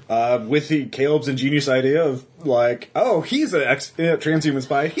 With the Caleb's ingenious idea of like, oh, he's a transhuman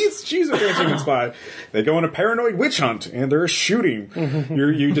spy. She's a transhuman spy. They go on a paranoid witch hunt and they're shooting.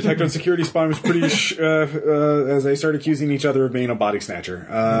 You detect on security spy was pretty as they start accusing each other of being a body snatcher.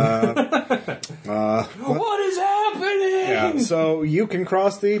 What is happening? Yeah, so you can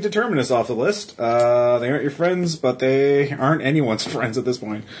cross the Determinists off the list. They aren't your friends, but they aren't anyone's friends at this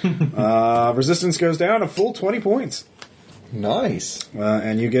point. Resistance goes down a full 20 points. Nice.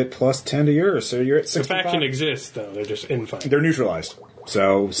 And you get plus 10 to yours, so you're at The 65. faction exists, though. They're just infighting. They're neutralized.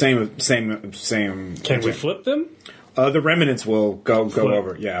 So same. Can we flip them? The remnants will go Flip.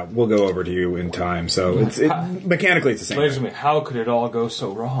 over. Yeah, we'll go over to you in time. So mechanically it's the same. Ladies and gentlemen, how could it all go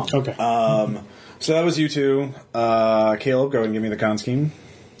so wrong? Okay. So that was you two. Caleb, go ahead and give me the con scheme.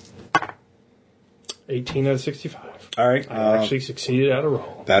 18 out of 65. All right. I actually succeeded at a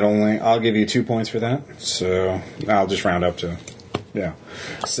roll. I'll give you 2 points for that. So I'll just round up to, yeah.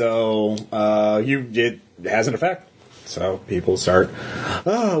 So it has an effect. So people start,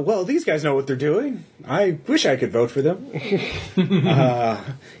 oh, well, these guys know what they're doing. I wish I could vote for them.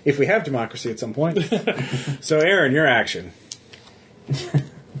 If we have democracy at some point. So Aaron, your action.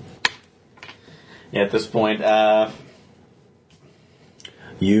 Yeah, at this point,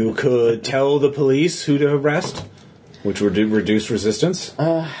 You could tell the police who to arrest, which would reduce resistance.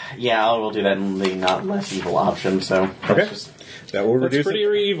 yeah, I will do that in the not less evil option, so... Okay. That will That's reduce pretty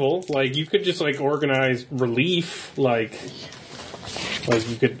it. evil. Like, you could just, like, organize relief, like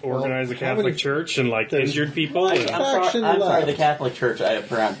you could organize a Catholic church and, like, injured people. I'm and- sorry, Faction I'm sorry, left. the Catholic Church, I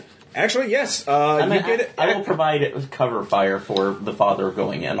forgot. Actually, yes. I You will provide cover fire for the father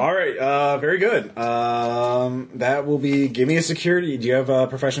going in. All right. Very good. That will be. Give me a security. Do you have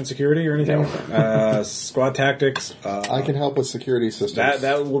profession security or anything? Squad tactics. I can help with security systems.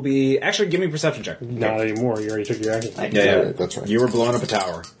 That will be. Actually, give me a perception check. Not anymore. You already took your action. Yeah, that's right. You were blowing up a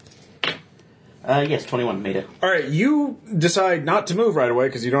tower. Yes, 21 made it. All right, you decide not to move right away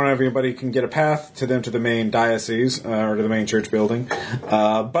because you don't have anybody who can get a path to them to the main diocese or to the main church building.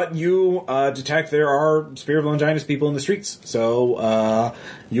 But you detect there are Spear of Longinus people in the streets, so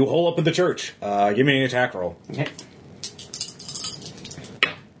you hole up in the church. Give me an attack roll. Okay.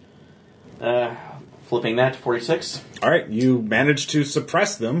 Flipping that to 46. All right, you manage to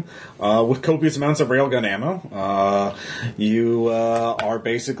suppress them with copious amounts of railgun ammo. You are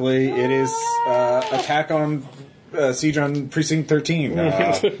basically, it is attack on siege on Precinct 13.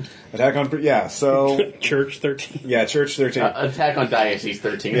 Attack on, so... Church 13. Yeah, Church 13. Attack on Diocese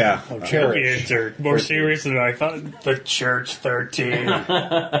 13. Yeah. Champions are more serious than I thought. The Church 13.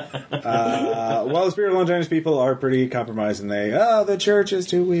 Well, the Spirit of Longinus people are pretty compromised, and the church is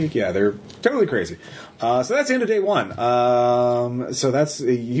too weak. Yeah, they're totally crazy. So that's the end of day one. So that's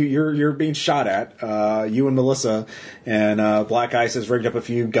you're being shot at. You and Melissa, and Black Ice has rigged up a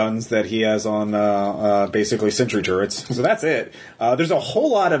few guns that he has on basically sentry turrets. So that's it. There's a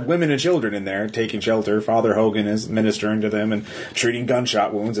whole lot of women and children in there taking shelter. Father Hogan is ministering to them and treating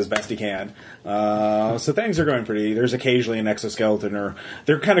gunshot wounds as best he can. So things are going pretty. There's occasionally an exoskeleton, or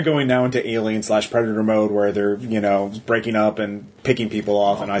they're kind of going now into alien/predator mode where they're breaking up and picking people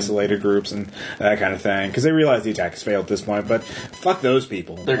off in isolated groups and that kind of thing. Because they realize the attack has failed at this point, but fuck those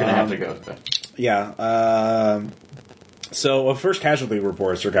people. They're going to have to go. Yeah. So first casualty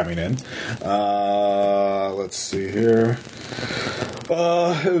reports are coming in. Let's see here.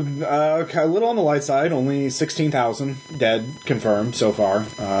 A little on the light side. Only 16,000 dead confirmed so far.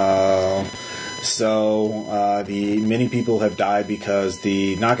 The many people have died because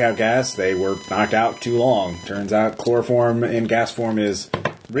the knockout gas, they were knocked out too long. Turns out chloroform in gas form is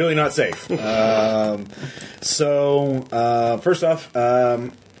really not safe. First off,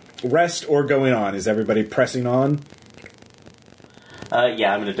 rest or going on? Is everybody pressing on?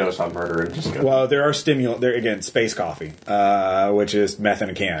 Yeah, I'm going to dose on murder and just go. Well, there are stimulant. There again, space coffee, which is meth in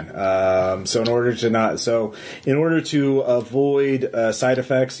a can. In order to avoid side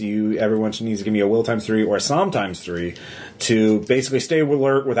effects, everyone needs to give me a will times 3 or a Psalm times 3 to basically stay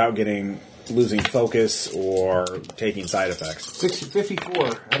alert without losing focus or taking side effects. 54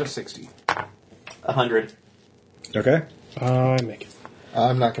 out of 60. 100. Okay. I make it.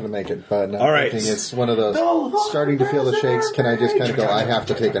 I'm not going to make it, but all right. It's one of those starting to feel the shakes. Can I just kind of go, I have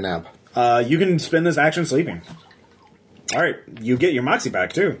to take a nap? You can spend this action sleeping. All right. You get your moxie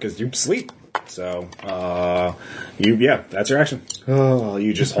back, too, because you sleep. So, that's your action. Oh,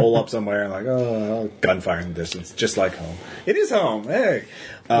 you just hole up somewhere and gunfire in the distance, just like home. It is home. Hey.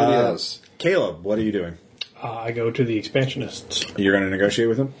 It is. Caleb, what are you doing? I go to the expansionists. You're going to negotiate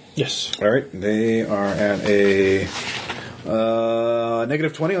with them? Yes. All right. They are at a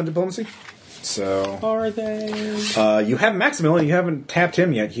negative 20 on diplomacy. So are they? You have Maximilian. You haven't tapped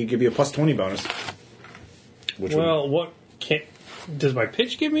him yet. He'd give you a plus 20 bonus. Does my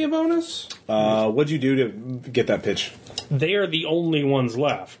pitch give me a bonus? What'd you do to get that pitch? They are the only ones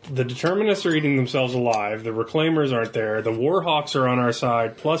left. The Determinists are eating themselves alive. The Reclaimers aren't there. The Warhawks are on our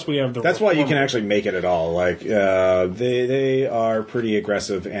side. Plus, we have the. That's why you can actually make it at all. They are pretty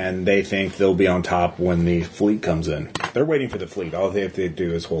aggressive, and they think they'll be on top when the fleet comes in. They're waiting for the fleet. All they have to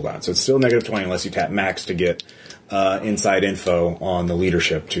do is hold on. So it's still negative 20 unless you tap Max to get inside info on the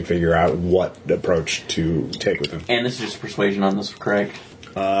leadership to figure out what approach to take with them. And this is just persuasion on this, correct?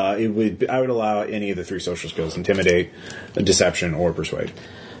 I would allow any of the 3 social skills: intimidate, deception, or persuade.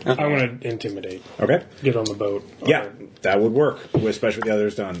 Okay. I want to intimidate. Okay. Get on the boat. Yeah, that would work, especially with the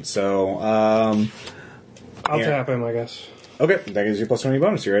others done. So, I'll tap him, I guess. Okay, that gives you plus 20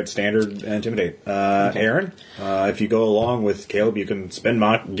 bonus. You're at standard intimidate. Aaron, if you go along with Caleb, you can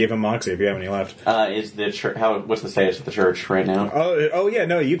give him moxie if you have any left. Is the church? What's the status of the church right now? Oh yeah,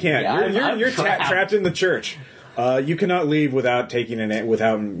 no, you can't. Yeah, you're trapped in the church. You cannot leave without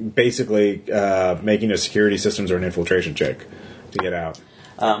basically making a security systems or an infiltration check to get out.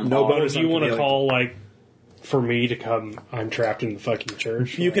 No bonus. Do you want to call for me to come? I'm trapped in the fucking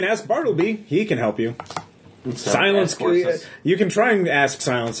church. You can ask Bartleby. He can help you. Silence. You can try and ask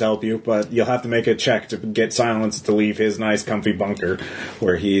Silence to help you, but you'll have to make a check to get Silence to leave his nice, comfy bunker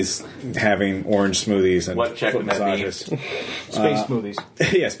where he's having orange smoothies and foot massages. Space smoothies.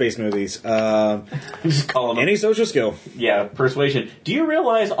 Yeah, space smoothies. Just call him any social skill. Yeah, persuasion. Do you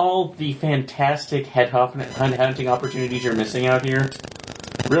realize all the fantastic head hunting opportunities you're missing out here?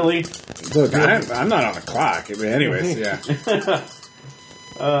 Really? Look, I'm not on the clock. But anyways, yeah.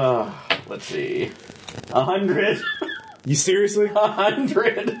 Let's see. 100. You seriously?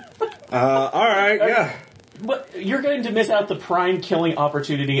 100. All right, yeah. But you're going to miss out the prime killing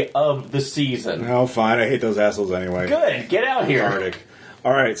opportunity of the season. Oh, fine. I hate those assholes anyway. Good. Get out here. Arctic.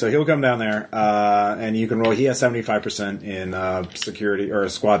 All right, so he'll come down there, and you can roll. He has 75% in security or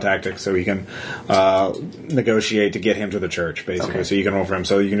squad tactics, so he can negotiate to get him to the church, basically. Okay. So you can roll for him.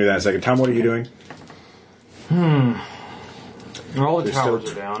 So you can do that in a second. Tom, what are you doing? All the There's towers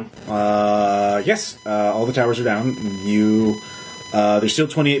still- are down. Yes, all the towers are down. There's still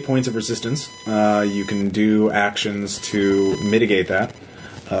 28 points of resistance. You can do actions to mitigate that.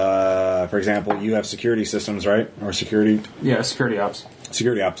 For example, you have security systems, right? Or security Yeah, security ops.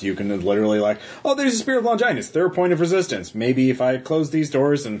 ops. You can literally there's a Spear of Longinus. They're a point of resistance. Maybe if I close these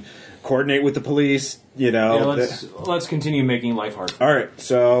doors and coordinate with the police, Let's continue making life hard. All right,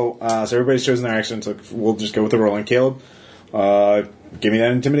 so everybody's chosen their action. So we'll just go with the rolling. Caleb, give me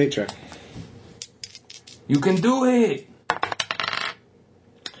that intimidate check. You can do it.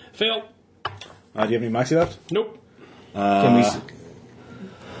 Fail. Do you have any moxie left? Nope. Can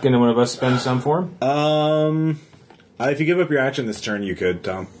one of us spend some for him? If you give up your action this turn, you could,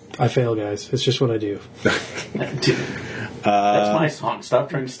 Tom. I fail, guys. It's just what I do. That's my song.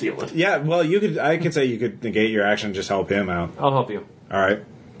 Stop trying to steal it. Yeah, well, I could say you could negate your action and just help him out. I'll help you. All right.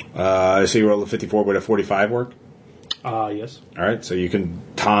 So you roll a 54. Would a 45 work? Yes. All right. So you can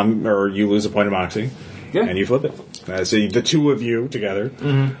you lose a point of moxie, Yeah. and you flip it. So the two of you together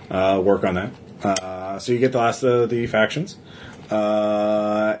work on that. So you get the last of the factions.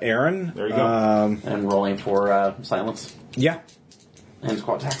 Aaron. There you go. And rolling for silence Yeah. and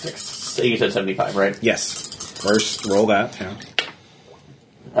squad tactics. So you said 75, right? Yes. First, roll that. Yeah.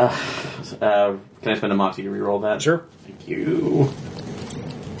 Can I spend a moxie to reroll that? Sure. Thank you.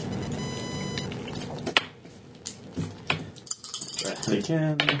 Try that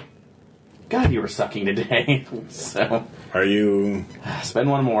again. God, you were sucking today. So Are you spend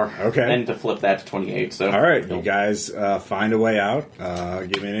one more. Okay. And to flip that to 28. So all right? You guys find a way out.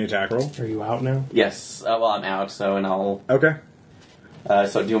 Give me an attack roll. Are you out now? Yes. Well, I'm out. So and I'll. Okay.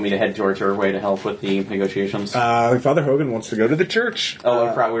 So do you want me to head towards your way to help with the negotiations? Father Hogan wants to go to the church. I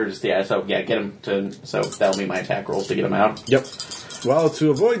forgot we were just So get him to. So that'll be my attack rolls to get him out. Yep. Well,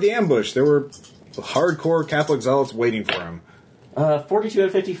 to avoid the ambush, there were hardcore Catholic zealots waiting for him. 42 out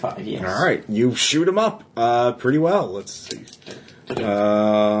of 55. Yes. All right, you shoot him up pretty well. Let's see.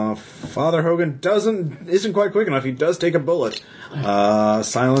 Father Hogan isn't quite quick enough. He does take a bullet.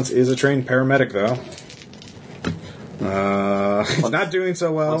 Silence is a trained paramedic, though. He's not doing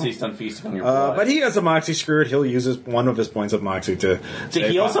so well. Once he's done feasting on your blood. But he has a moxie skirt. He'll use one of his points of moxie to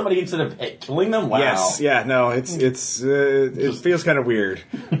heal somebody instead of killing them. Wow. Yes, yeah, no, it feels kind of weird.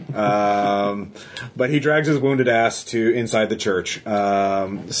 But he drags his wounded ass to inside the church.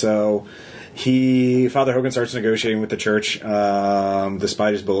 So Father Hogan starts negotiating with the church,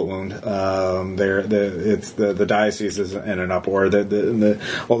 despite his bullet wound. The diocese is in an uproar.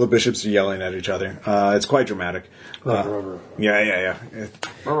 All the bishops are yelling at each other. It's quite dramatic. Yeah.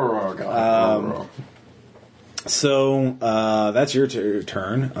 Oh, God. So that's your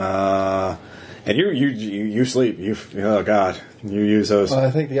turn. And you sleep. Oh God, you use those.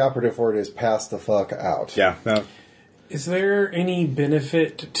 I think the operative word is pass the fuck out. Yeah. No. Is there any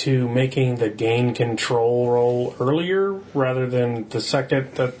benefit to making the gain control roll earlier rather than the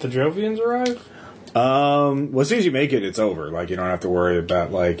second that the Jovians arrive? Well, as soon as you make it, it's over. You don't have to worry about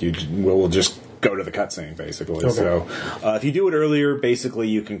we'll just go to the cutscene basically. Okay. So if you do it earlier, basically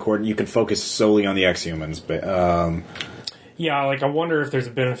you can focus solely on the ex-humans. But yeah, I wonder if there's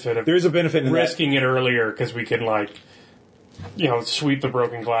a benefit of there's a benefit in risking it earlier because we can sweep the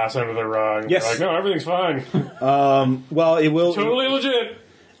broken glass under the rug. Yes. No, everything's fine. Well, it will Totally legit.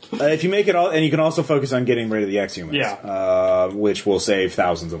 if you make it all, and you can also focus on getting rid of the ex-humans. Yeah. Which will save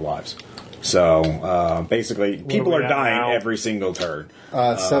thousands of lives. So basically, people are dying now? every single turn.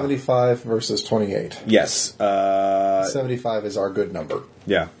 75 versus 28. Yes. 75 is our good number.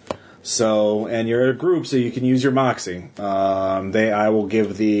 Yeah. So, and you're a group, so you can use your moxie. I will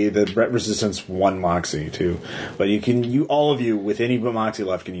give the resistance 1 moxie too, but all of you with any moxie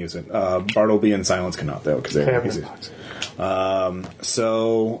left can use it. Bartleby and Silence cannot though because they're easy.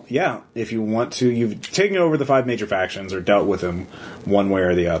 So yeah, if you want to, you've taken over the 5 major factions or dealt with them one way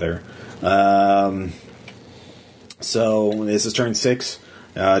or the other. So this is turn 6.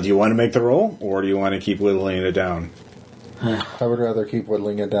 Do you want to make the roll, or do you want to keep whittling it down? I would rather keep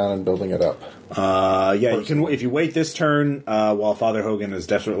whittling it down and building it up. Yeah, you can. If you wait this turn while Father Hogan is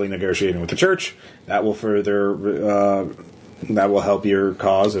desperately negotiating with the church, that will further that will help your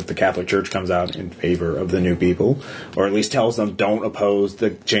cause if the Catholic Church comes out in favor of the new people, or at least tells them don't oppose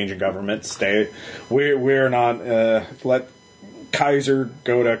the change in government. We're not let Kaiser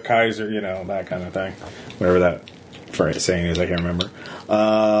go to Kaiser, that kind of thing. Whatever that saying is, I can't remember.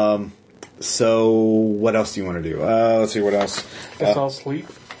 So what else do you want to do? Let's see what else. Guess I'll sleep.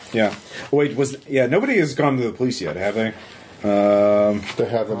 Yeah. Wait, nobody has gone to the police yet, have they? To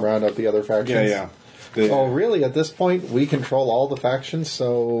have them round up the other factions. Yeah. Really? At this point, we control all the factions,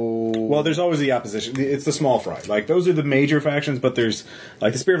 so... Well, there's always the opposition. It's the small fry. Like, those are the major factions, but there's,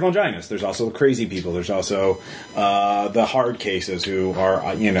 like, the Spirit of Longinus. There's also the crazy people. There's also the hard cases who are,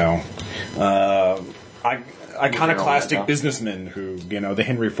 iconoclastic businessmen who, the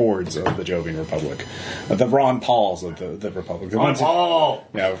Henry Fords of the Jovian Republic. The Ron Pauls of the Republic. Ron Paul!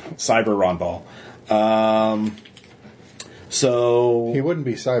 Yeah, cyber Ron Paul. So... He wouldn't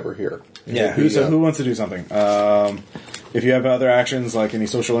be cyber here. Yeah, who wants to do something? If you have other actions like any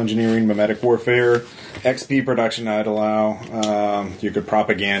social engineering, mimetic warfare, XP production I'd allow. You could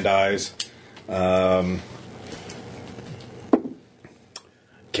propagandize.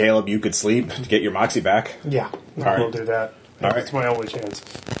 Caleb, you could sleep to get your moxie back. Yeah, All right. we'll do that. That's my only chance.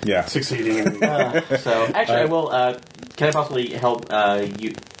 Yeah. Succeeding in So, actually, I will... can I possibly help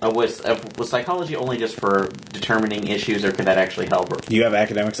you... Was psychology only just for determining issues, or could that actually help? You have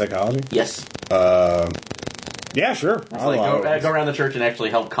academic psychology? Yes. Yeah, sure. Go around the church and actually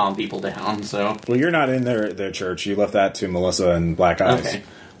help calm people down, so... Well, you're not in their church. You left that to Melissa and Black Eyes. Okay.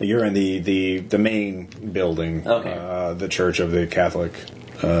 You're in the main building. Okay. The Church of the Catholic...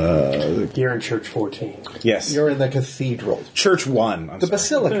 You're in Church 14. Yes. You're in the cathedral. Church 1. The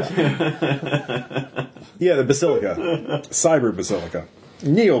basilica. Yeah, the Basilica. Cyber Basilica.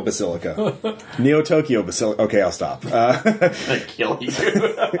 Neo Basilica. Neo Tokyo Basilica. Okay, I'll stop. I kill you. So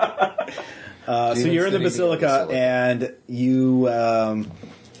you're in the Basilica, and you...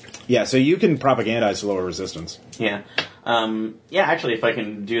 so you can propagandize to lower resistance. Yeah. Actually, if I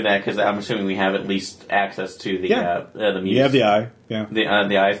can do that, because I'm assuming we have at least access to the muse. You have the eye. Yeah. The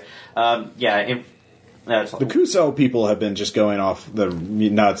eyes. That's the Kusel people have been just going off the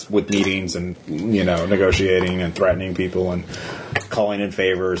nuts with meetings and, negotiating and threatening people and calling in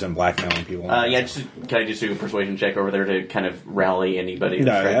favors and blackmailing people. Can I just do a persuasion check over there to kind of rally anybody?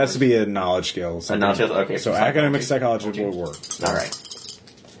 No, it has to be a knowledge skill. A knowledge skill? Okay. So academic psychology will work. All right.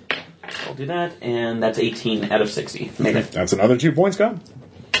 I'll do that, and that's 18 out of 60. Made it. That's another 2 points gone.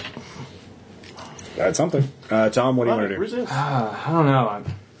 That's something. Tom, what do you want to do? I don't know. I'm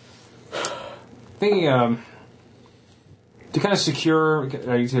thinking to kind of secure,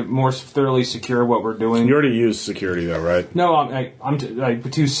 to more thoroughly secure what we're doing. You already used security, though, right? No,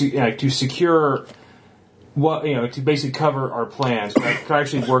 to secure what to basically cover our plans. I could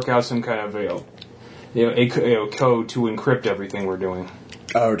actually work out some kind of a code to encrypt everything we're doing.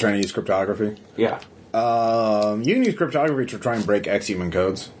 Oh, we're trying to use cryptography? Yeah. You can use cryptography to try and break ex-human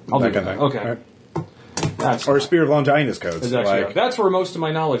codes. I'll that do kind that. of thing. Okay. Right? That's Or Spirit of Longinus codes. that's where most of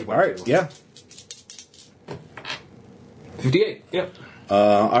my knowledge went. All right, yeah. 58. Yep.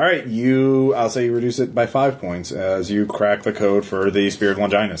 All right, I'll say you reduce it by 5 points as you crack the code for the Spirit of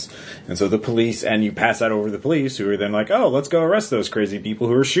Longinus. And so the police, and you pass that over to the police, who are then like, oh, let's go arrest those crazy people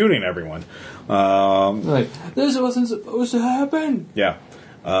who are shooting everyone. This wasn't supposed to happen. Yeah.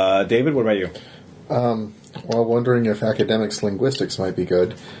 David, what about you? Well, wondering if academics linguistics might be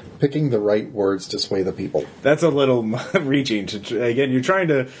good. Picking the right words to sway the people. That's a little reaching. Again, you're trying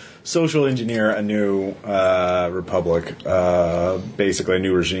to social engineer a new republic, basically a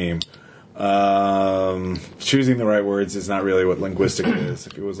new regime. Choosing the right words is not really what linguistic is.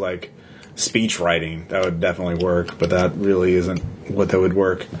 If it was like speech writing, that would definitely work, but that really isn't what that would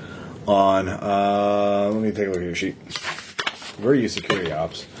work on. Let me take a look at your sheet. We're use security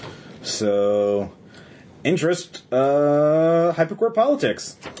ops. So... interest, hypercore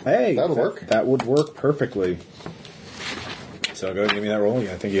politics. Hey, that'll work. That would work perfectly. So go ahead and give me that roll.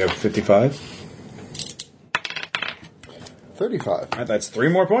 Yeah, I think you have 55. 35. All right, that's 3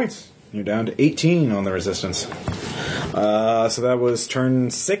 more points. You're down to 18 on the resistance. So that was turn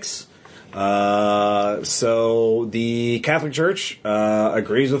 6. So the Catholic Church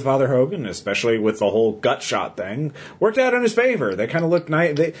agrees with Father Hogan, especially with the whole gut shot thing. Worked out in his favor. They kind of look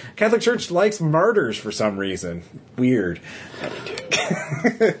nice. The Catholic Church likes martyrs for some reason. Weird.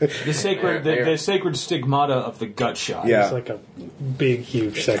 The sacred stigmata of the gut shot. Yeah. It's like a big,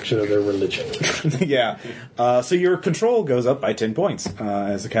 huge section of their religion. Yeah. So your control goes up by 10 points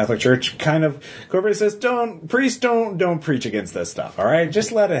as the Catholic Church kind of cooperates, says, don't preach against this stuff. All right,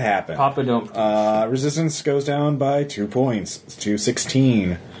 just let it happen. Papa don't. Resistance goes down by 2 points to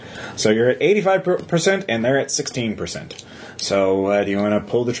 16. So you're at 85% and they're at 16%. So, do you want to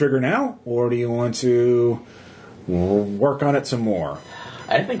pull the trigger now, or do you want to work on it some more?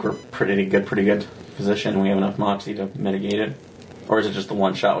 I think we're pretty good position. We have enough moxie to mitigate it. Or is it just the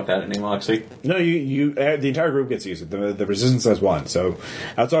one shot without any moxie? No, the entire group gets used. The resistance has won. So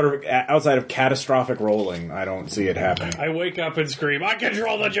outside of catastrophic rolling, I don't see it happening. I wake up and scream, I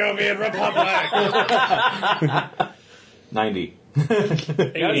control the Jovian Republic! 90.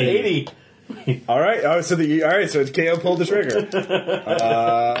 That's 80. All right. Oh, so it's KO pulled the trigger.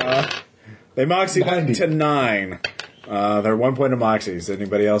 They moxie went to 9. They're 1 point of moxies.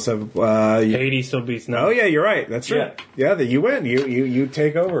 Anybody else have? 80 still beats 9. Oh yeah, you're right. That's true. Yeah, you win. You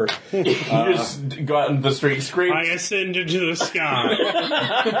take over. You just go out in the street, scream. I ascend into the sky.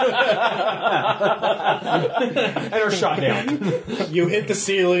 And are shot down. You hit the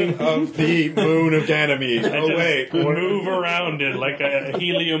ceiling of the moon of Ganymede. Oh wait, Move around it like a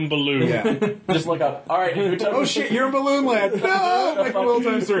helium balloon. yeah. Just look up. All right, who turned? Oh shit, you're in balloon land. No, make the roll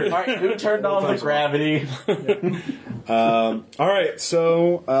times 3. All right, who turned on the gravity? All right,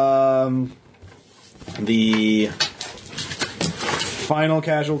 so the final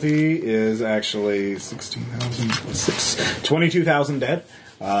casualty is actually 16,000 plus 6, 22,000 dead.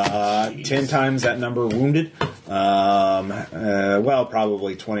 10 times that number wounded. Well,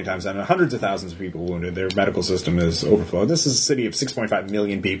 probably 20 times that. Hundreds of thousands of people wounded. Their medical system is overflowed. This is a city of 6.5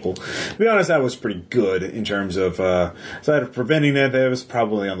 million people. To be honest, that was pretty good in terms of side of preventing it. That was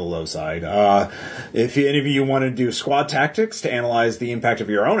probably on the low side. If any of you want to do squad tactics to analyze the impact of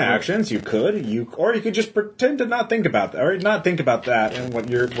your own actions, you could. Or you could just pretend to not think about that, or not think about that and what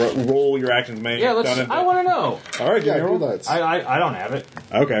role your actions may have done. I want to know. All right, Yeah, give me a do roll. that. I don't have it.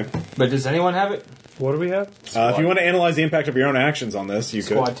 Okay. But does anyone have it? What do we have? If you want to analyze the impact of your own actions on this, you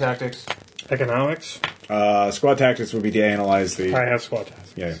Squad tactics. Economics? could. Squad tactics would be to analyze the. I have squad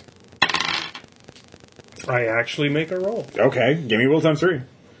tasks. Yeah. I actually make a roll. Okay, give me roll times 3.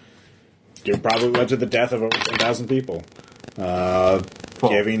 It probably led to the death of over 10,000 people.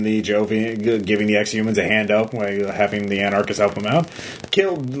 Giving the giving the ex-humans a hand up, while having the anarchists help them out,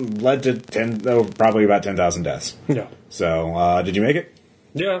 led to probably about 10,000 deaths. Yeah. So, did you make it?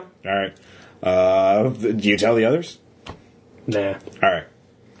 Yeah. All right. Do you tell the others? Nah. All right.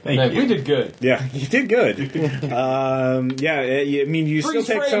 We did good. Yeah, you did good. I mean, you still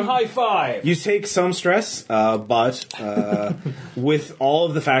take some high five. You take some stress, but with all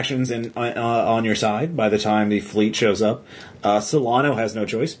of the factions on your side, by the time the fleet shows up, Solano has no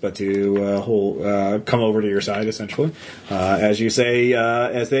choice but to come over to your side, essentially. As you say,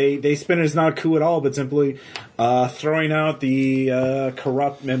 as they spin it as not a coup at all, but simply throwing out the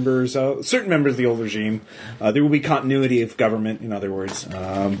corrupt members, certain members of the old regime. There will be continuity of government, in other words.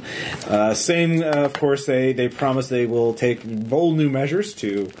 Of course, they promise they will take bold new measures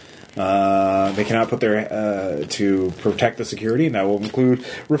to. They cannot put their to protect the security, and that will include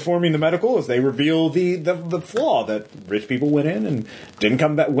reforming the medical, as they reveal the flaw that rich people went in and didn't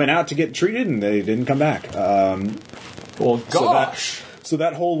come back, went out to get treated, and they didn't come back. Well, gosh. So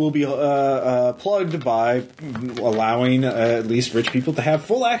that hole will be plugged by allowing at least rich people to have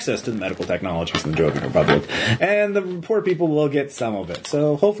full access to the medical technologies in the Jovian Republic. And the poor people will get some of it.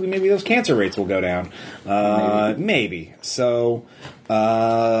 So hopefully maybe those cancer rates will go down. Maybe. So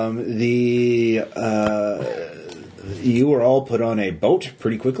you are all put on a boat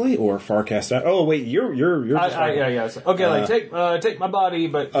pretty quickly, or far cast out. Oh wait, you're just Okay, take my body,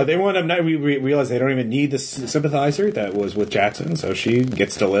 but they wound up. We realize they don't even need the sympathizer that was with Jackson, so she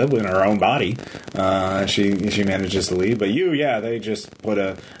gets to live in her own body. She manages to leave, but they just put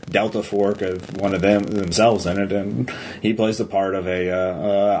a Delta fork of one of themselves in it, and he plays the part of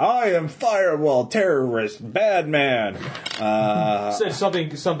I am Firewall terrorist bad man. said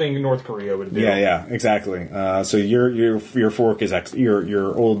something North Korea would do. Yeah, exactly. So your fork is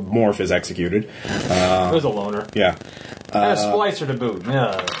your old morph is executed. It was a loner. Yeah. And a splicer to boot.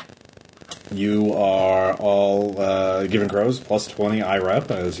 Yeah. You are all given crows plus 20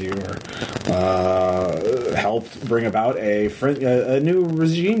 IREP as you are helped bring about a new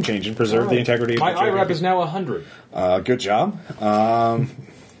regime change and preserve the integrity of my the IREP is now 100. Good job.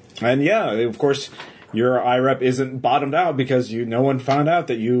 And of course, your IREP isn't bottomed out because no one found out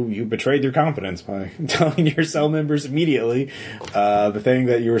that you betrayed your confidence by telling your cell members immediately the thing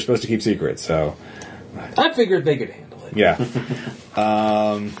that you were supposed to keep secret. So I figured they could handle it. Yeah.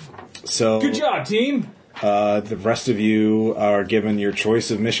 So good job, team. The rest of you are given your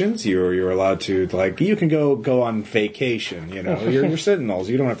choice of missions. You're allowed to you can go on vacation. You're sentinels.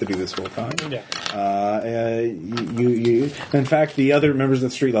 You don't have to do this full time. Yeah. You in fact, the other members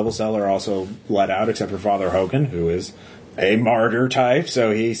of the street level cell are also let out, except for Father Hogan, who is a martyr type, so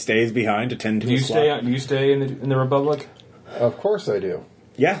he stays behind to tend to. Do you stay in the Republic? Of course I do.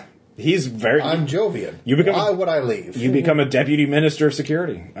 Yeah, he's very. I'm Jovian. You become. Why would I leave? You become a deputy minister of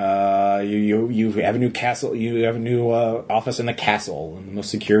security. You have a new castle. You have a new office in the castle, in the most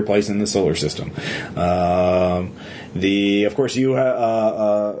secure place in the solar system. Of course, you're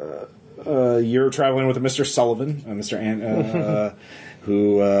traveling with a Mr. Sullivan,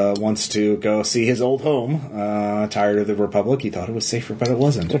 who wants to go see his old home. Tired of the Republic, he thought it was safer, but it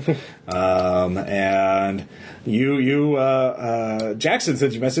wasn't. And Jackson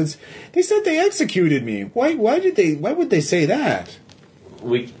sent you a message. They said they executed me. Why would they say that?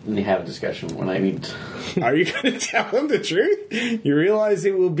 We have a discussion when I meet. Are you going to tell him the truth? You realize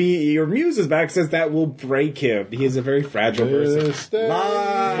it will be your muse is back. Says that will break him. He is a very fragile person.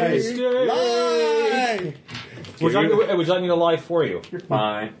 Lie. Would you like me to lie for you? You're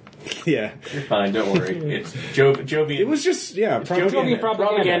fine. Yeah, You're fine. Don't worry. It's Jovian. it was just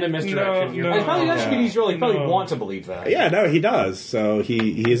propaganda misdirection. No. It probably doesn't mean he's really probably want to believe that. Yeah, no, he does. So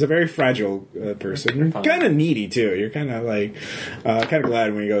he is a very fragile person. Kind of needy too. You're kind of like kind of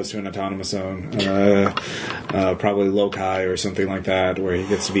glad when he goes to an autonomous zone, probably Lokai or something like that, where he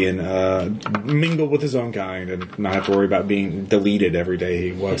gets to be mingle with his own kind and not have to worry about being deleted every day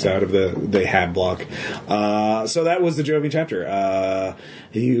he walks out of the Had block. So that was the Jovian chapter.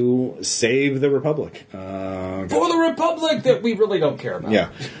 You save the Republic. For the Republic that we really don't care about. Yeah.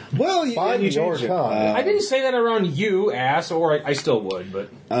 Well, Biden you your changed it. time. I didn't say that around you, ass, or I still would, but...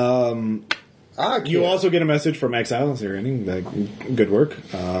 You also get a message from Exile Zeraning, good work.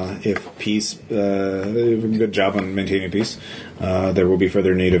 If peace, good job on maintaining peace. There will be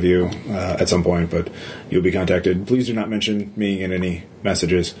further need of you at some point, but you'll be contacted. Please do not mention me in any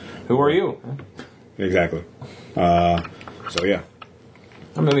messages. Who are you? Exactly. So yeah.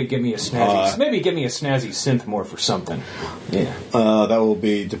 Or maybe give me a snazzy synth more for something. Yeah. That will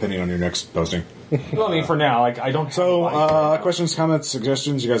be depending on your next posting. Well, I mean, for now, I don't. So, questions, comments,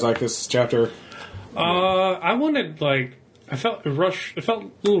 suggestions. You guys like this chapter? I wanted I felt rushed. It felt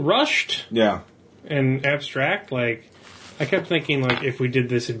a little rushed. Yeah. And abstract. I kept thinking if we did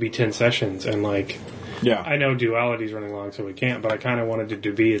this, it'd be 10 sessions, and yeah. I know Duality's running long, so we can't. But I kind of wanted it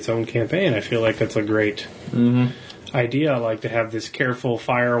to be its own campaign. I feel like that's a great idea. To have this careful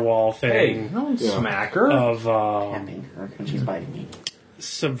firewall thing. Hey, don't smack her. Of She's biting me.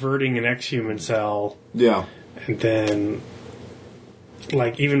 subverting an ex-human cell. Yeah. And then,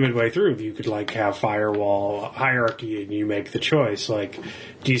 even midway through, you could, have firewall hierarchy and you make the choice. Do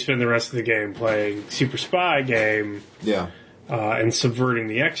you spend the rest of the game playing Super Spy game Yeah. and subverting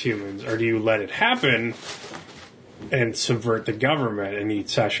the ex-humans, or do you let it happen and subvert the government, and each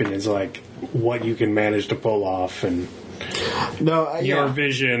session is, what you can manage to pull off and your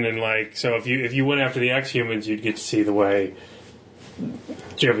vision, and, so if you went after the ex-humans, you'd get to see the way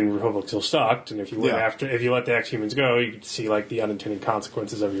Jovian Republic still sucked, and if you if you let the ex-humans go, you could see the unintended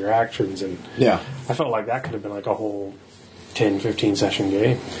consequences of your actions, and I felt like that could have been a whole 10-15 session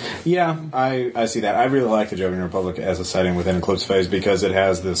game. Yeah, I see that. I really like the Jovian Republic as a setting within Eclipse Phase because it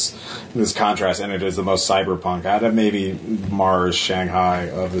has this contrast, and it is the most cyberpunk out of maybe Mars, Shanghai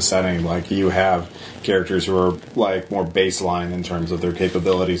of the setting. You have characters who are more baseline in terms of their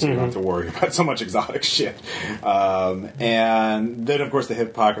capabilities, so you don't have to worry about so much exotic shit. And then, of course, the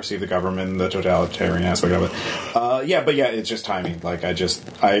hypocrisy of the government, the totalitarian aspect of it. It's just timing.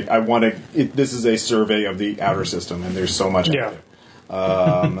 I want to. This is a survey of the outer system, and there's so much. Yeah.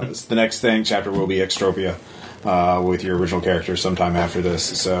 The next chapter will be Extropia with your original character sometime after this.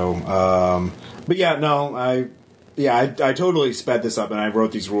 So, I totally sped this up, and I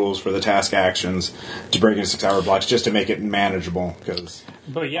wrote these rules for the task actions to break into 6-hour blocks just to make it manageable.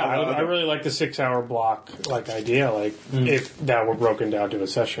 I really like the 6-hour block idea. If that were broken down to a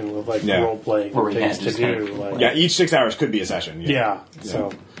session with role playing things to do. Each 6 hours could be a session.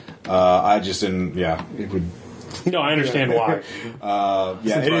 So I just didn't. Yeah, it would. No, I understand why.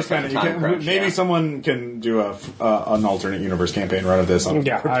 It is kind of. Maybe someone can do an alternate universe campaign run of this on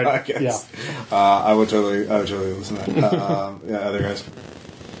podcast. I would totally listen to that. Other guys.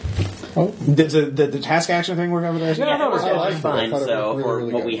 Did the task action thing work out with No, it was fine. So,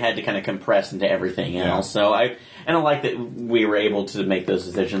 really what we had to kind of compress into everything else. So I like that we were able to make those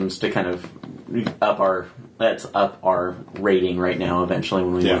decisions to kind of up our rating right now. Eventually,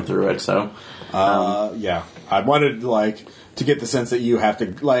 when we went through it. So, I wanted to get the sense that you have to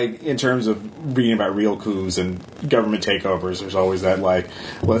in terms of reading about real coups and government takeovers. There's always that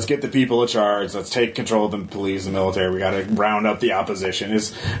let's get the people in charge. Let's take control of the police, the military. We got to round up the opposition.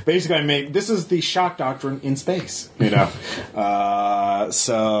 Is basically this is the shock doctrine in space.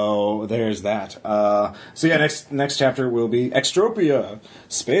 So there's that. So yeah, next chapter will be Extropia,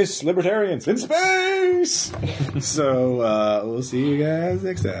 Space Libertarians in Space. So we'll see you guys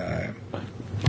next time.